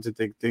of runs and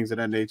things of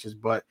that nature.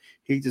 But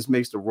he just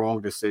makes the wrong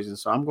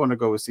decisions. So I'm going to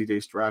go with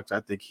CJ Stroud. I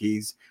think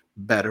he's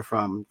better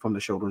from the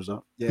shoulders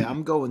up. Yeah,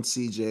 I'm going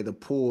CJ. The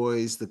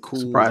poise, the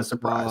cool,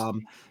 surprise.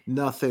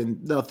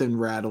 Nothing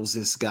rattles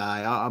this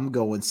guy. I'm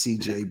going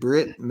CJ.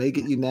 Britt, make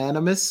it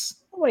unanimous.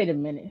 Wait a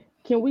minute.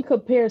 Can we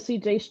compare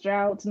CJ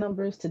Stroud's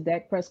numbers to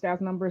Dak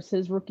Prescott's numbers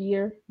his rookie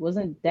year?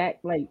 Wasn't Dak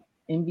like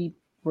MVP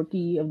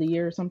rookie of the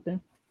year or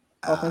something?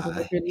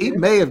 He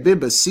may have been,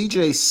 but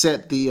CJ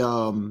set the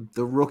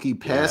rookie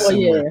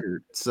passing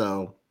record.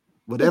 So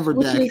whatever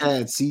Dak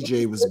had,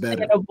 CJ was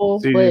better.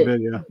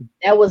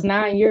 That was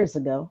 9 years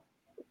ago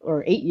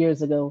or 8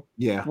 years ago.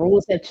 Yeah.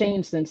 Rules have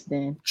changed since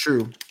then.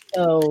 True.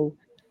 So,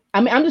 I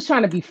mean, I'm just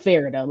trying to be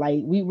fair though.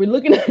 Like we're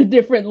looking at a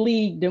different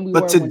league than we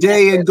were. But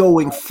today and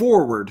going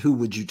forward, who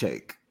would you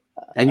take?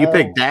 And you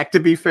pick Dak to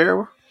be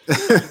fair?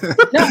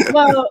 No,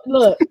 well,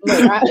 look.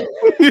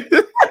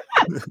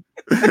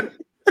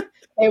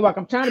 Hey, Rock,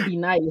 I'm trying to be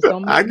nice.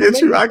 I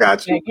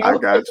got you. I'm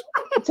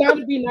trying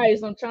to be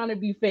nice. I'm trying to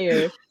be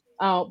fair.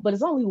 But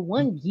it's only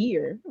 1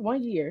 year.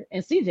 1 year.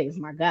 And CJ is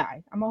my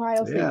guy. I'm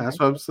Ohio State. Yeah, that's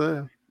what I'm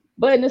saying.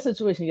 But in this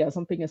situation, yes,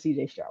 I'm picking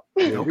CJ Stroud.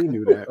 Yeah, we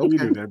knew that. We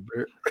knew that,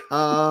 Britt.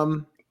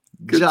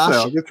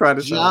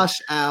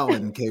 Josh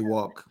Allen,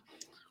 K-Walk.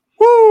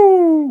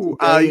 Woo!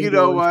 You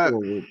know what?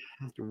 Forward.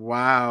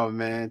 Wow,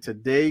 man.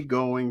 Today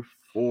going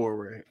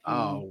forward.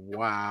 Oh,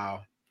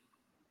 wow.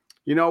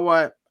 You know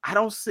what? I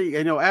don't see,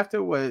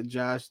 after what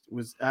Josh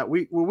was,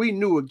 we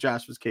knew what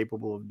Josh was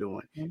capable of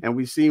doing, and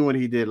we seen what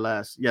he did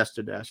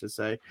yesterday, I should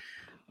say.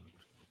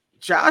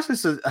 Josh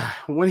is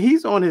when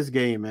he's on his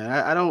game, man.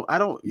 I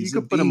don't. You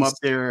could put him up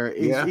there.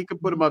 He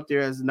could put him up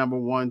there as number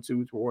 1,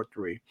 2, or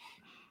 3.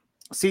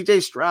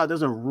 CJ Stroud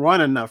doesn't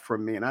run enough for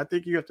me, and I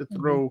think you have to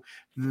throw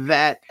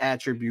that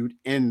attribute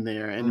in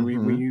there. And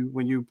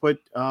when you put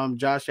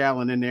Josh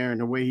Allen in there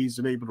and the way he's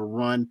able to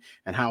run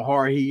and how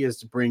hard he is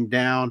to bring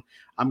down,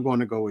 I'm going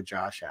to go with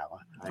Josh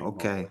Allen.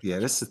 Okay, yeah,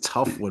 that's a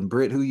tough one.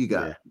 Britt, who you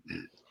got?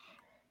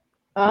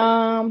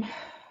 Yeah.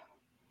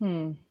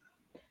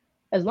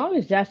 As long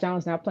as Josh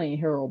Allen's not playing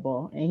hero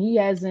ball, and he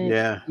hasn't.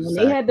 Yeah, when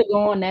they had to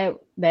go on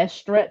that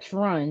stretch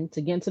run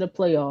to get into the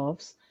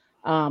playoffs.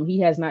 He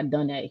has not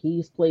done that.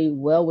 He's played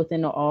well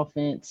within the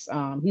offense.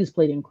 He's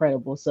played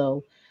incredible.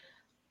 So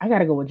I got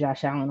to go with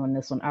Josh Allen on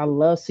this one. I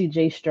love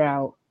CJ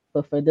Stroud,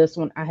 but for this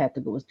one, I have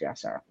to go with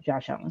Josh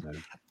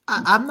Allen.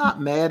 I'm not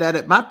mad at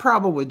it. My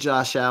problem with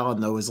Josh Allen,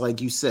 though, is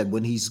like you said,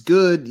 when he's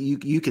good,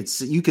 you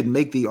could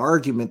make the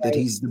argument that Right.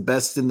 he's the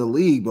best in the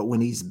league. But when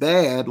he's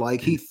bad,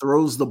 like he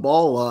throws the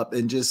ball up,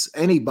 and just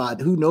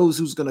anybody who knows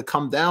who's going to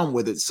come down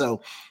with it.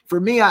 So for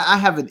me, I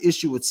have an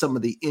issue with some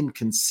of the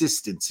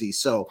inconsistency.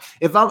 So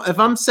if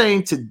I'm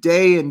saying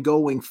today and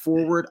going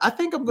forward, I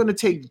think I'm going to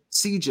take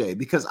CJ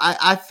because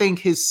I think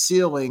his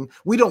ceiling,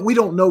 we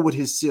don't know what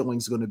his ceiling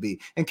is going to be.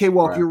 And K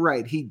Walk, you're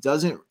right. He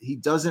doesn't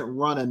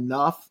run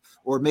enough.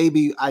 Or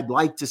maybe I'd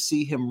like to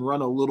see him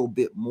run a little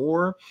bit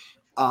more.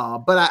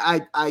 But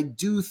I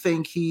do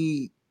think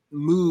he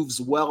moves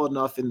well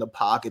enough in the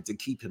pocket to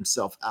keep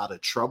himself out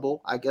of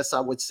trouble, I guess I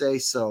would say.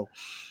 So,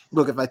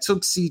 look, if I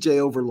took CJ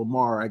over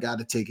Lamar, I got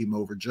to take him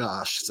over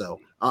Josh.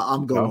 So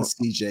I'm going with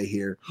CJ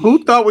here.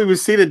 Who thought we would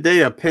see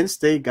today a Penn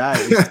State guy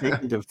is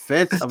taking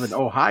defense of an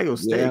Ohio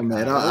State Yeah, guy?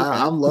 man.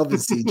 I'm loving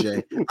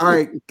CJ. All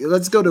right,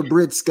 let's go to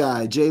Brit's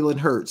guy, Jalen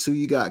Hurts. Who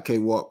you got,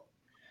 K-Walk?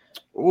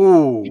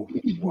 Ooh,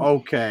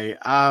 okay.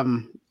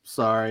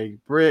 Sorry,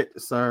 Brit.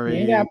 Sorry, You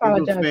ain't gotta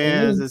Eagles apologize to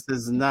fans. me. This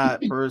is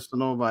not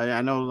personal, but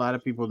I know a lot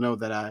of people know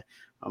that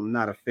I'm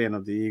not a fan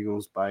of the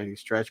Eagles by any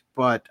stretch.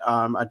 But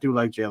I do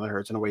like Jalen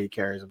Hurts and the way he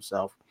carries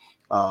himself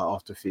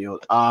off the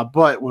field.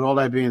 But with all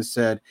that being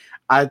said,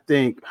 I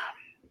think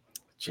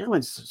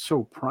Jalen's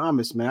show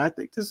promise, man. I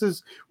think this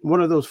is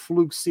one of those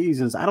fluke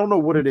seasons. I don't know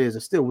what it is.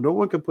 And still, no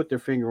one can put their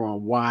finger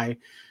on why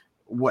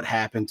what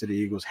happened to the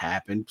Eagles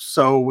happened.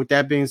 So with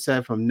that being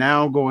said, from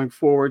now going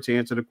forward, to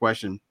answer the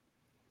question,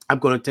 I'm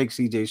going to take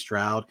CJ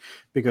Stroud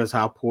because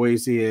how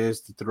poised he is,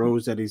 the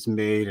throws that he's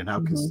made, and how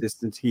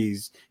consistent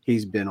he's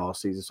been all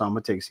season. So I'm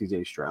going to take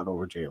CJ Stroud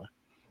over Jalen.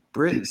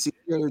 Britt, CJ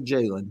or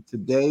Jalen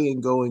today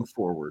and going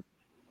forward?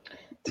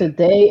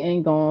 Today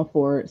and going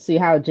forward. See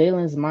how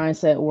Jalen's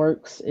mindset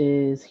works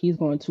is he's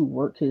going to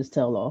work his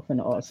tail off in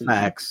the offseason.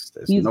 Facts.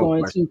 He's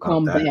going to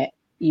come back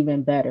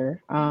even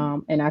better.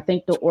 And I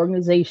think the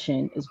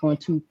organization is going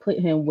to put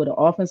him with an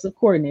offensive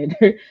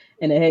coordinator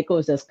and a head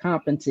coach that's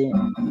competent,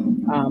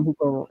 who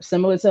go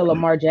similar to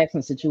Lamar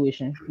Jackson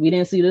situation. We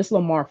didn't see this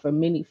Lamar for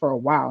a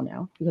while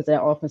now because of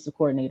that offensive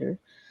coordinator.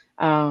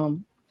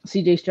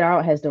 CJ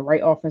Stroud has the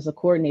right offensive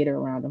coordinator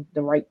around him,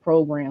 the right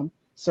program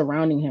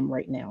surrounding him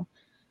right now.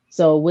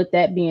 So with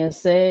that being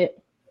said,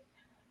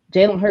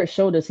 Jalen Hurts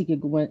showed us he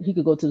could win. He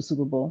could go to the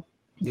Super Bowl.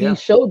 Yeah. He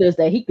showed us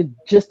that he could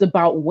just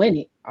about win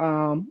it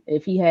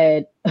if he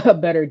had a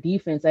better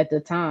defense at the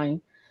time.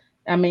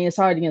 I mean, it's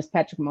hard against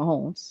Patrick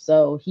Mahomes.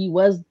 So he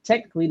was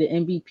technically the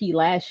MVP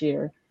last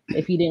year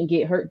if he didn't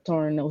get hurt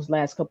during those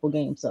last couple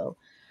games. So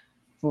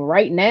for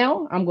right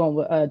now, I'm going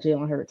with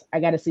Jalen Hurts. I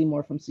got to see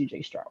more from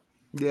CJ Stroud.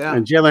 Yeah,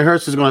 and Jalen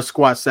Hurts is going to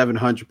squat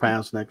 700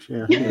 pounds next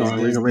year. There's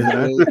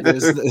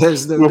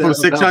no go doubt from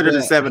 600 to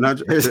that.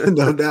 700. There's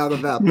no doubt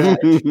about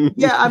that.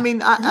 Yeah, I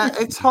mean,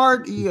 it's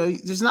hard.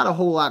 There's not a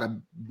whole lot of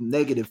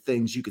negative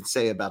things you can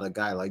say about a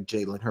guy like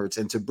Jalen Hurts.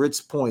 And to Britt's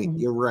point,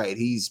 you're right.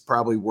 He's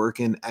probably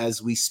working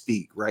as we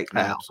speak right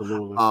now.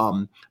 Absolutely.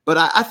 But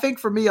I think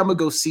for me, I'm gonna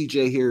go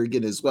CJ here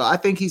again as well. I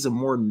think he's a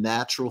more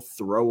natural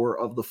thrower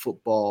of the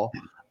football,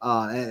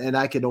 and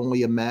I can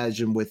only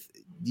imagine with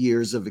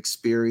years of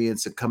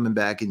experience and coming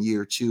back in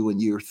year 2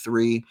 and year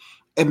 3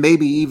 and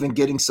maybe even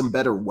getting some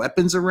better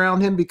weapons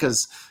around him,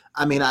 because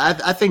I mean,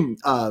 I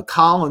think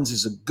Collins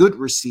is a good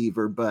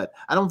receiver, but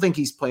I don't think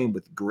he's playing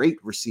with great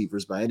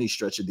receivers by any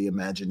stretch of the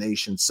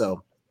imagination.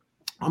 So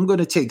I'm going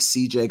to take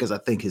CJ because I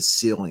think his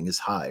ceiling is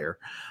higher.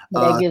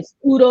 But that gives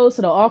kudos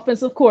to the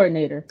offensive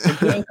coordinator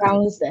for getting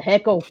Collins the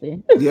heck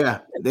open. Yeah,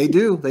 they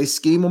do. They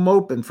scheme him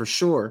open for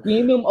sure.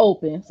 Scheme him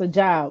open. It's a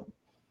job.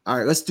 All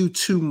right, let's do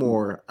 2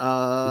 more.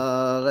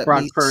 Brock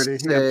Purdy.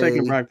 Yeah, I'm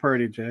taking Brock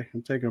Purdy, Jay.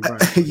 I'm taking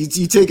Brock.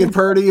 you taking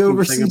Purdy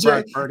over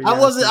CJ? Purdy,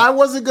 I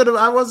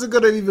wasn't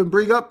gonna even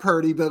bring up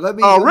Purdy, but let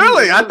me. Oh,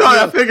 really? I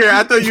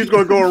thought you was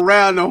gonna go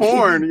around the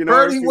horn. You know,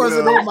 Purdy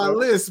wasn't on my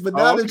list, but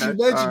now that you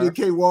mentioned it,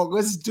 K-Walk,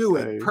 let's do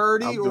it. Hey,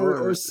 Purdy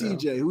or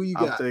CJ? Yeah. Who you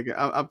got?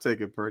 I'm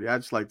taking Purdy. I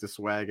just like the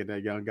swag of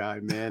that young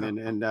guy, man,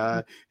 and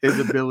his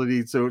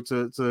ability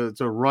to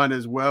run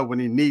as well when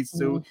he needs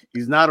to.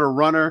 He's not a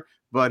runner,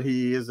 but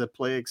he is a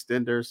play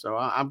extender, so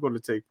I'm going to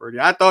take Purdy.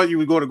 I thought you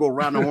were going to go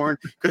around the horn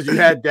because you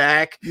had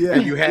Dak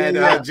and you had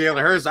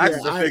Jalen Hurts. I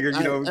just figured,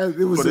 it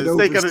was an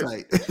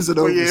oversight. It was an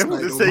oversight. For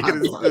the sake of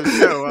the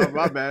show,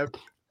 my bad.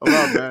 But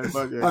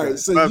all right,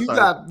 so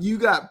you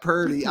got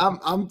Purdy.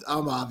 I'm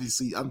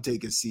obviously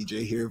taking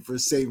CJ here for the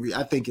same reason.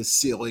 I think his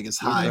ceiling is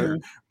higher.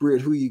 Britt,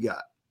 who you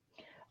got?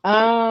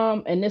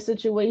 In this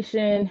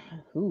situation,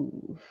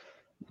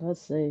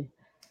 let's see.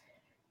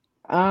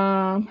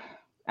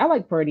 I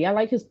like Purdy. I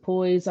like his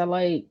poise. I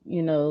like,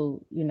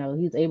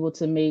 he's able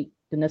to make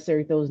the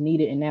necessary throws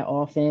needed in that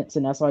offense,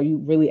 and that's all you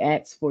really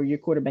ask for your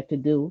quarterback to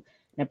do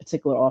in that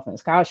particular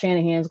offense. Kyle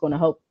Shanahan's going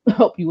to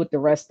help you with the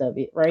rest of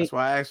it, right? That's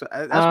why I asked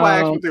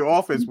what the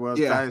offense was.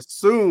 Yeah. I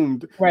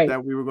assumed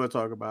that we were going to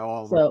talk about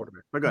all of the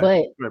quarterbacks. But go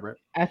ahead.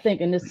 I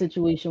think in this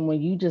situation, when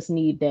you just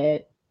need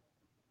that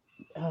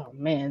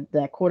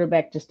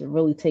quarterback just to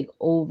really take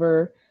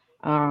over,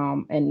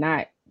 and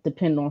not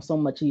depend on so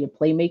much of your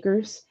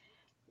playmakers.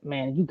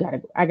 man,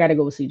 I gotta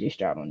go with CJ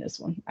Stroud on this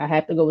one. I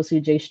have to go with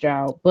CJ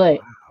Stroud, but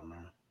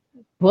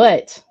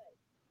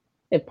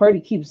if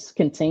Purdy keeps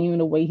continuing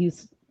the way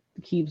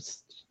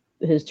keeps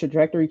his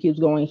trajectory keeps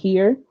going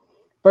here,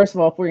 first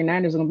of all,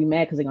 49ers are gonna be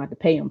mad because they're gonna have to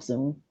pay him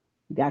soon.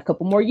 We got a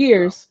couple more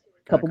years,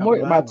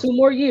 about 2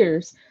 more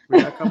years.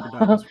 We got a couple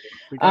dollars.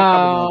 We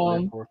got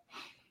a couple dollars for.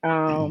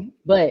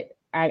 But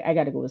I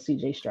got to go with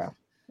CJ Stroud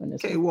on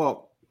this Okay, one.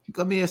 well,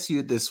 let me ask you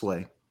it this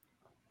way: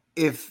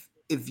 if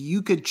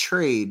you could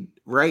trade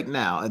right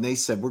now, and they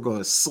said we're going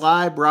to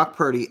slide Brock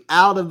Purdy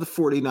out of the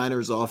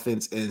 49ers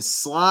offense and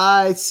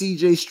slide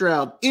CJ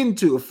Stroud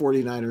into a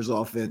 49ers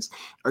offense,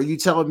 are you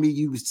telling me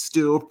you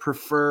still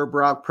prefer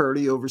Brock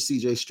Purdy over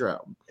CJ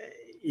Stroud?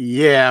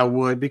 Yeah, I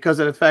would, because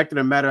of the fact of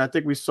the matter. I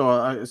think we've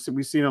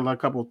seen a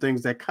couple of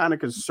things that kind of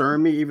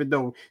concern me, even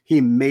though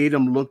he made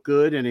them look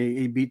good and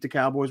he beat the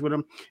Cowboys with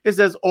them. It's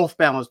those off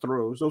balance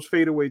throws, those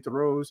fadeaway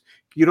throws.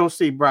 You don't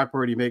see Brock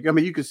Purdy make. I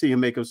mean, you can see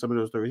him make some of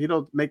those throws. He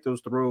don't make those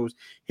throws.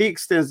 He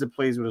extends the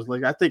plays with his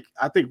leg. I think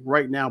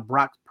right now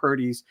Brock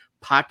Purdy's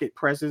pocket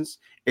presence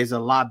is a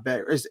lot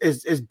better.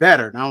 Is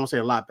better. And I don't say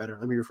a lot better.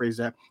 Let me rephrase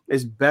that.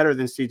 It's better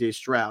than CJ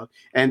Stroud,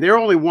 and they're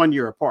only 1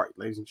 year apart,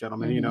 ladies and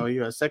gentlemen. Mm-hmm. You know,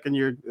 you're a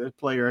second-year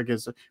player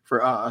against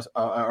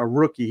a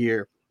rookie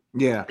here.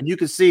 Yeah, and you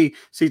can see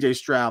CJ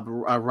Stroud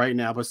right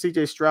now, but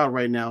CJ Stroud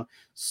right now,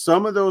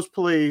 some of those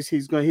plays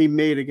he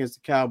made against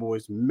the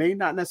Cowboys may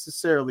not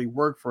necessarily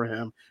work for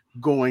him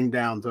going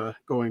down the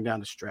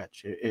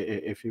stretch,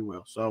 if you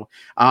will. So,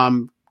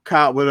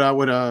 Kyle I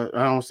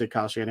don't say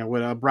Kyle Shanahan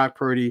with Brock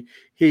Purdy,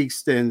 he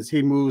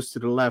moves to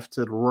the left,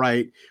 to the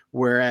right,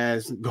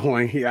 whereas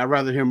I'd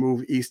rather him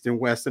move east and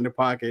west in the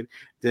pocket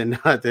than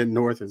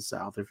north and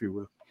south, if you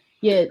will.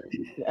 Yeah,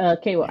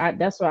 okay. Well,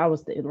 that's what I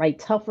was like.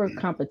 Tougher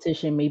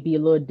competition may be a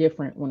little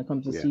different when it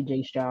comes to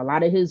CJ Stroud. A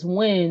lot of his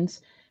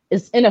wins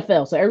is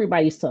NFL, so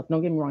everybody's tough.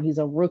 Don't get me wrong; he's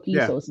a rookie,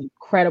 so it's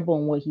incredible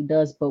in what he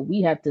does. But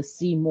we have to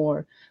see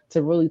more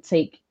to really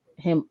take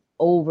him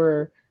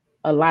over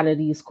a lot of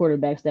these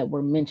quarterbacks that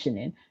we're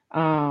mentioning.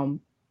 But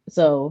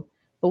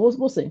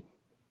we'll see.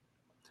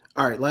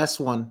 All right, last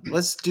one.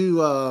 Let's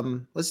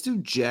do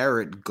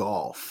Jared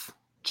Goff.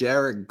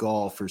 Jared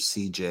Goff for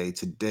CJ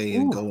today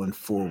and going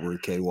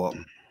forward, K-Walk.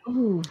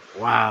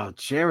 Wow,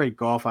 Jared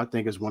Goff, I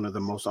think, is one of the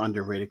most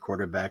underrated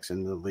quarterbacks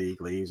in the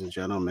league, ladies and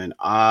gentlemen.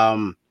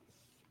 And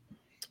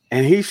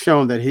he's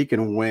shown that he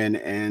can win,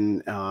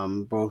 and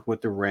both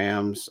with the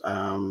Rams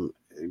and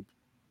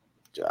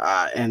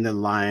the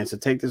Lions. To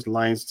take this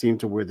Lions team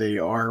to where they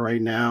are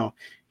right now,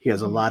 he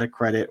has a lot of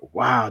credit.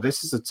 Wow,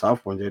 this is a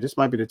tough one, dude. This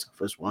might be the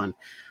toughest one.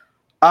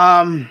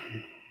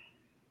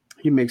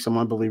 He makes some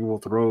unbelievable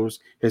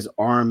throws. His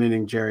arm,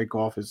 meaning Jared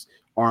Goff, his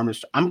arm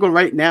is. I'm going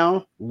right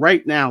now,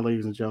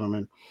 ladies and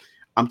gentlemen.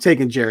 I'm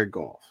taking Jared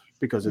Goff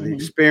because of the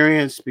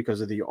experience,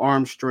 because of the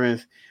arm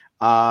strength,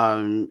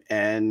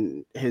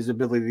 and his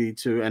ability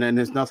to. And then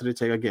there's nothing to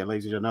take again,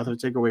 ladies and gentlemen, nothing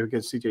to take away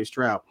against CJ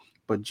Stroud.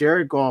 But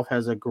Jared Goff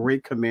has a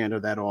great command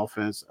of that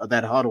offense,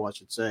 that huddle, I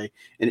should say,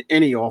 in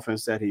any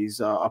offense that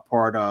he's a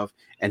part of,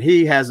 and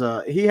he has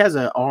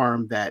an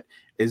arm that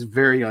is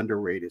very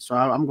underrated. So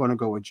I'm going to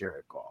go with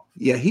Jared Goff.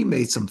 Yeah, he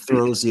made some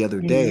throws the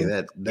other day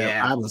that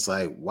I was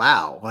like,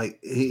 wow, like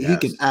he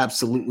can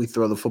absolutely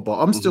throw the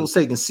football. I'm still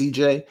taking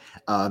CJ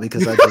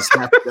because I just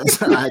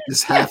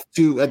have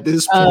to at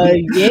this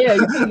point.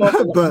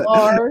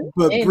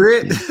 But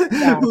Britt,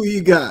 who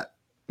you got?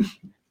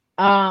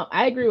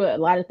 I agree with a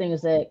lot of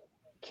things that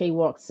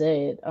K-Walk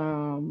said.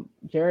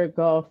 Jared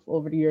Goff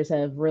over the years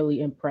have really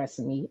impressed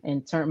me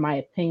and turned my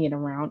opinion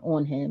around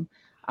on him,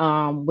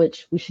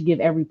 which we should give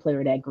every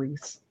player that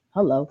grease.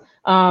 Hello.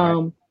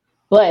 Right.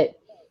 But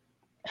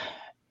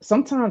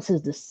sometimes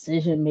his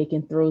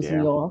decision-making throws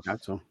me off.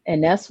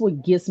 And that's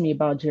what gets me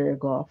about Jared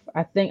Goff.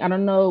 I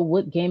don't know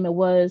what game it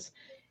was.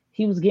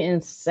 He was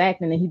getting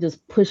sacked and then he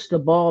just pushed the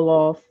ball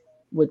off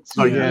with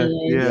two hands.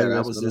 Yeah,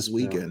 that was this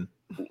weekend.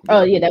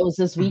 Oh yeah, that was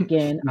this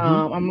weekend.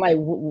 I'm like,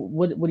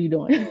 what are you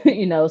doing?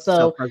 You know,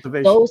 so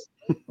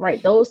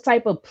those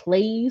type of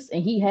plays,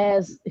 and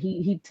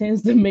he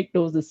tends to make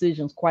those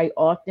decisions quite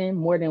often,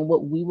 more than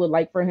what we would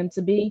like for him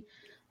to be.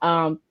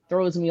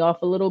 Throws me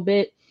off a little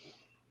bit.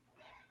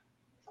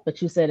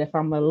 But you said if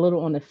I'm a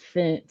little on the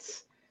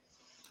fence.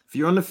 If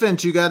you're on the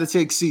fence, you got to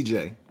take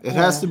CJ. It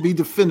has to be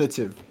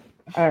definitive.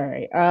 All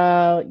right.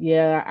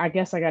 Yeah, I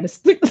guess I got to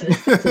stick to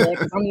that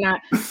because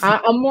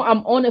I'm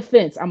on the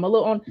fence. I'm a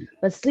little on.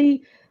 But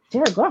see,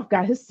 Jared Goff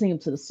got his team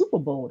to the Super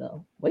Bowl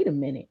though. Wait a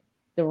minute,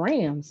 the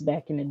Rams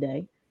back in the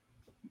day.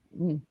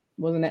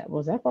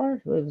 Was that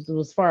far? It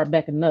was far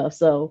back enough.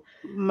 So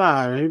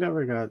nah, he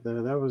never got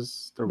there. That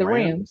was the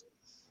Rams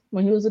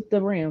when he was at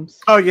the Rams.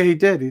 Oh yeah, he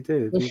did.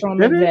 With Sean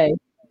McVay.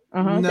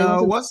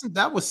 No, wasn't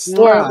that was Stafford?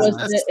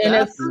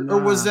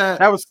 Or was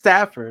that was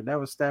Stafford? That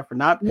was Stafford,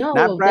 not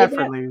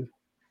Bradford.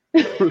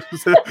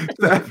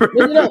 Stafford.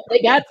 No,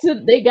 they got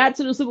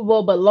to the Super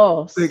Bowl but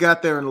lost. They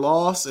got there and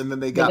lost, and then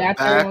they got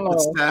back with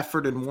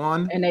Stafford and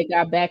won. And they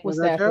got back with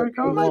Stafford.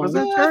 Was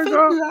that Jared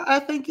Goff? I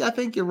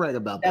think you're right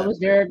about that. That was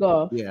Jared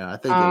Goff. Yeah, I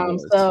think it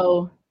was.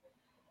 So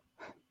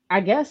I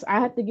guess I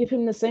have to give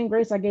him the same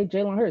grace I gave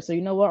Jalen Hurts. So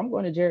you know what? I'm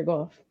going to Jared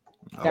Goff.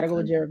 Gotta go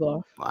with Okay. Jared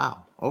Goff.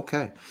 Wow.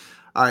 Okay.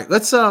 All right.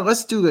 Let's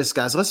do this,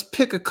 guys. Let's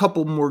pick a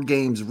couple more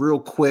games real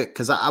quick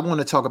because I want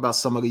to talk about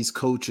some of these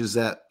coaches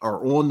that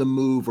are on the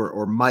move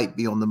or might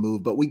be on the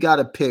move. But we got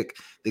to pick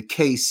the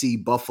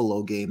KC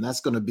Buffalo game. That's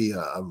going to be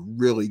a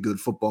really good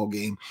football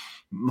game.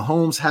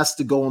 Mahomes has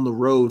to go on the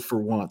road for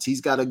once.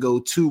 He's got to go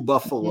to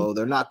Buffalo.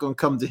 They're not going to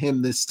come to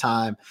him this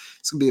time.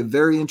 It's going to be a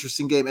very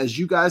interesting game. As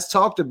you guys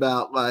talked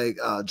about, like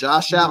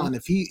Josh Allen,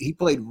 if he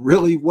played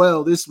really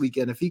well this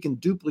weekend, if he can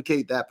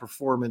duplicate that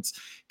performance,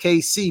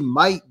 KC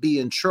might be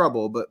in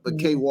trouble. But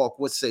K-Walk,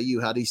 what say you?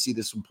 How do you see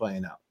this one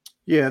playing out?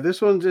 Yeah,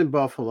 this one's in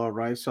Buffalo,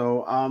 right?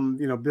 So,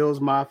 Bills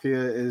Mafia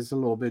is a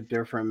little bit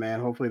different, man.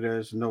 Hopefully,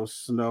 there's no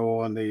snow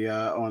on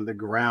the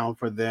ground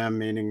for them,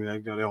 meaning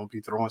that they don't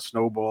be throwing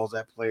snowballs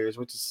at players,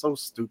 which is so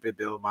stupid.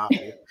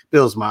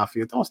 Bills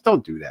Mafia,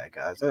 don't do that,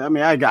 guys. I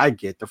mean, I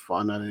get the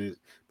fun of it,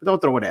 but don't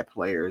throw it at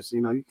players.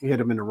 You know, you can hit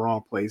them in the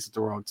wrong place at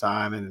the wrong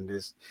time and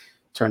just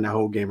turn the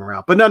whole game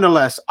around. But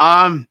nonetheless,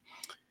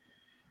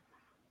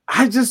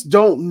 I just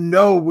don't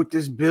know with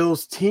this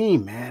Bills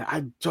team, man.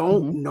 I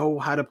don't know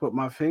how to put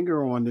my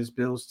finger on this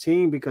Bills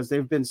team because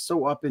they've been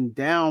so up and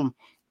down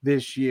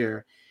this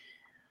year.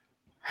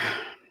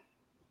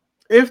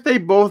 If they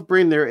both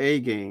bring their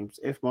A games,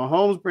 if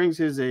Mahomes brings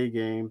his A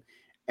game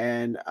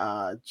and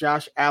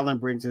Josh Allen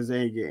brings his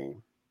A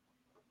game,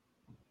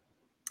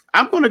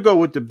 I'm going to go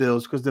with the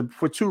Bills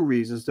for two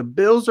reasons. The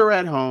Bills are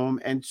at home,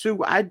 and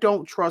two, I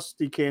don't trust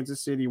the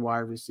Kansas City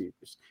wide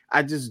receivers.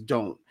 I just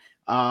don't.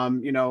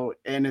 And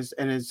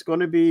it's going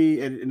to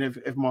be, and if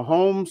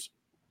Mahomes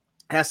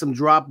has some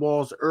drop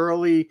balls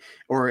early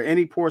or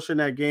any portion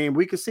of that game,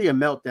 we could see a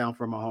meltdown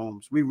from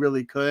Mahomes. We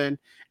really could,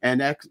 and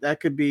that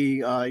could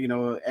be,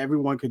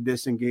 everyone could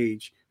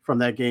disengage from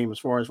that game as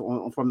far as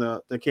from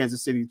the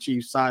Kansas City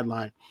Chiefs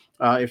sideline,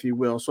 if you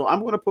will. So I'm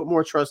going to put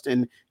more trust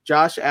in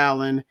Josh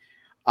Allen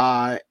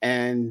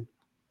and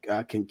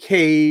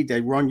Kincaid,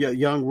 that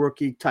young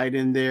rookie tight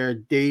end there,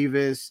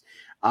 Davis.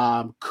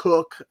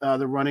 Cook,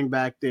 the running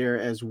back there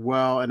as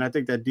well, and I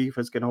think that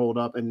defense can hold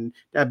up, and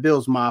that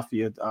Bills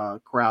Mafia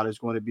crowd is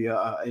going to be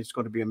a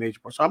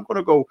major part. So I'm going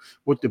to go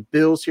with the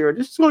Bills here.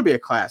 This is going to be a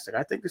classic.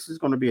 I think this is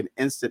going to be an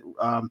instant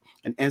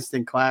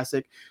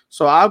classic.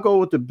 So I'll go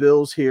with the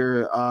Bills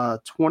here,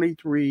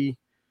 23-20,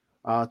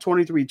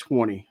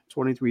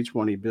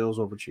 23-20 Bills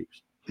over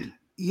Chiefs.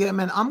 Yeah,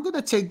 man, I'm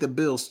gonna take the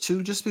Bills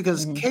too, just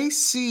because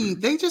KC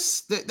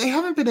they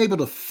haven't been able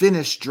to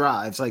finish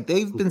drives. Like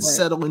they've been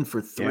settling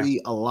for three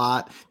a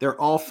lot. Their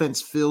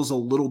offense feels a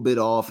little bit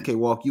off.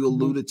 K-Walk, you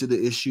alluded to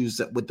the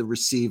issues with the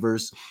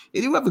receivers.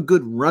 They do have a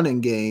good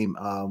running game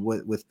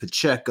with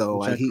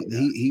Pacheco.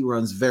 He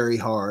runs very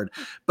hard.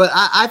 But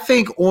I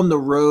think on the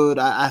road,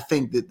 I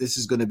think that this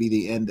is going to be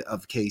the end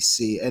of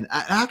KC, and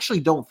I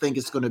actually don't think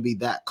it's going to be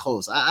that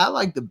close. I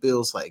like the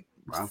Bills like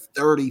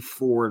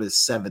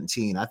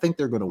 34-17. I think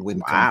they're going to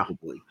win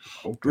comfortably.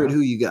 Okay. Britt, who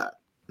you got?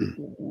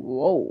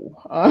 Whoa.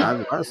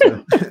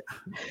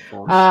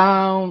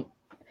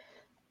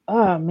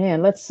 Oh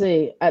man, let's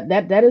see.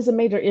 That is a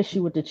major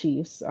issue with the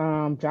Chiefs.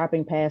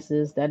 Dropping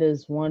passes, that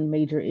is one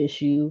major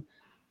issue.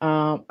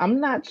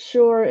 I'm not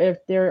sure if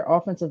their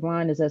offensive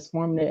line is as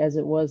formative as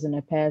it was in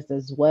the past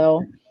as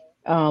well.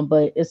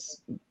 But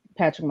it's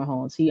Patrick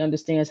Mahomes. He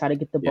understands how to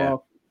get the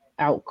ball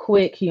out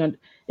quick.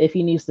 If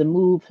he needs to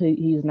move,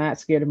 he's not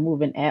scared of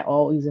moving at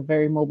all. He's a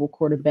very mobile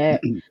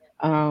quarterback.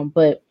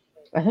 But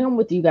I think I'm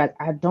with you guys.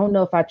 I don't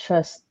know if I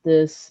trust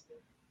this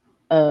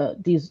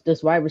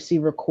wide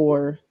receiver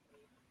core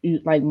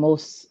like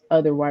most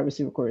other wide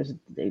receiver cores.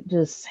 They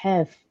just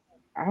have,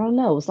 I don't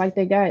know. It's like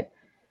they got,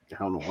 I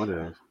don't know what it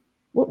is.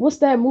 What's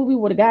that movie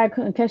where the guy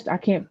couldn't catch? I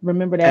can't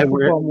remember that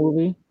football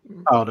movie.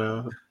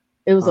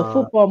 It was a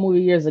football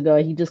movie years ago.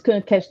 He just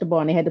couldn't catch the ball,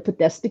 and they had to put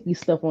that sticky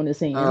stuff on his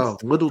hands. Oh,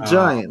 Little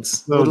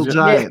Giants. Little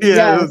Giants.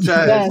 Little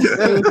Giants. Yes,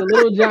 it was the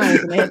Little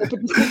Giants, and they had to put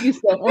the sticky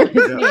stuff on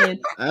his hands.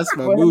 That's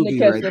my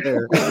movie right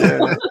there.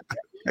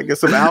 I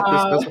guess some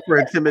outfits for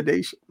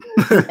intimidation.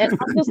 And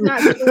I'm just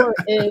not sure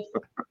if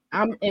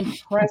I'm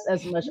impressed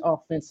as much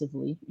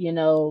offensively. You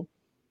know,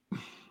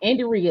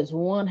 Andy Reid is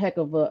one heck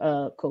of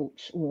a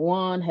coach.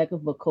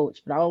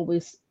 But I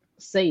always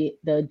say it,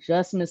 the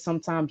adjustments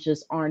sometimes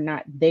just are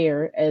not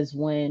there as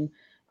when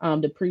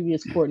the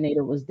previous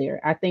coordinator was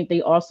there. I think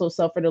they also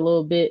suffered a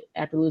little bit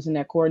after losing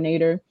that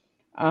coordinator.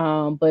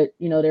 But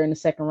they're in the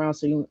second round,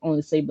 so you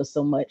only say but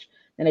so much.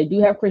 And they do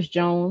have Chris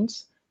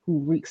Jones, who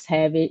wreaks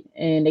havoc,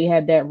 and they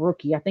have that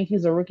rookie. I think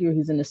he's a rookie or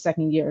he's in the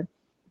second year.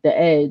 The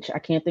Edge. I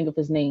can't think of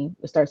his name.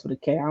 It starts with a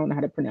K. I don't know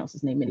how to pronounce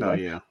his name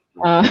anyway.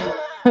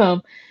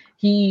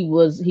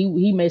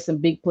 He made some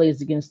big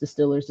plays against the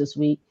Steelers this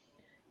week.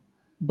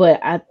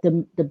 But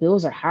the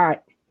Bills are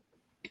hot.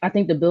 I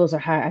think the Bills are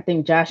hot. I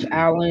think Josh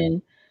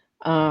Allen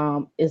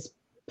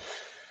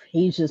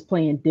he's just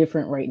playing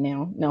different right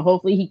now. Now,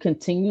 hopefully he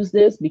continues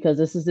this because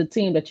this is the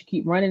team that you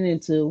keep running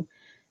into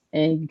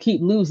and you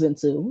keep losing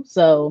to.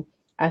 So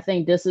I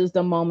think this is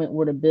the moment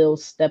where the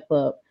Bills step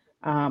up.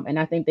 And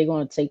I think they're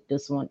going to take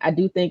this one. I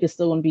do think it's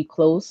still going to be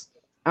close.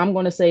 I'm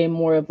going to say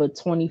more of a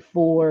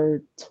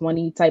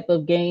 24-20 type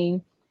of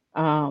game.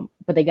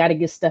 But they got to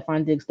get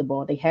Stephon Diggs the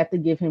ball. They have to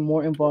give him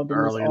more involved in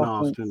this Early and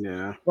often, offense,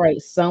 yeah.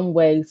 right? Some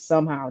way,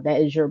 somehow.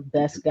 That is your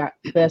best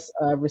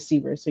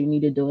receiver. So you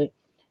need to do it.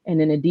 And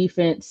then the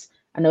defense,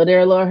 I know they're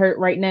a little hurt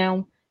right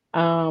now,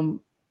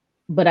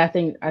 but I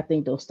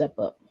think they'll step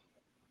up.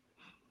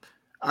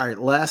 All right,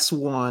 last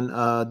one.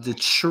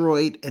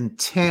 Detroit and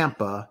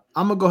Tampa.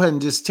 I'm gonna go ahead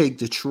and just take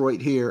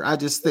Detroit here. I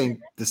just think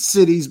the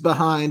city's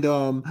behind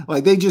them.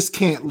 Like they just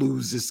can't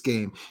lose this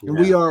game. And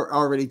we Yeah. are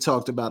already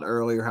talked about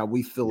earlier how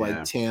we feel like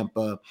Yeah.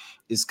 Tampa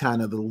is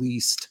kind of the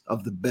least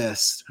of the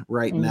best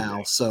right Mhm.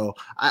 now. So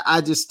I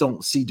just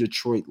don't see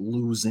Detroit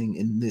losing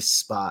in this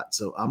spot.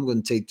 So I'm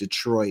going to take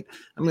Detroit.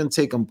 I'm going to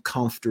take them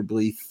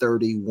comfortably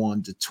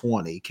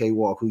 31-20.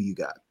 K-Walk, who you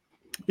got?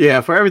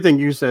 Yeah, for everything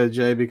you said,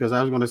 Jay, because I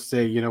was going to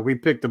say, we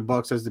picked the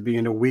Bucks as to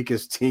being the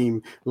weakest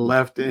team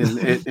left in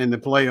the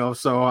playoffs,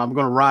 so I'm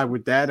going to ride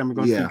with that. I'm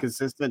going to be Yeah.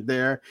 consistent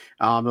there.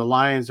 The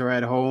Lions are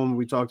at home.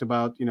 We talked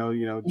about,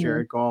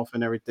 Jared Goff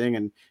and everything,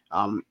 and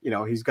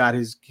he's got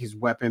his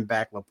weapon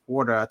back,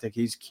 Laporta. I think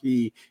he's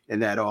key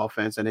in that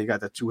offense, and they got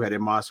the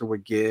two-headed monster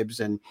with Gibbs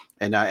and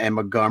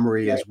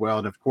Montgomery as well,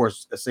 and of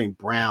course St.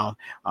 Brown,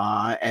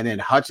 and then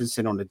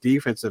Hutchinson on the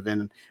defensive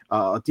end,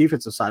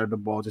 defensive side of the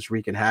ball, just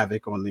wreaking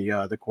havoc on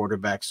the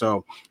quarterback.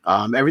 So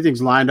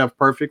everything's lined up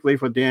perfectly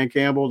for Dan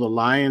Campbell. The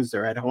Lions,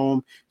 they're at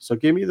home. So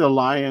give me the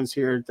Lions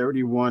here,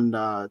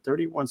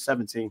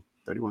 31-17.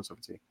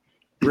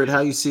 Britt, how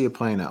you see it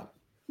playing out?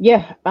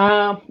 Yeah.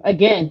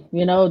 Again,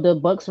 the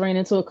Bucks ran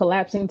into a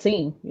collapsing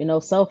team.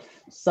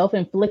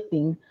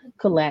 Self-inflicting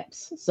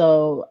collapse.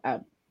 So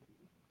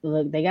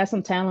look, they got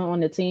some talent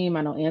on the team.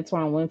 I know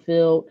Antoine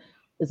Winfield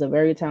is a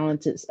very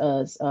talented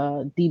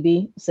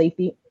DB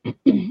safety,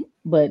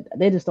 but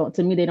they just don't.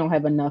 To me, they don't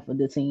have enough of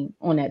the team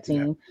on that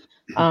team.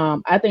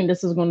 I think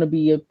this is going to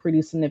be a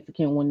pretty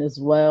significant one as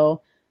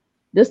well.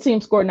 This team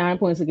scored 9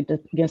 points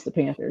against the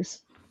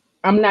Panthers.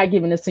 I'm not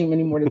giving this team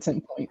any more than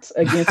 10 points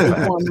against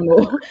a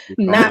formidable,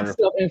 not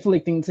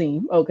self-inflicting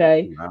team.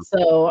 Okay. Yeah.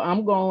 So I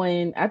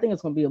think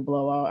it's going to be a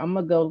blowout. I'm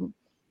going to go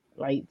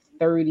like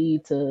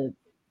 30-7.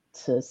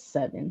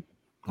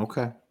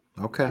 Okay.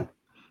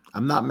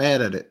 I'm not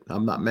mad at it.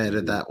 I'm not mad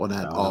at that one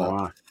at all.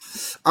 Right.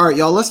 All right,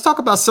 y'all. Let's talk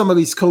about some of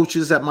these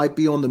coaches that might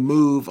be on the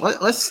move.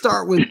 Let's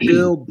start with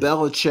Bill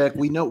Belichick.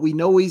 We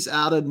know he's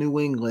out of New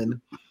England,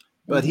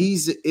 but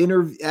he's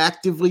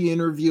actively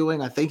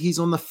interviewing. I think he's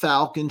on the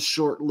Falcons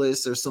short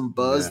list. There's some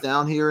buzz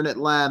down here in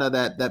Atlanta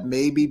that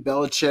maybe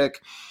Belichick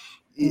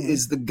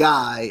is the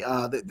guy.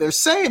 They're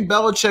saying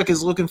Belichick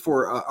is looking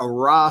for a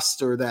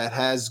roster that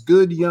has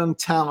good young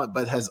talent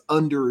but has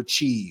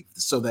underachieved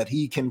so that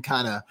he can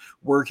kind of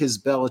work his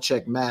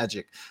Belichick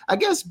magic. I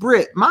guess,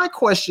 Britt, my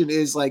question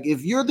is, like,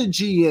 if you're the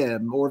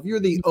GM or if you're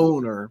the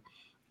owner,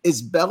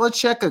 is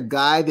Belichick a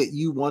guy that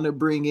you want to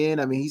bring in?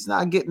 I mean, he's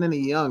not getting any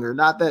younger.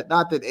 Not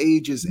that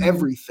age is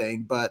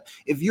everything, but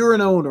if you're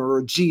an owner or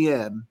a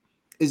GM,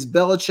 is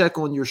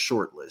Belichick on your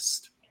short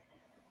list?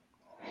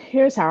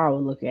 Here's how I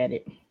would look at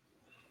it.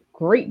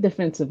 Great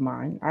defensive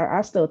mind.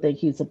 I still think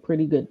he's a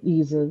pretty good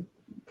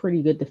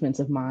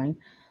defensive mind.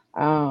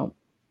 But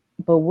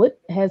what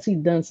has he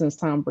done since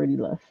Tom Brady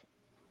left?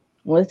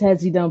 What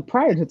has he done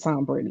prior to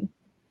Tom Brady?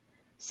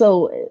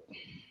 So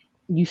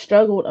you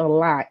struggled a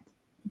lot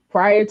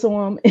prior to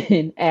him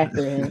and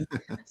after him.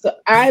 So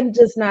I'm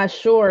just not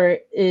sure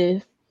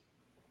if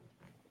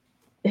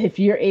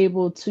you're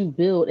able to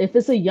build. If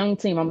it's a young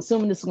team, I'm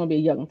assuming this is going to be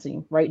a young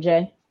team, right,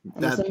 Jay?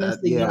 I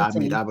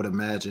mean, I would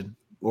imagine.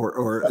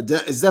 Or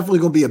it's definitely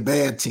going to be a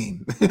bad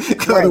team.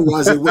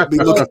 Otherwise, it wouldn't be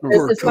looking for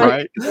work. It's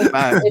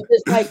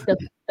like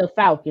the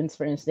Falcons,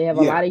 for instance. They have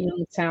a lot of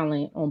young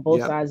talent on both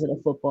sides of the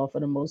football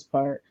for the most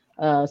part,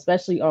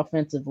 especially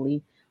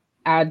offensively.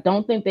 I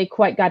don't think they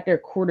quite got their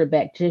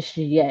quarterback just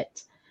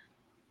yet.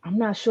 I'm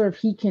not sure if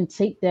he can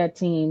take that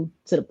team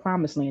to the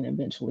promised land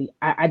eventually.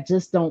 I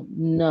just don't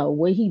know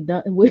what he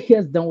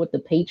has done with the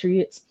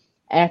Patriots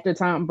after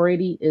Tom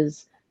Brady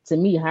is, to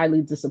me,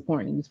 highly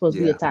disappointing. You're supposed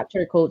to be a top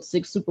tier coach,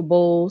 6 Super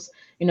Bowls.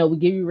 We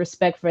give you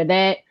respect for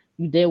that.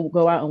 You did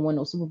go out and win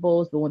those Super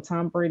Bowls, but when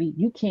Tom Brady,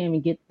 you can't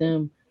even get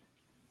them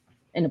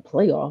in the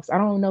playoffs. I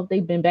don't know if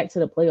they've been back to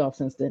the playoffs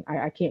since then.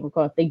 I can't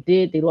recall. If they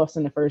did, they lost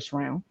in the first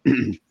round.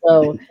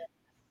 So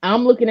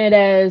I'm looking at it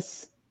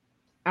as,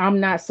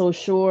 I'm not so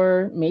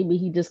sure. Maybe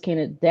he just can't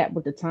adapt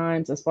with the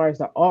times as far as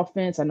the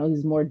offense. I know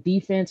he's more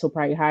defense. He'll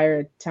probably hire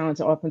a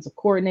talented offensive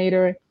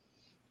coordinator.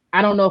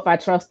 I don't know if I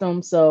trust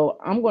him, so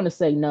I'm going to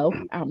say no.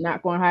 I'm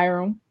not going to hire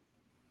him.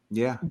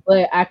 Yeah.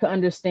 But I can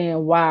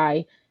understand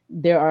why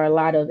there are a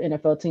lot of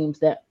NFL teams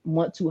that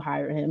want to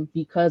hire him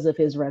because of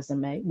his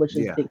resume, which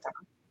is big time.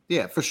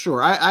 Yeah, for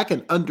sure. I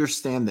can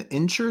understand the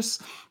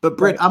interest, but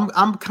Britt,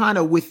 I'm kind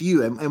of with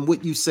you and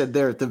what you said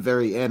there at the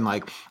very end.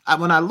 Like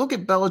when I look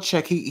at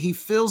Belichick, he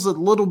feels a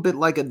little bit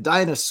like a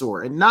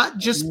dinosaur, and not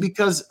just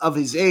because of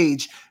his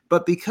age,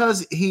 but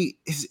because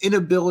his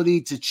inability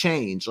to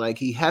change, like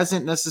he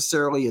hasn't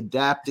necessarily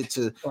adapted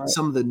to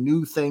some of the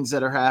new things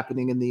that are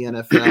happening in the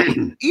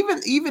NFL.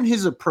 even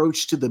his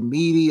approach to the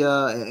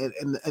media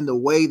and the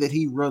way that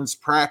he runs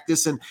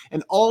practice and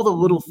all the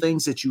little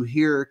things that you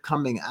hear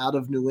coming out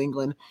of New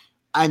England.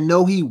 I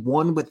know he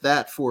won with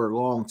that for a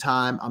long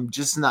time. I'm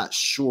just not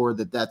sure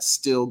that that's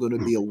still going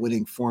to be a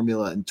winning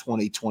formula in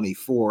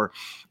 2024.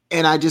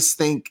 And I just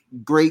think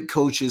great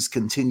coaches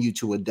continue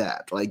to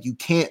adapt. Like you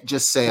can't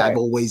just say, I've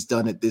always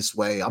done it this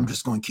way. I'm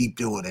just going to keep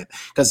doing it,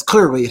 because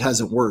clearly it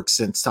hasn't worked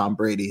since Tom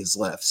Brady has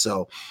left.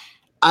 So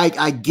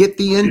I get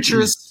the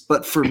interest,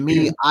 but for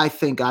me, I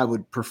think I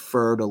would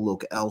prefer to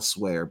look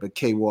elsewhere. But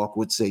K-Walk,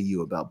 what say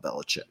you about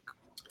Belichick?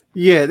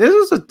 Yeah,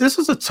 this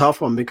is a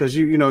tough one, because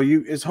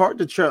it's hard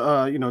to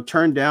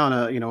turn down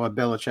a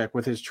Belichick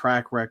with his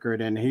track record,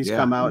 and he's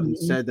come out and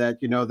said that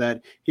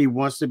that he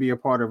wants to be a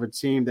part of a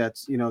team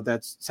that's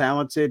that's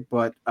talented,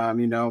 but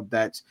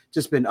that's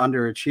just been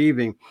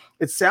underachieving.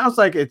 It sounds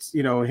like it's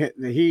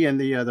he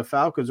and the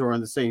Falcons are on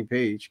the same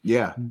page.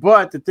 Yeah,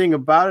 but the thing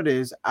about it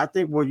is, I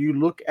think when you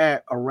look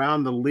at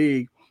around the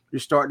league, you're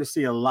starting to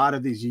see a lot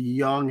of these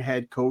young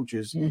head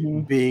coaches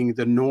being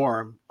the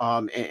norm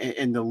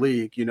in the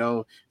league.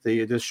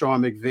 The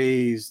Sean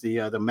McVays,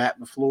 the Matt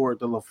LaFleurs,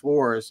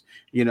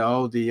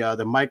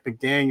 the Mike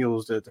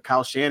McDaniels, the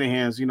Kyle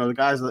Shanahans,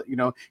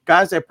 the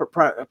guys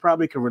that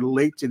probably can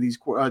relate to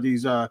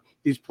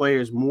these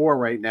players more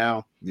right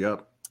now.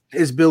 Yep.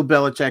 Is Bill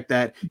Belichick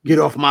that get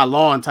off my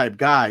lawn type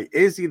guy?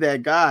 Is he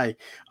that guy?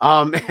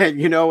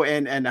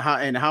 And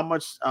how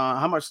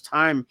much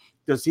time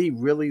does he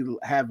really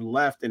have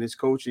left in his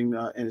coaching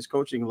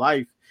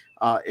life,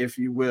 if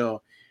you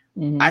will?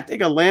 I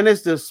think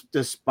Atlanta's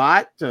the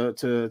spot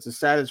to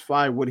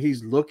satisfy what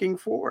he's looking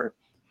for,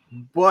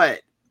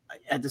 but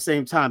at the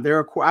same time,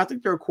 I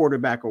think they're a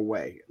quarterback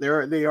away. They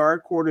are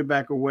a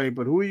quarterback away,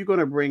 but who are you going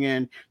to bring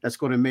in that's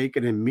going to make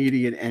an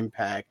immediate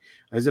impact?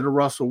 Is it a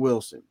Russell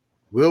Wilson?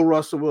 Will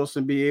Russell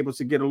Wilson be able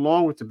to get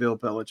along with the Bill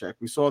Belichick?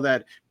 We saw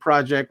that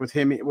project with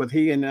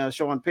he and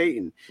Sean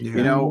Payton.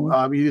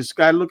 Yeah. You just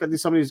got to look at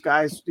some of these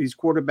guys, these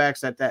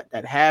quarterbacks that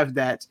have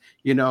that,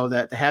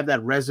 that have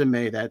that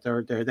resume,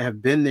 that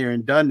have been there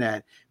and done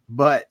that.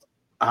 But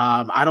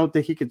I don't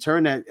think he could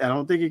turn that. I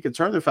don't think he could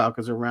turn the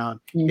Falcons around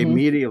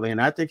immediately.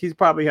 And I think he's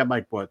probably had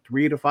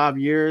 3 to 5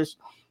 years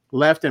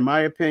left, in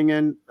my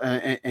opinion,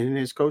 in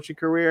his coaching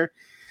career.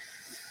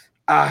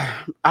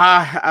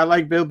 I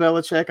like Bill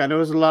Belichick. I know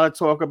there's a lot of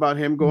talk about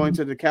him going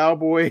to the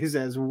Cowboys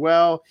as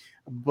well,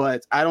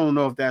 but I don't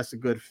know if that's a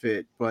good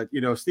fit. But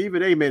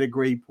Stephen A made a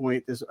great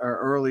point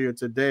earlier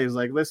today. It's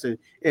like, listen,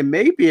 it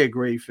may be a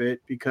great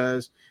fit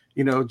because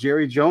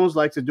Jerry Jones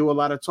likes to do a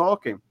lot of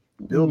talking.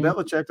 Bill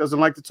Belichick doesn't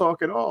like to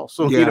talk at all.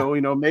 So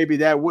maybe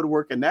that would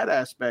work in that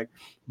aspect.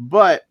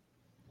 But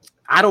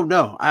I don't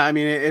know. I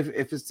mean, if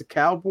it's the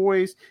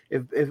Cowboys,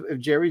 if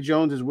Jerry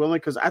Jones is willing,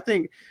 because I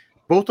think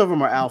both of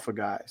them are alpha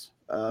guys.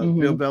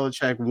 Bill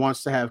Belichick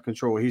wants to have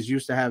control. He's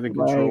used to having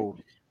control.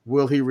 Right.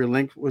 Will he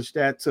relinquish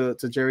that to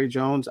Jerry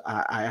Jones?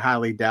 I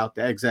highly doubt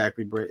that.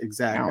 Exactly, Britt.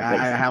 Exactly.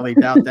 I highly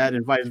doubt that,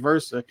 and vice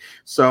versa.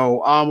 So,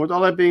 with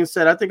all that being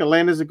said, I think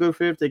Atlanta's a good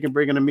fit. If they can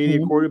bring an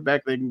immediate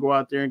quarterback, they can go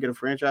out there and get a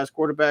franchise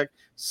quarterback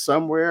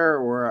somewhere,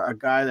 or a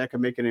guy that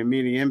can make an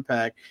immediate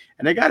impact.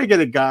 And they got to get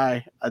a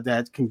guy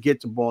that can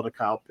get the ball to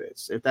Kyle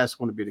Pitts, if that's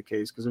going to be the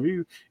case. Because if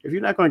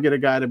you're not going to get a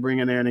guy to bring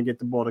in there and get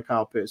the ball to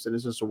Kyle Pitts, then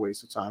it's just a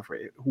waste of time for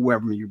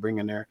whoever you bring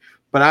in there.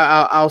 But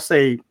I'll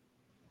say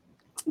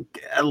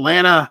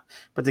Atlanta,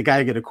 but they got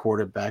to get a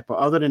quarterback. But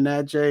other than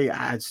that, Jay,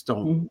 I just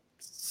don't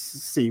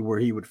see where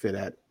he would fit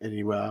at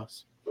anywhere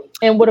else.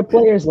 And what the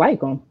players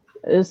like him.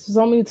 It's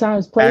so many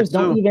times players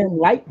don't even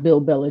like Bill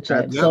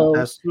Belichick.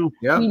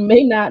 He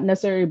may not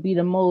necessarily be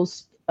the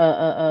most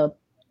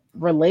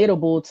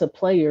relatable to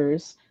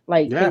players,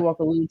 like K-Walk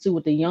alluded to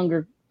with the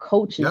younger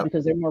coaches,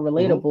 because they're more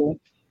relatable.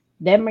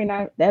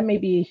 That may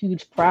be a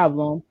huge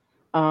problem.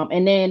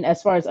 And then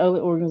as far as other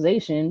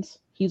organizations,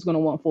 he's going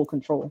to want full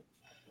control.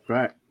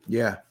 Right.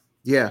 Yeah.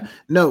 Yeah.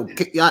 No,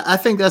 I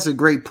think that's a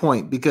great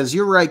point, because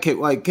you're right,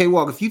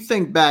 K-Walk, if you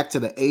think back to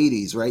the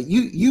 80s, right,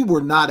 you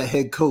were not a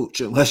head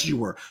coach unless you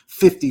were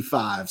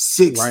 55,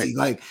 60.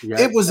 Right.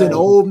 It was an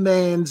old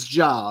man's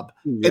job.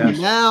 Yes. And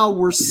now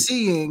we're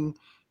seeing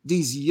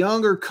these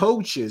younger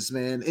coaches,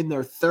 man, in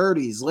their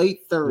 30s,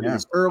 late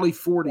 30s, early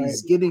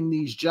 40s, getting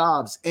these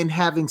jobs and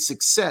having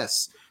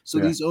success. So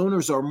these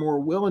owners are more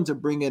willing to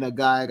bring in a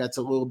guy that's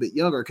a little bit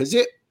younger, because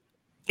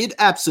it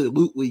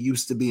absolutely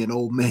used to be an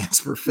old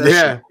man's profession.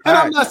 Yeah, and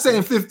I'm not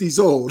saying 50's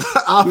old,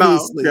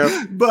 obviously,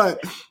 but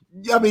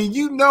I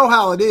mean,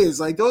 how it is.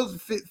 Like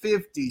those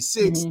 50,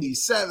 60,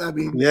 70, I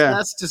mean,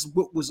 that's just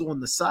what was on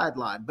the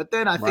sideline. But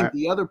then I think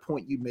the other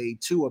point you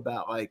made too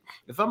about, like,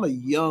 if I'm a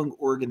young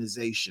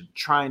organization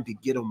trying to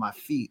get on my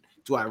feet,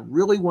 do I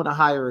really want to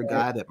hire a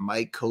guy that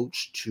might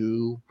coach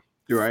 2,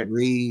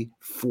 3,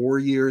 4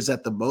 years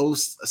at the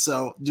most?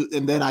 So,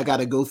 and then I got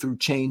to go through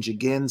change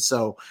again.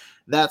 So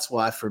that's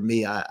why for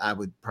me, I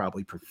would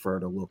probably prefer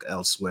to look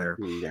elsewhere.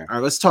 Yeah. All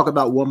right, let's talk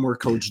about one more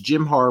coach,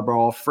 Jim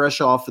Harbaugh,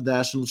 fresh off the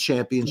national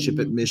championship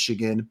at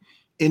Michigan,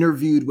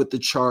 interviewed with the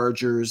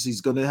Chargers.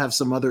 He's going to have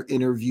some other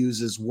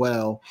interviews as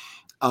well.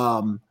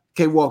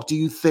 K-Walk, do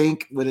you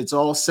think when it's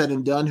all said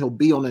and done, he'll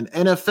be on an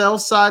NFL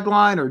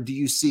sideline, or do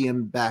you see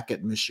him back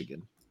at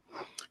Michigan?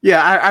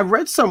 Yeah, I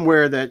read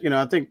somewhere that,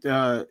 I think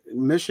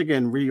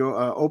Michigan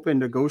opened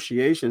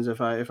negotiations,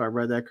 if I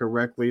read that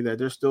correctly, that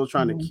they're still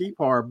trying to keep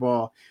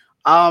Harbaugh.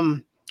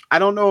 I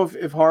don't know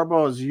if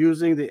Harbaugh is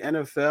using the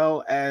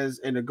NFL as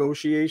a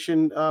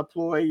negotiation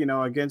ploy,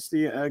 against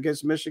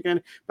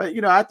Michigan. But,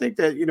 I think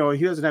that, he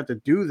doesn't have to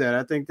do that.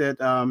 I think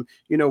that,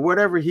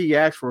 whatever he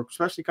asks for,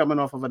 especially coming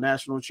off of a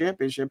national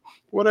championship,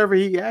 whatever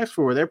he asks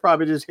for, they'll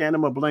probably just hand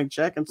him a blank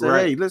check and say,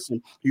 hey,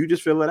 listen, you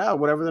just fill it out.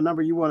 Whatever the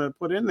number you want to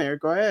put in there,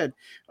 go ahead.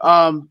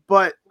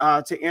 But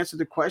to answer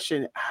the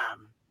question,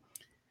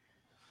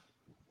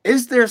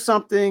 is there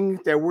something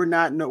that we're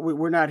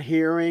not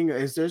hearing?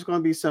 Is there's going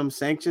to be some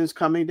sanctions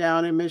coming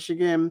down in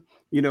Michigan,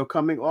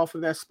 coming off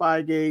of that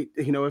Spygate,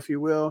 if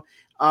you will?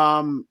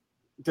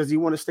 Does he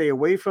want to stay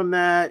away from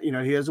that? He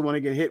doesn't want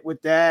to get hit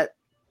with that.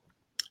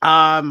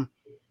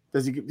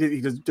 Does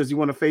he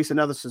want to face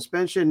another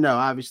suspension? No,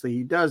 obviously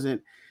he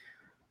doesn't.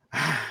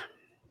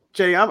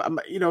 Jay, I'm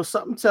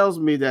something tells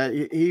me that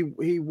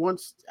he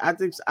wants. I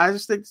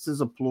just think this is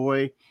a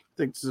ploy. I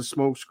think it's a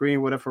smoke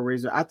screen, whatever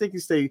reason. I think he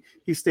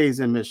stays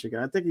in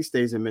Michigan. I think he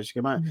stays in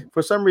Michigan.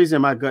 For some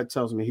reason, my gut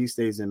tells me he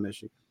stays in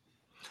Michigan.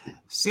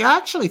 See, I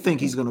actually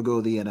think he's going to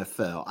go to the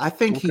NFL. I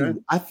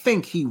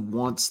think he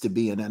wants to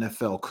be an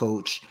NFL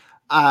coach.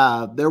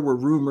 There were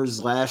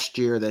rumors last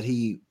year that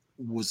he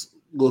was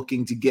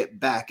looking to get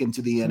back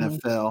into the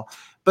NFL.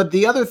 But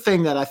the other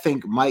thing that I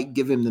think might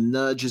give him the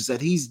nudge is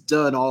that he's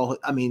done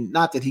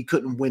not that he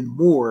couldn't win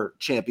more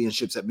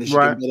championships at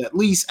Michigan, but at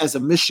least as a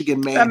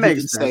Michigan man, he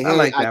can say,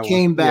 hey, I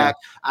came back.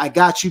 I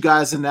got you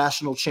guys a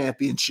national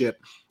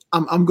championship.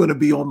 I'm going to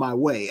be on my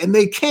way. And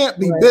they can't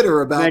be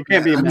bitter about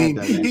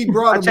that. He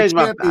brought him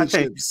a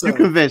championship. You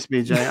convinced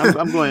me, Jay.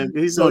 I'm going.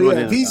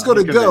 If he's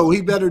going to go,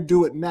 he better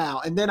do it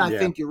now. And then I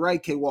think you're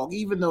right, K-Walk.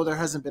 Even though there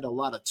hasn't been a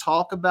lot of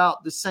talk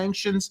about the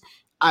sanctions,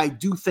 I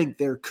do think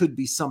there could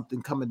be something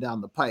coming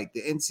down the pike.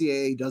 The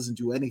NCAA doesn't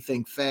do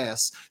anything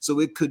fast, so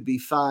it could be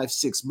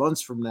 5-6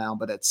 months from now.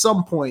 But at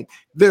some point,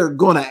 they're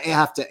going to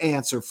have to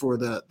answer for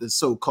the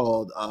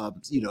so-called,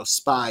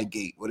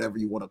 Spygate, whatever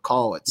you want to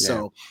call it. Yeah.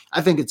 So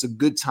I think it's a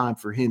good time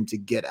for him to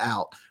get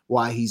out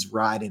while he's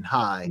riding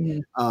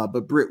high.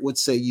 But Britt, what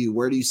say you?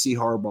 Where do you see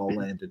Harbaugh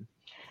landing?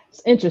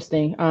 It's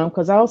interesting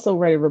because I also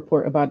read a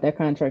report about that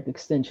contract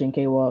extension,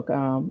 K-Walk,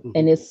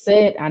 and it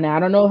said, and I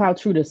don't know how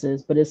true this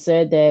is, but it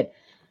said that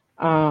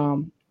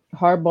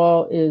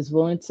Harbaugh is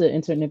willing to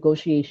enter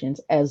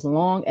negotiations as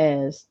long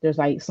as there's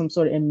like some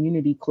sort of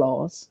immunity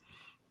clause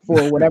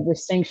for whatever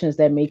sanctions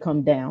that may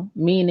come down,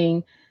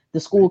 meaning the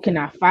school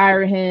cannot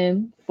fire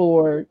him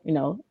for,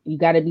 you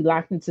got to be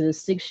locked into the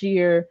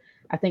 6-year,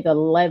 I think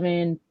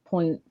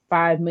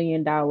 $11.5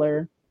 million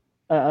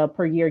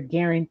per year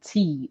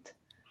guaranteed.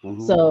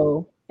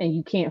 So, and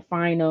you can't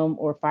fine him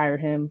or fire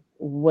him,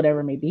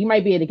 whatever it may be. He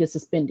might be able to get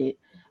suspended.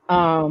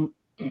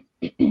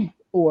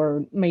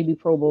 Or maybe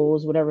Pro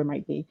Bowls, whatever it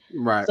might be.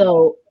 Right.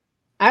 So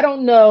I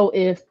don't know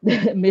if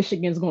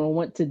Michigan's going to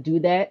want to do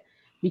that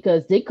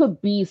because they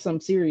could be some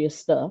serious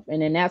stuff.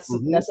 And then that's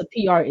a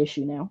PR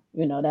issue now.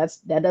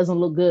 That doesn't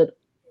look good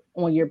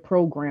on your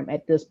program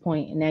at this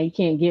point. And now you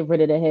can't get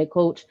rid of the head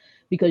coach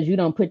because you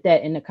don't put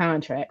that in the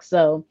contract.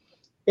 So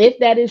if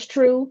that is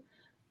true,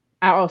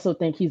 I also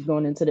think he's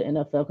going into the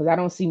NFL because I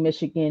don't see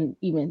Michigan,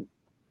 even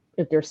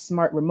if they're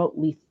smart,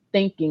 remotely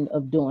thinking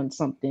of doing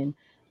something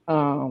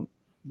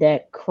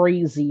that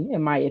crazy,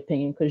 in my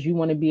opinion, because you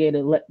want to be able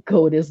to let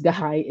go of this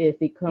guy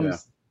if it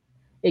comes,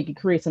 it could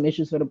create some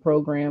issues for the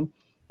program.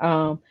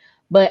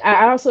 But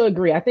I also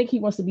agree. I think he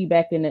wants to be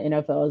back in the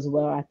NFL as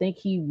well. I think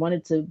he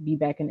wanted to be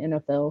back in the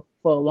NFL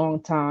for a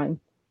long time.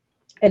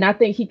 And I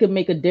think he could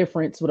make a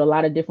difference with a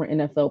lot of different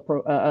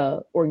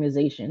NFL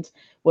organizations,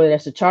 whether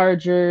that's the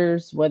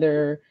Chargers,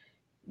 whether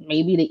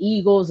maybe the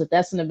Eagles, if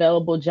that's an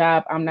available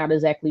job, I'm not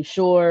exactly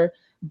sure.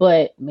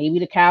 But maybe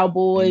the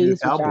Cowboys,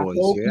 which I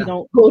hope he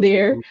don't go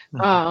there.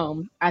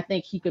 I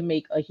think he could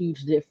make a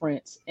huge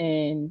difference,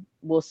 and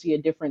we'll see a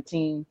different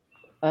team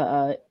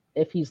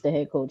if he's the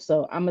head coach.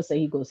 So I'm gonna say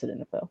he goes to the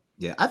NFL.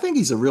 Yeah, I think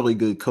he's a really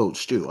good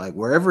coach too. Like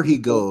wherever he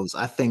goes,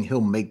 I think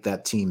he'll make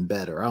that team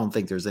better. I don't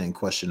think there's any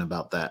question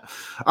about that.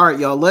 All right,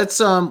 y'all. Let's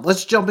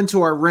jump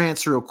into our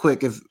rants real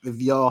quick. If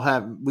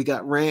y'all we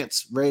got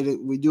rants ready.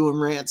 We doing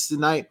rants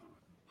tonight.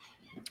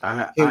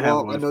 I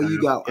know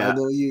you got. Yeah. I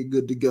know you're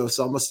good to go.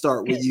 So I'm gonna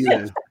start with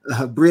you.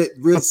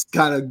 Britt's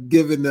kind of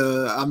giving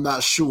the I'm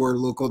not sure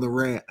look on the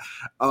rant.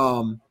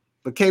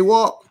 But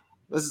K-Walk,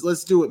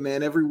 let's do it,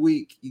 man. Every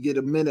week you get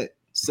a minute.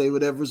 Say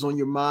whatever's on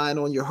your mind,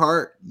 on your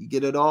heart. You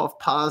get it off,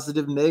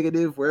 positive,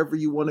 negative, wherever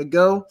you want to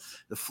go.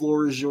 The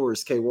floor is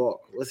yours, K-Walk.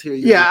 Let's hear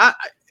you. Yeah,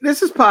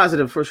 This is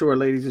positive for sure,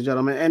 ladies and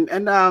gentlemen,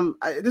 and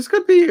this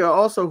could be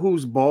also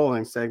who's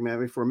bowling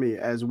segment for me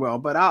as well.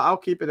 But I'll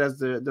keep it as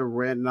the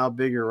rant, and I'll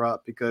bigger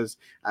up because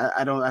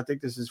I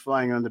think this is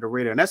flying under the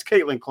radar, and that's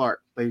Caitlin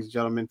Clark, ladies and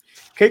gentlemen.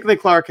 Caitlin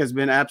Clark has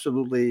been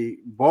absolutely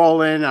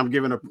balling. I'm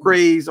giving her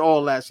praise,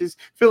 all that. She's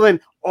filling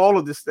all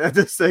of the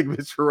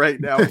segments right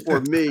now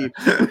for me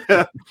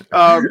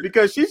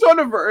because she's on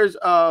the verge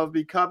of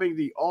becoming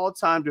the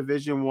all-time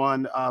Division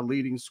I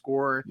leading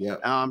scorer.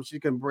 Yeah. She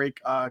can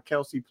break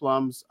Kelsey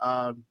Plum's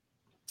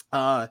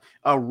a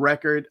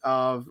record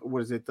of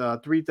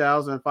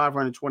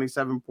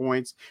 3,527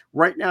 points.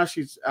 Right now,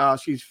 she's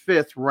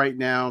fifth right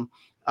now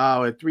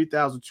at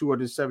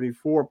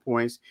 3,274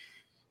 points.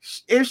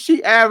 If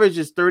she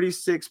averages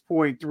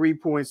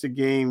 36.3 points a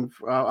game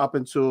up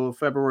until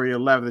February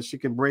 11th, she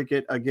can break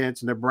it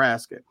against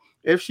Nebraska.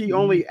 If she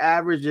only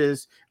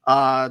averages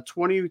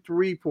 21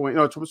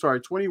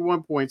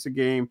 points a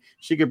game,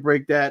 she could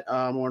break that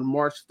on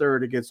March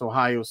 3rd against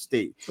Ohio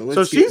State.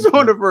 So she's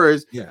on the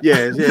verge. Yeah.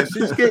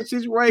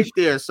 She's right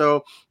there.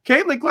 So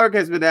Caitlin Clark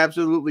has been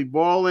absolutely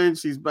balling.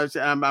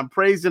 I'm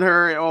praising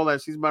her and all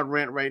that. She's my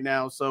rant right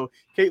now. So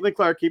Caitlin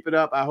Clark, keep it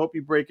up. I hope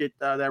you break it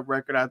that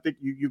record. I think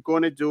you're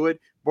going to do it,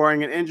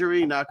 barring an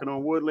injury. Knocking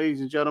on wood, ladies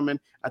and gentlemen.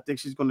 I think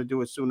she's going to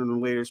do it sooner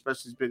than later,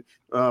 especially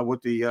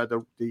with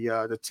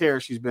the tear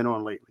she's been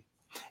on lately.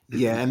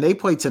 Yeah, and they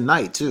play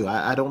tonight too.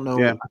 I don't know.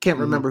 Yeah. I can't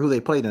remember who they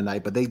play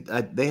tonight, but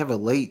they have a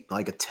late,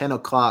 like a 10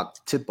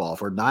 o'clock tip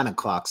off or 9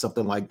 o'clock,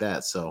 something like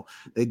that. So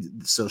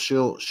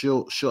she'll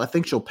I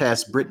think she'll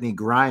pass Britne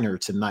Griner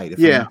tonight if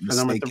I'm not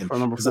mistaken.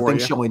 Because I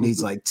think she only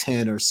needs like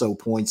 10 or so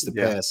points to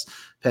pass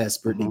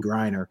Britne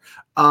Griner.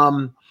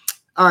 All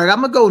right,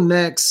 I'm gonna go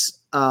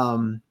next.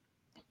 Man,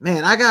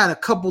 I got a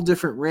couple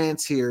different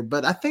rants here,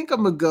 but I think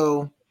I'm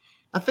gonna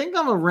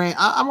rant.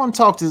 I want to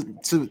talk to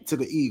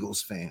the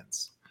Eagles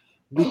fans.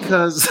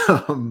 Because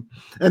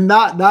and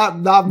not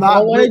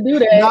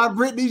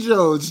Britne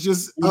Jones,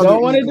 just you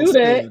don't want to do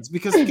that fans,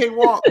 because he can't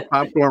walk.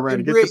 Popcorn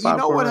ready. You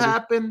know what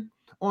happened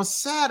on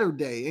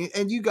Saturday,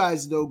 and you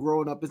guys know,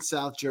 growing up in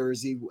South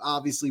Jersey,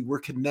 obviously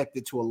we're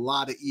connected to a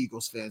lot of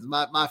Eagles fans.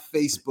 My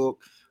Facebook,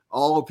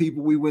 all the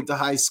people we went to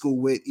high school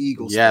with,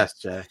 Eagles. Yes,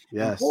 Jay.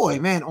 Yes. And boy,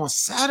 man, on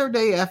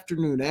Saturday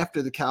afternoon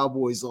after the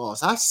Cowboys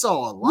lost, I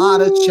saw a lot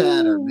of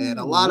chatter, man,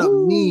 a lot of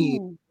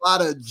memes, a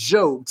lot of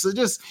jokes, so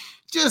just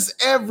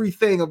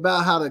everything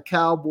about how the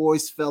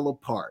Cowboys fell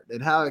apart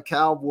and how the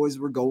Cowboys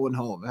were going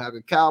home and how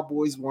the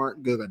Cowboys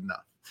weren't good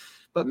enough.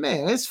 But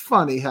man, it's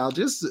funny how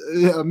just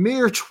a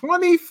mere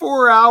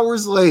 24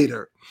 hours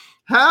later,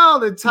 how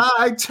the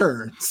tide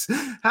turns,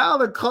 how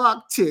the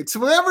clock ticks,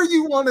 whatever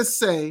you want to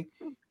say.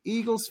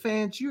 Eagles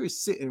fans, you're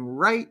sitting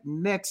right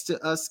next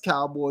to us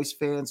Cowboys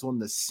fans on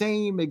the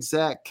same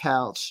exact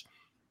couch.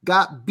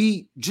 Got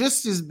beat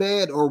just as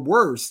bad or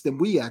worse than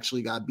we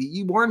actually got beat.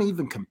 You weren't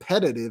even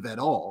competitive at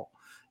all.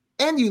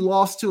 And you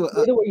lost to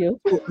a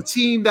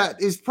team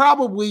that is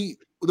probably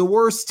the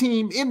worst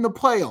team in the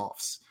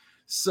playoffs.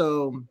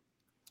 So,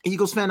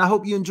 Eagles fan, I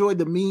hope you enjoyed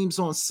the memes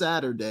on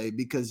Saturday,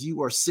 because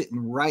you are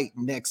sitting right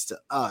next to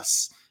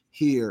us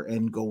here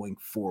and going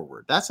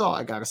forward. That's all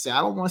I got to say.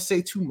 I don't want to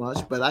say too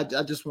much, but I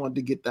just wanted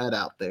to get that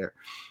out there.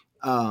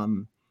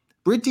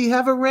 Britt, do you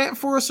have a rant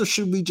for us, or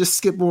should we just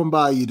skip on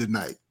by you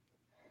tonight?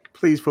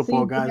 Please,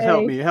 football guys,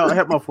 help me. Help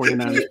my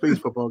 49ers. Please,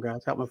 football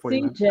guys, help my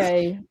 49ers.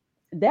 CJ,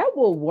 that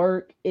will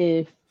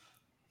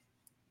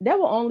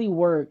only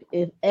work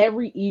if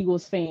every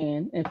Eagles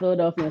fan in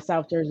Philadelphia and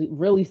South Jersey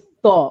really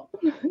thought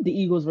the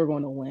Eagles were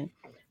going to win.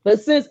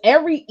 But since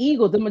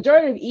the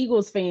majority of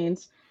Eagles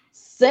fans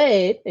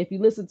said, if you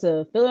listen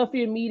to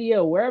Philadelphia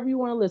media or wherever you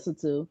want to listen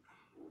to,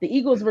 the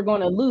Eagles were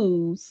going to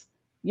lose,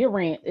 your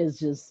rant is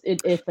just,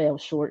 it fell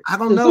short. I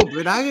don't know,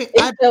 but I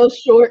fell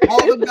short.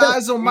 All the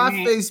guys on my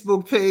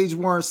Facebook page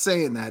weren't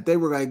saying that. They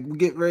were like,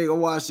 get ready to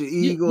watch the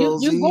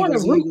Eagles. You're going to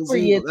root for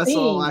your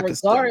team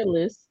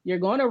regardless. You're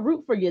going to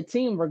root for your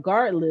team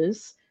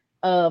regardless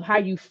of how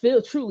you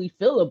truly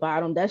feel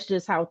about them. That's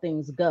just how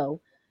things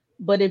go.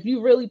 But if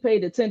you really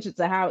paid attention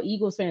to how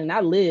Eagles fans,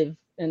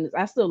 and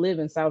I still live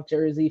in South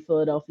Jersey,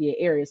 Philadelphia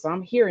area, so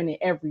I'm hearing it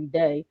every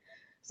day.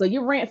 So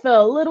your rant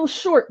fell a little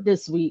short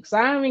this week. So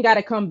I don't even got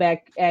to come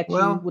back at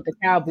you with the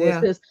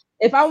Cowboys. Because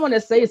if I want to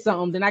say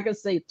something, then I can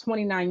say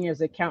 29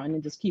 years of counting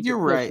and just keep You're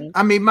it right.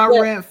 I mean, my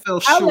rant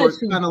fell short,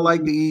 kind of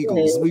like the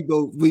Eagles.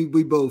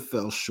 We both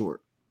fell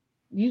short.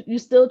 You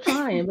still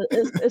trying, but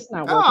it's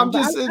not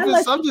working.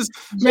 I'm just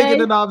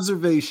making an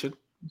observation.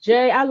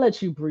 Jay, I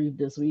let you breathe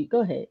this week. Go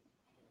ahead.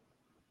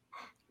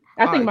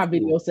 I think my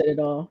video said it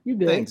all. You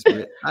good? Thanks,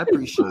 Britt. I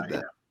appreciate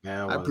that.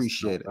 Yeah, I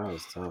appreciate it. That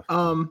was tough.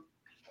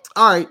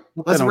 All right,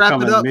 let's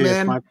wrap it up,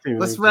 man.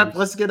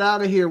 Let's get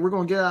out of here. We're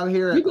gonna get out of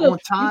here on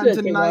time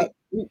tonight.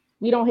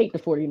 We don't hate the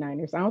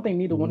 49ers. I don't think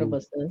neither one of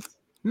us does.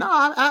 No,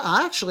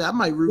 I actually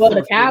might root for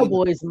the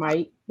Cowboys.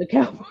 Might the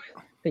Cowboys?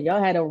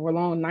 Y'all had a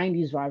long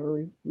 90s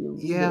rivalry.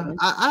 Yeah,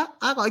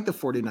 I like the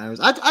 49ers.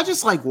 I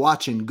just like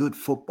watching good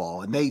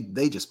football, and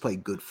they just play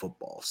good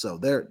football. So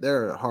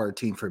they're a hard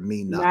team for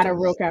me. Not a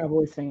real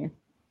Cowboys fan.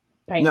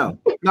 No.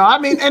 I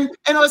mean, and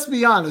let's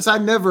be honest, I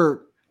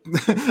never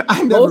Most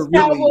really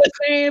Cowboys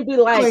fans be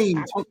like,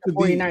 claimed to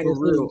be a 49ers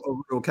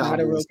real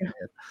Cowboys fan.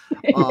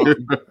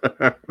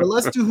 But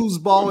let's do who's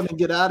balling and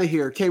get out of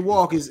here. K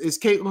Walk, is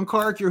Caitlin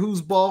Clark your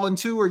who's balling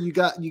too, or you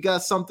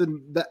got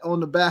something that on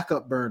the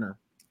backup burner?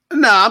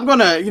 No, I'm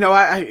gonna,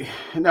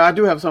 I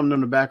do have something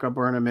on the backup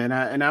burner, man.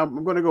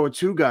 I'm gonna go with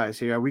two guys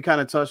here. We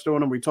kind of touched on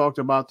them. We talked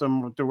about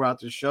them throughout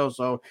the show,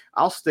 so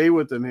I'll stay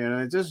with them here.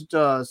 And it's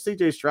just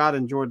C.J. Stroud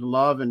and Jordan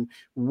Love and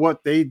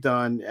what they've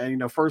done.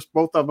 And first,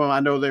 both of them, I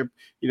know they're,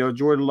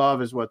 Jordan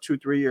Love is what 4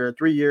 years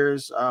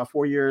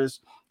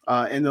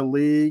in the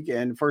league,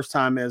 and first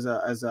time as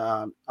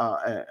a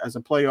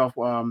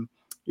playoff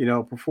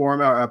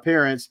perform or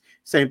appearance.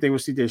 Same thing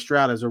with CJ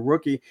Stroud as a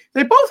rookie.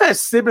 They both had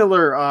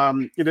similar,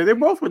 they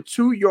both were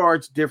 2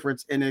 yards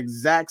difference in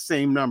exact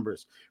same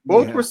numbers.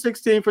 Both were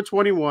 16 for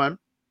 21.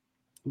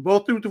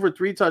 Both threw for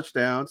 3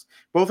 touchdowns.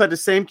 Both had the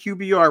same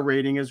QBR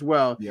rating as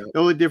well. Yep. The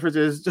only difference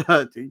is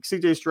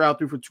CJ Stroud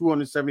threw for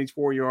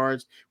 274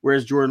 yards,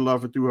 whereas Jordan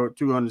Love threw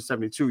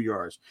 272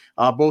 yards.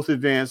 Both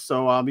advanced.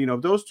 So,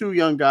 those 2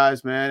 young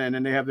guys, man, and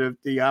then they have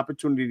the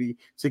opportunity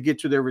to get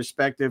to their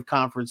respective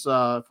conference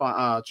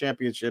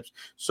championships.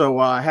 So,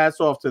 hats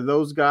off to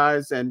those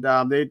guys, and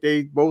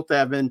they both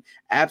have been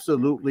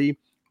absolutely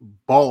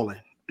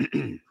balling.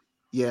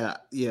 Yeah,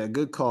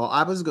 good call.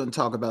 I was going to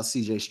talk about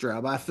C.J.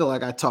 Stroud, but I feel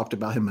like I talked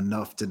about him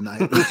enough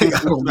tonight.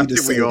 I don't need to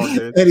say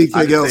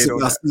anything else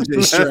about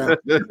C.J. Stroud.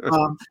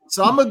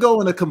 So I'm going to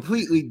go in a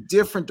completely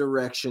different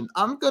direction.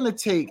 I'm going to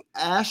take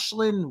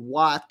Ashlyn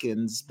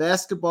Watkins,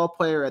 basketball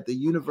player at the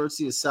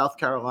University of South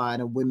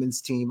Carolina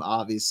women's team,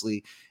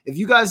 obviously. If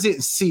you guys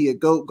didn't see it,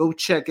 go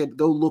check it.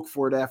 Go look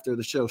for it after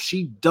the show.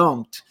 She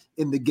dunked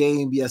in the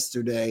game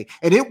yesterday,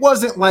 and it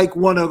wasn't like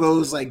one of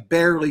those like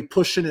barely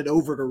pushing it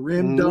over the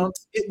rim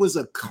dunks. It was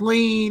a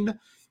clean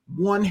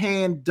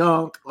one-hand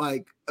dunk,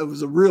 like it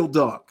was a real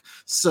dunk.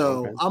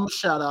 So I'm gonna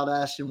shout out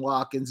Ashlyn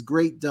Watkins,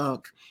 great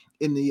dunk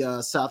in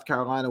the South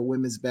Carolina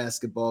women's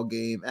basketball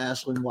game.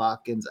 Ashlyn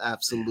Watkins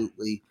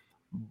absolutely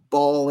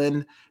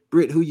balling.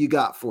 Britt, who you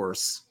got for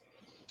us?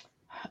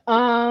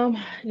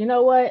 You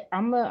know what?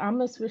 I'm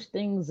gonna switch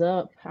things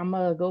up.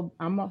 Well,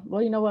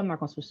 you know what? I'm not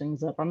gonna switch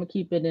things up. I'm gonna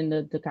keep it in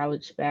the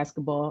college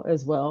basketball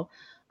as well.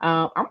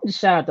 I'm gonna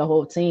shout out the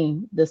whole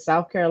team, the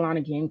South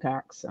Carolina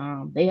Gamecocks.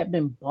 They have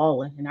been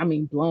balling, and I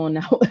mean blowing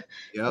out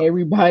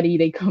everybody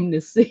they come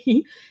to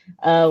see.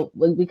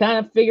 We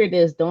kind of figured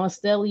this. Dawn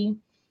Staley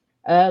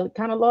kind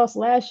of lost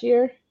last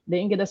year. They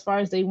didn't get as far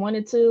as they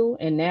wanted to,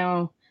 and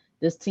now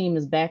this team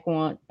is back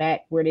where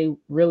they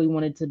really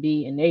wanted to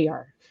be, and they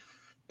are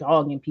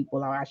dogging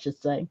people out, I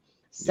should say.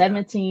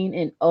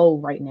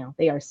 17-0 right now.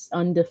 They are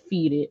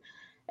undefeated,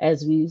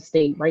 as we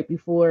state right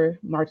before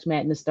March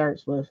Madness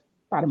starts with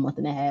about a month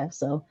and a half.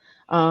 So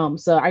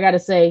I gotta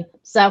say,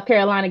 South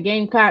Carolina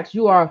Gamecocks,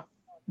 you are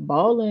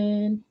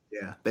balling.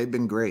 Yeah, they've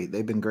been great.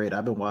 I've been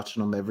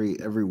watching them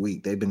every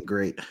week. They've been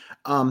great.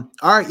 All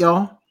right,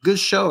 y'all. Good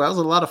show. That was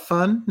a lot of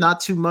fun.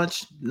 Not too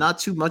much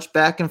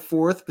back and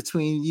forth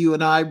between you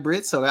and I,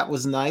 Britt. So that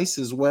was nice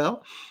as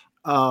well.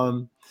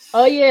 Oh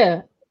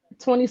yeah.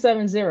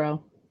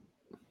 27-0.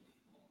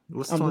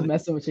 I'm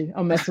messing with you.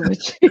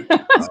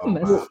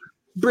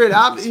 Britt,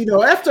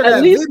 after at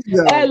that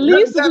video, at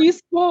least we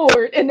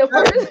scored in the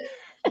first.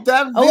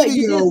 That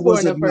video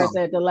was the first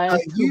at the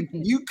last.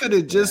 You could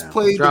have just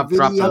played the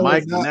video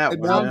and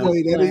not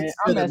played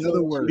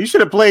another word. You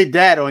should have played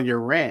that on your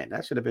rant.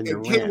 That should have been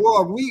your rant.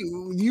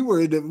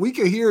 We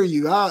could hear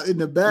you out in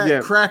the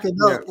back cracking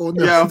up on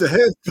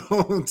the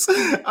headphones.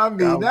 I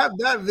mean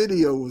that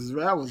video was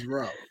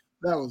rough.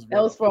 That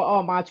was for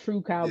all my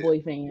true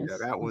Cowboy fans. Yeah,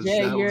 that was.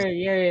 Jay, you're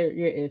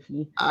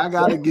iffy. I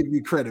gotta give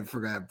you credit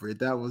for that, Britt.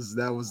 That was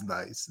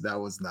nice. That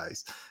was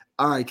nice.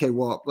 All right,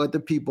 K-Walk, let the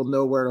people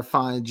know where to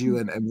find you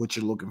and what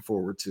you're looking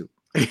forward to.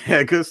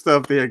 Yeah, good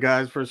stuff there,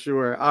 guys, for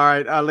sure. All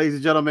right, ladies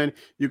and gentlemen,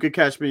 you can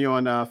catch me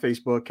on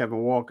Facebook,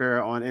 Kevin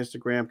Walker, on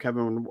Instagram,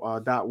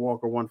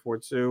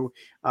 Kevin.Walker142,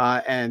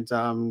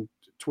 and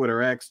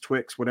Twitter X,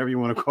 Twix, whatever you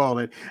want to call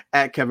it,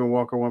 at Kevin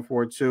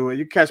Walker142. And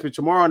you can catch me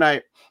tomorrow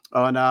night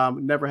on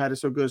Never Had It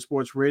So Good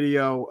Sports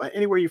Radio.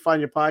 Anywhere you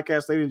find your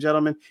podcast, ladies and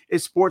gentlemen,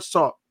 it's Sports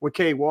Talk with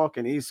K Walk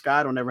and E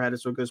Scott on Never Had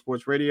It So Good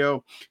Sports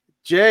Radio.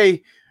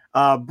 Jay,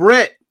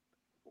 Britt,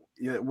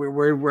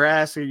 we're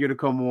asking you to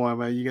come on,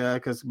 man. You got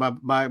because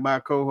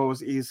my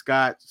co-host E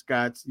Scott,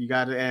 you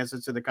got to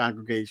answer to the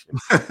congregation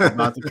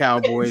about the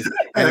Cowboys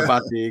and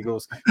about the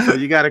Eagles. So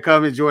you got to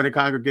come and join the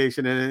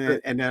congregation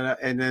and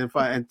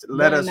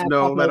let us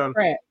know.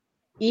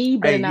 E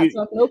better not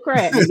talk no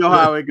crap. You know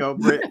how it go,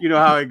 Britt. You know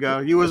how it go.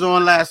 You was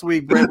on last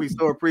week, Britt. We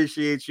so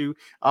appreciate you.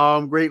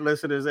 Great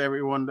listeners.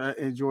 Everyone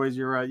enjoys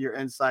your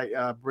insight,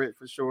 Britt,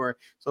 for sure.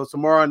 So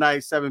tomorrow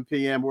night, 7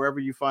 p.m., wherever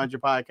you find your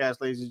podcast,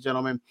 ladies and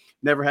gentlemen,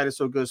 Never Had It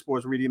So Good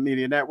Sports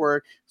Media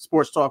Network,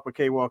 Sports Talk with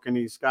K Walk and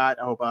E Scott.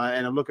 I hope,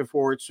 and I'm looking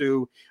forward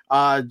to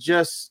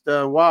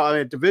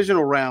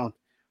divisional round.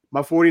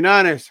 My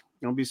 49ers.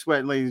 Don't be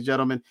sweating, ladies and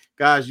gentlemen.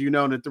 Guys, you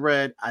know, in the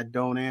thread, I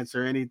don't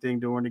answer anything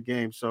during the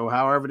game. So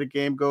however the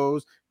game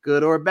goes,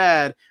 good or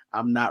bad,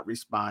 I'm not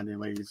responding,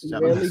 ladies and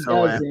gentlemen. Really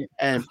so doesn't.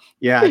 and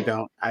yeah,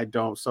 I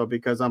don't. So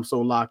because I'm so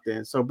locked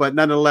in. So, but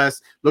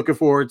nonetheless, looking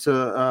forward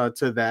to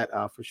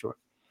that for sure.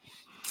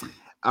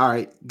 All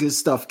right, good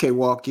stuff,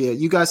 K-Walk. Yeah,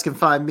 you guys can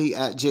find me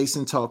at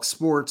Jason Talk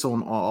Sports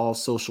on all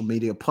social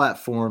media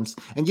platforms.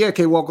 And yeah,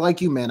 K-Walk, like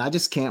you, man, I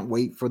just can't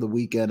wait for the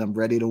weekend. I'm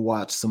ready to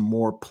watch some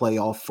more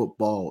playoff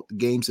football. The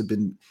games have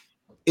been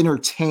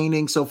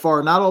entertaining so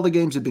far. Not all the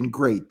games have been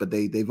great, but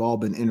they've all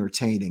been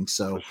entertaining.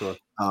 So sure.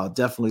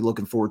 Definitely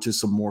looking forward to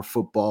some more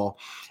football.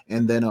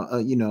 And then,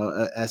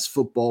 as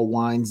football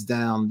winds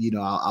down,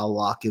 I'll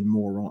lock in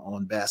more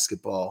on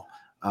basketball.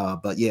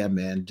 But yeah,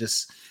 man,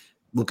 just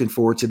looking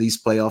forward to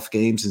these playoff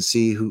games and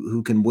see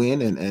who can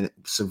win and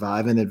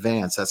survive and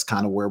advance. That's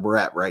kind of where we're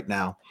at right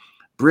now.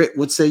 Britt,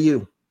 what say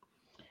you?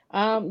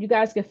 You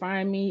guys can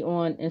find me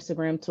on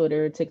Instagram,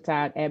 Twitter,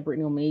 TikTok at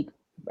Britne Monique.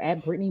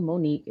 At Britne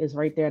Monique is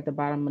right there at the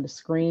bottom of the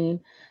screen.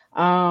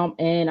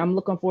 And I'm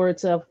looking forward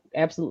to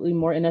absolutely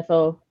more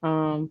NFL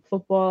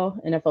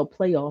football, NFL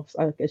playoffs,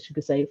 I guess you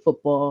could say,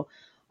 football.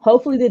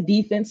 Hopefully the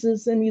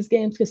defenses in these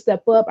games can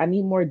step up. I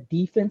need more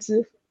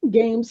defensive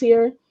games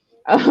here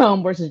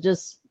versus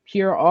just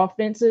pure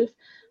offensive.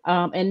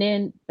 And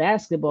then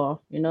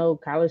basketball,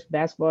 college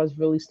basketball is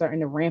really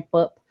starting to ramp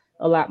up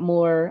a lot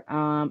more.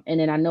 And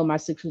then I know my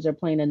Sixers are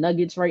playing the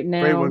Nuggets right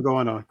now.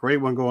 Great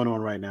one going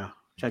on right now.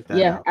 Check that out.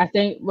 Yeah, I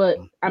think, but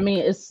I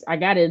mean, I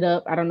got it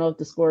up. I don't know if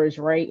the score is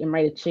right. It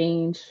might have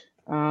changed.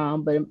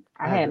 But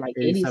I had like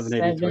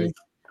 87,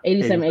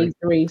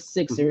 83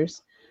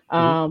 Sixers.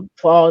 For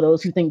all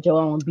those who think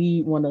Joel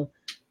Embiid want to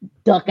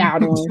duck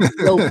out on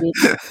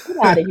Jokic, get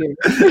out of here.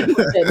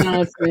 That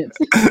nonsense.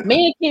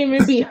 Man can't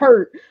even be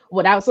hurt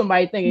without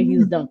somebody thinking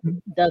he's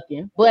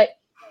ducking. But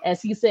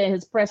as he said in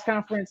his press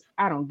conference,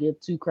 I don't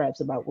give two craps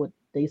about what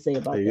they say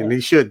about that. And he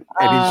should.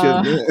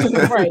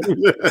 Right.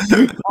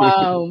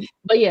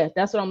 But yeah,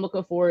 that's what I'm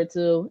looking forward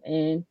to.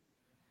 And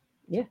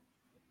yeah,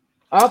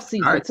 off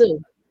season too.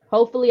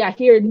 Hopefully, I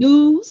hear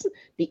news.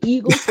 The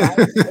Eagles.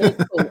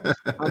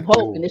 I'm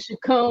hoping it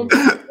should come.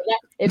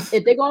 If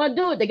they're gonna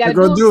do it, they gotta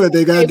do it.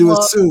 They gotta do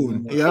it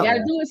soon. They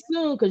gotta do it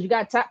soon because you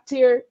got top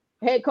tier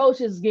head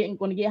coaches going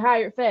to get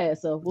hired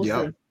fast. So we'll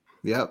see.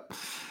 Yep.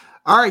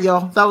 All right,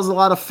 y'all. That was a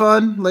lot of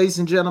fun, ladies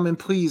and gentlemen.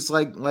 Please,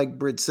 like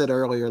Britt said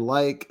earlier,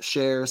 like,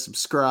 share,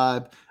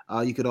 subscribe.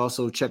 You could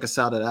also check us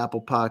out at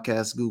Apple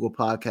Podcasts, Google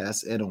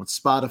Podcasts, and on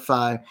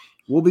Spotify.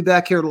 We'll be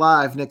back here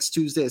live next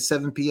Tuesday at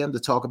 7 p.m. to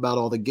talk about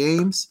all the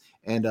games.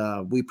 And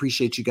we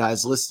appreciate you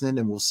guys listening,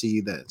 and we'll see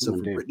you then. So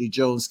for Britne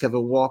Jones,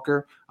 Kevin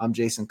Walker, I'm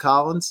Jason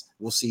Collins.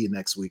 We'll see you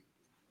next week.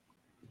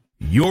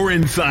 You're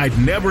inside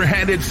Never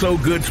Had It So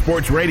Good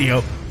Sports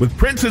Radio with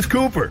Princess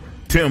Cooper,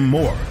 Tim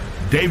Moore,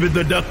 David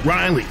the Duck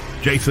Riley,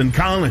 Jason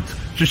Collins,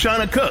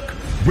 Shoshana Cook,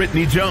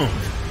 Britne Jones,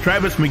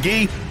 Travis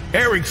McGee,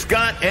 Eric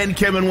Scott, and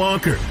Kevin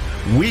Walker.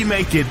 We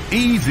make it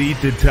easy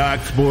to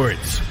talk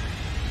sports.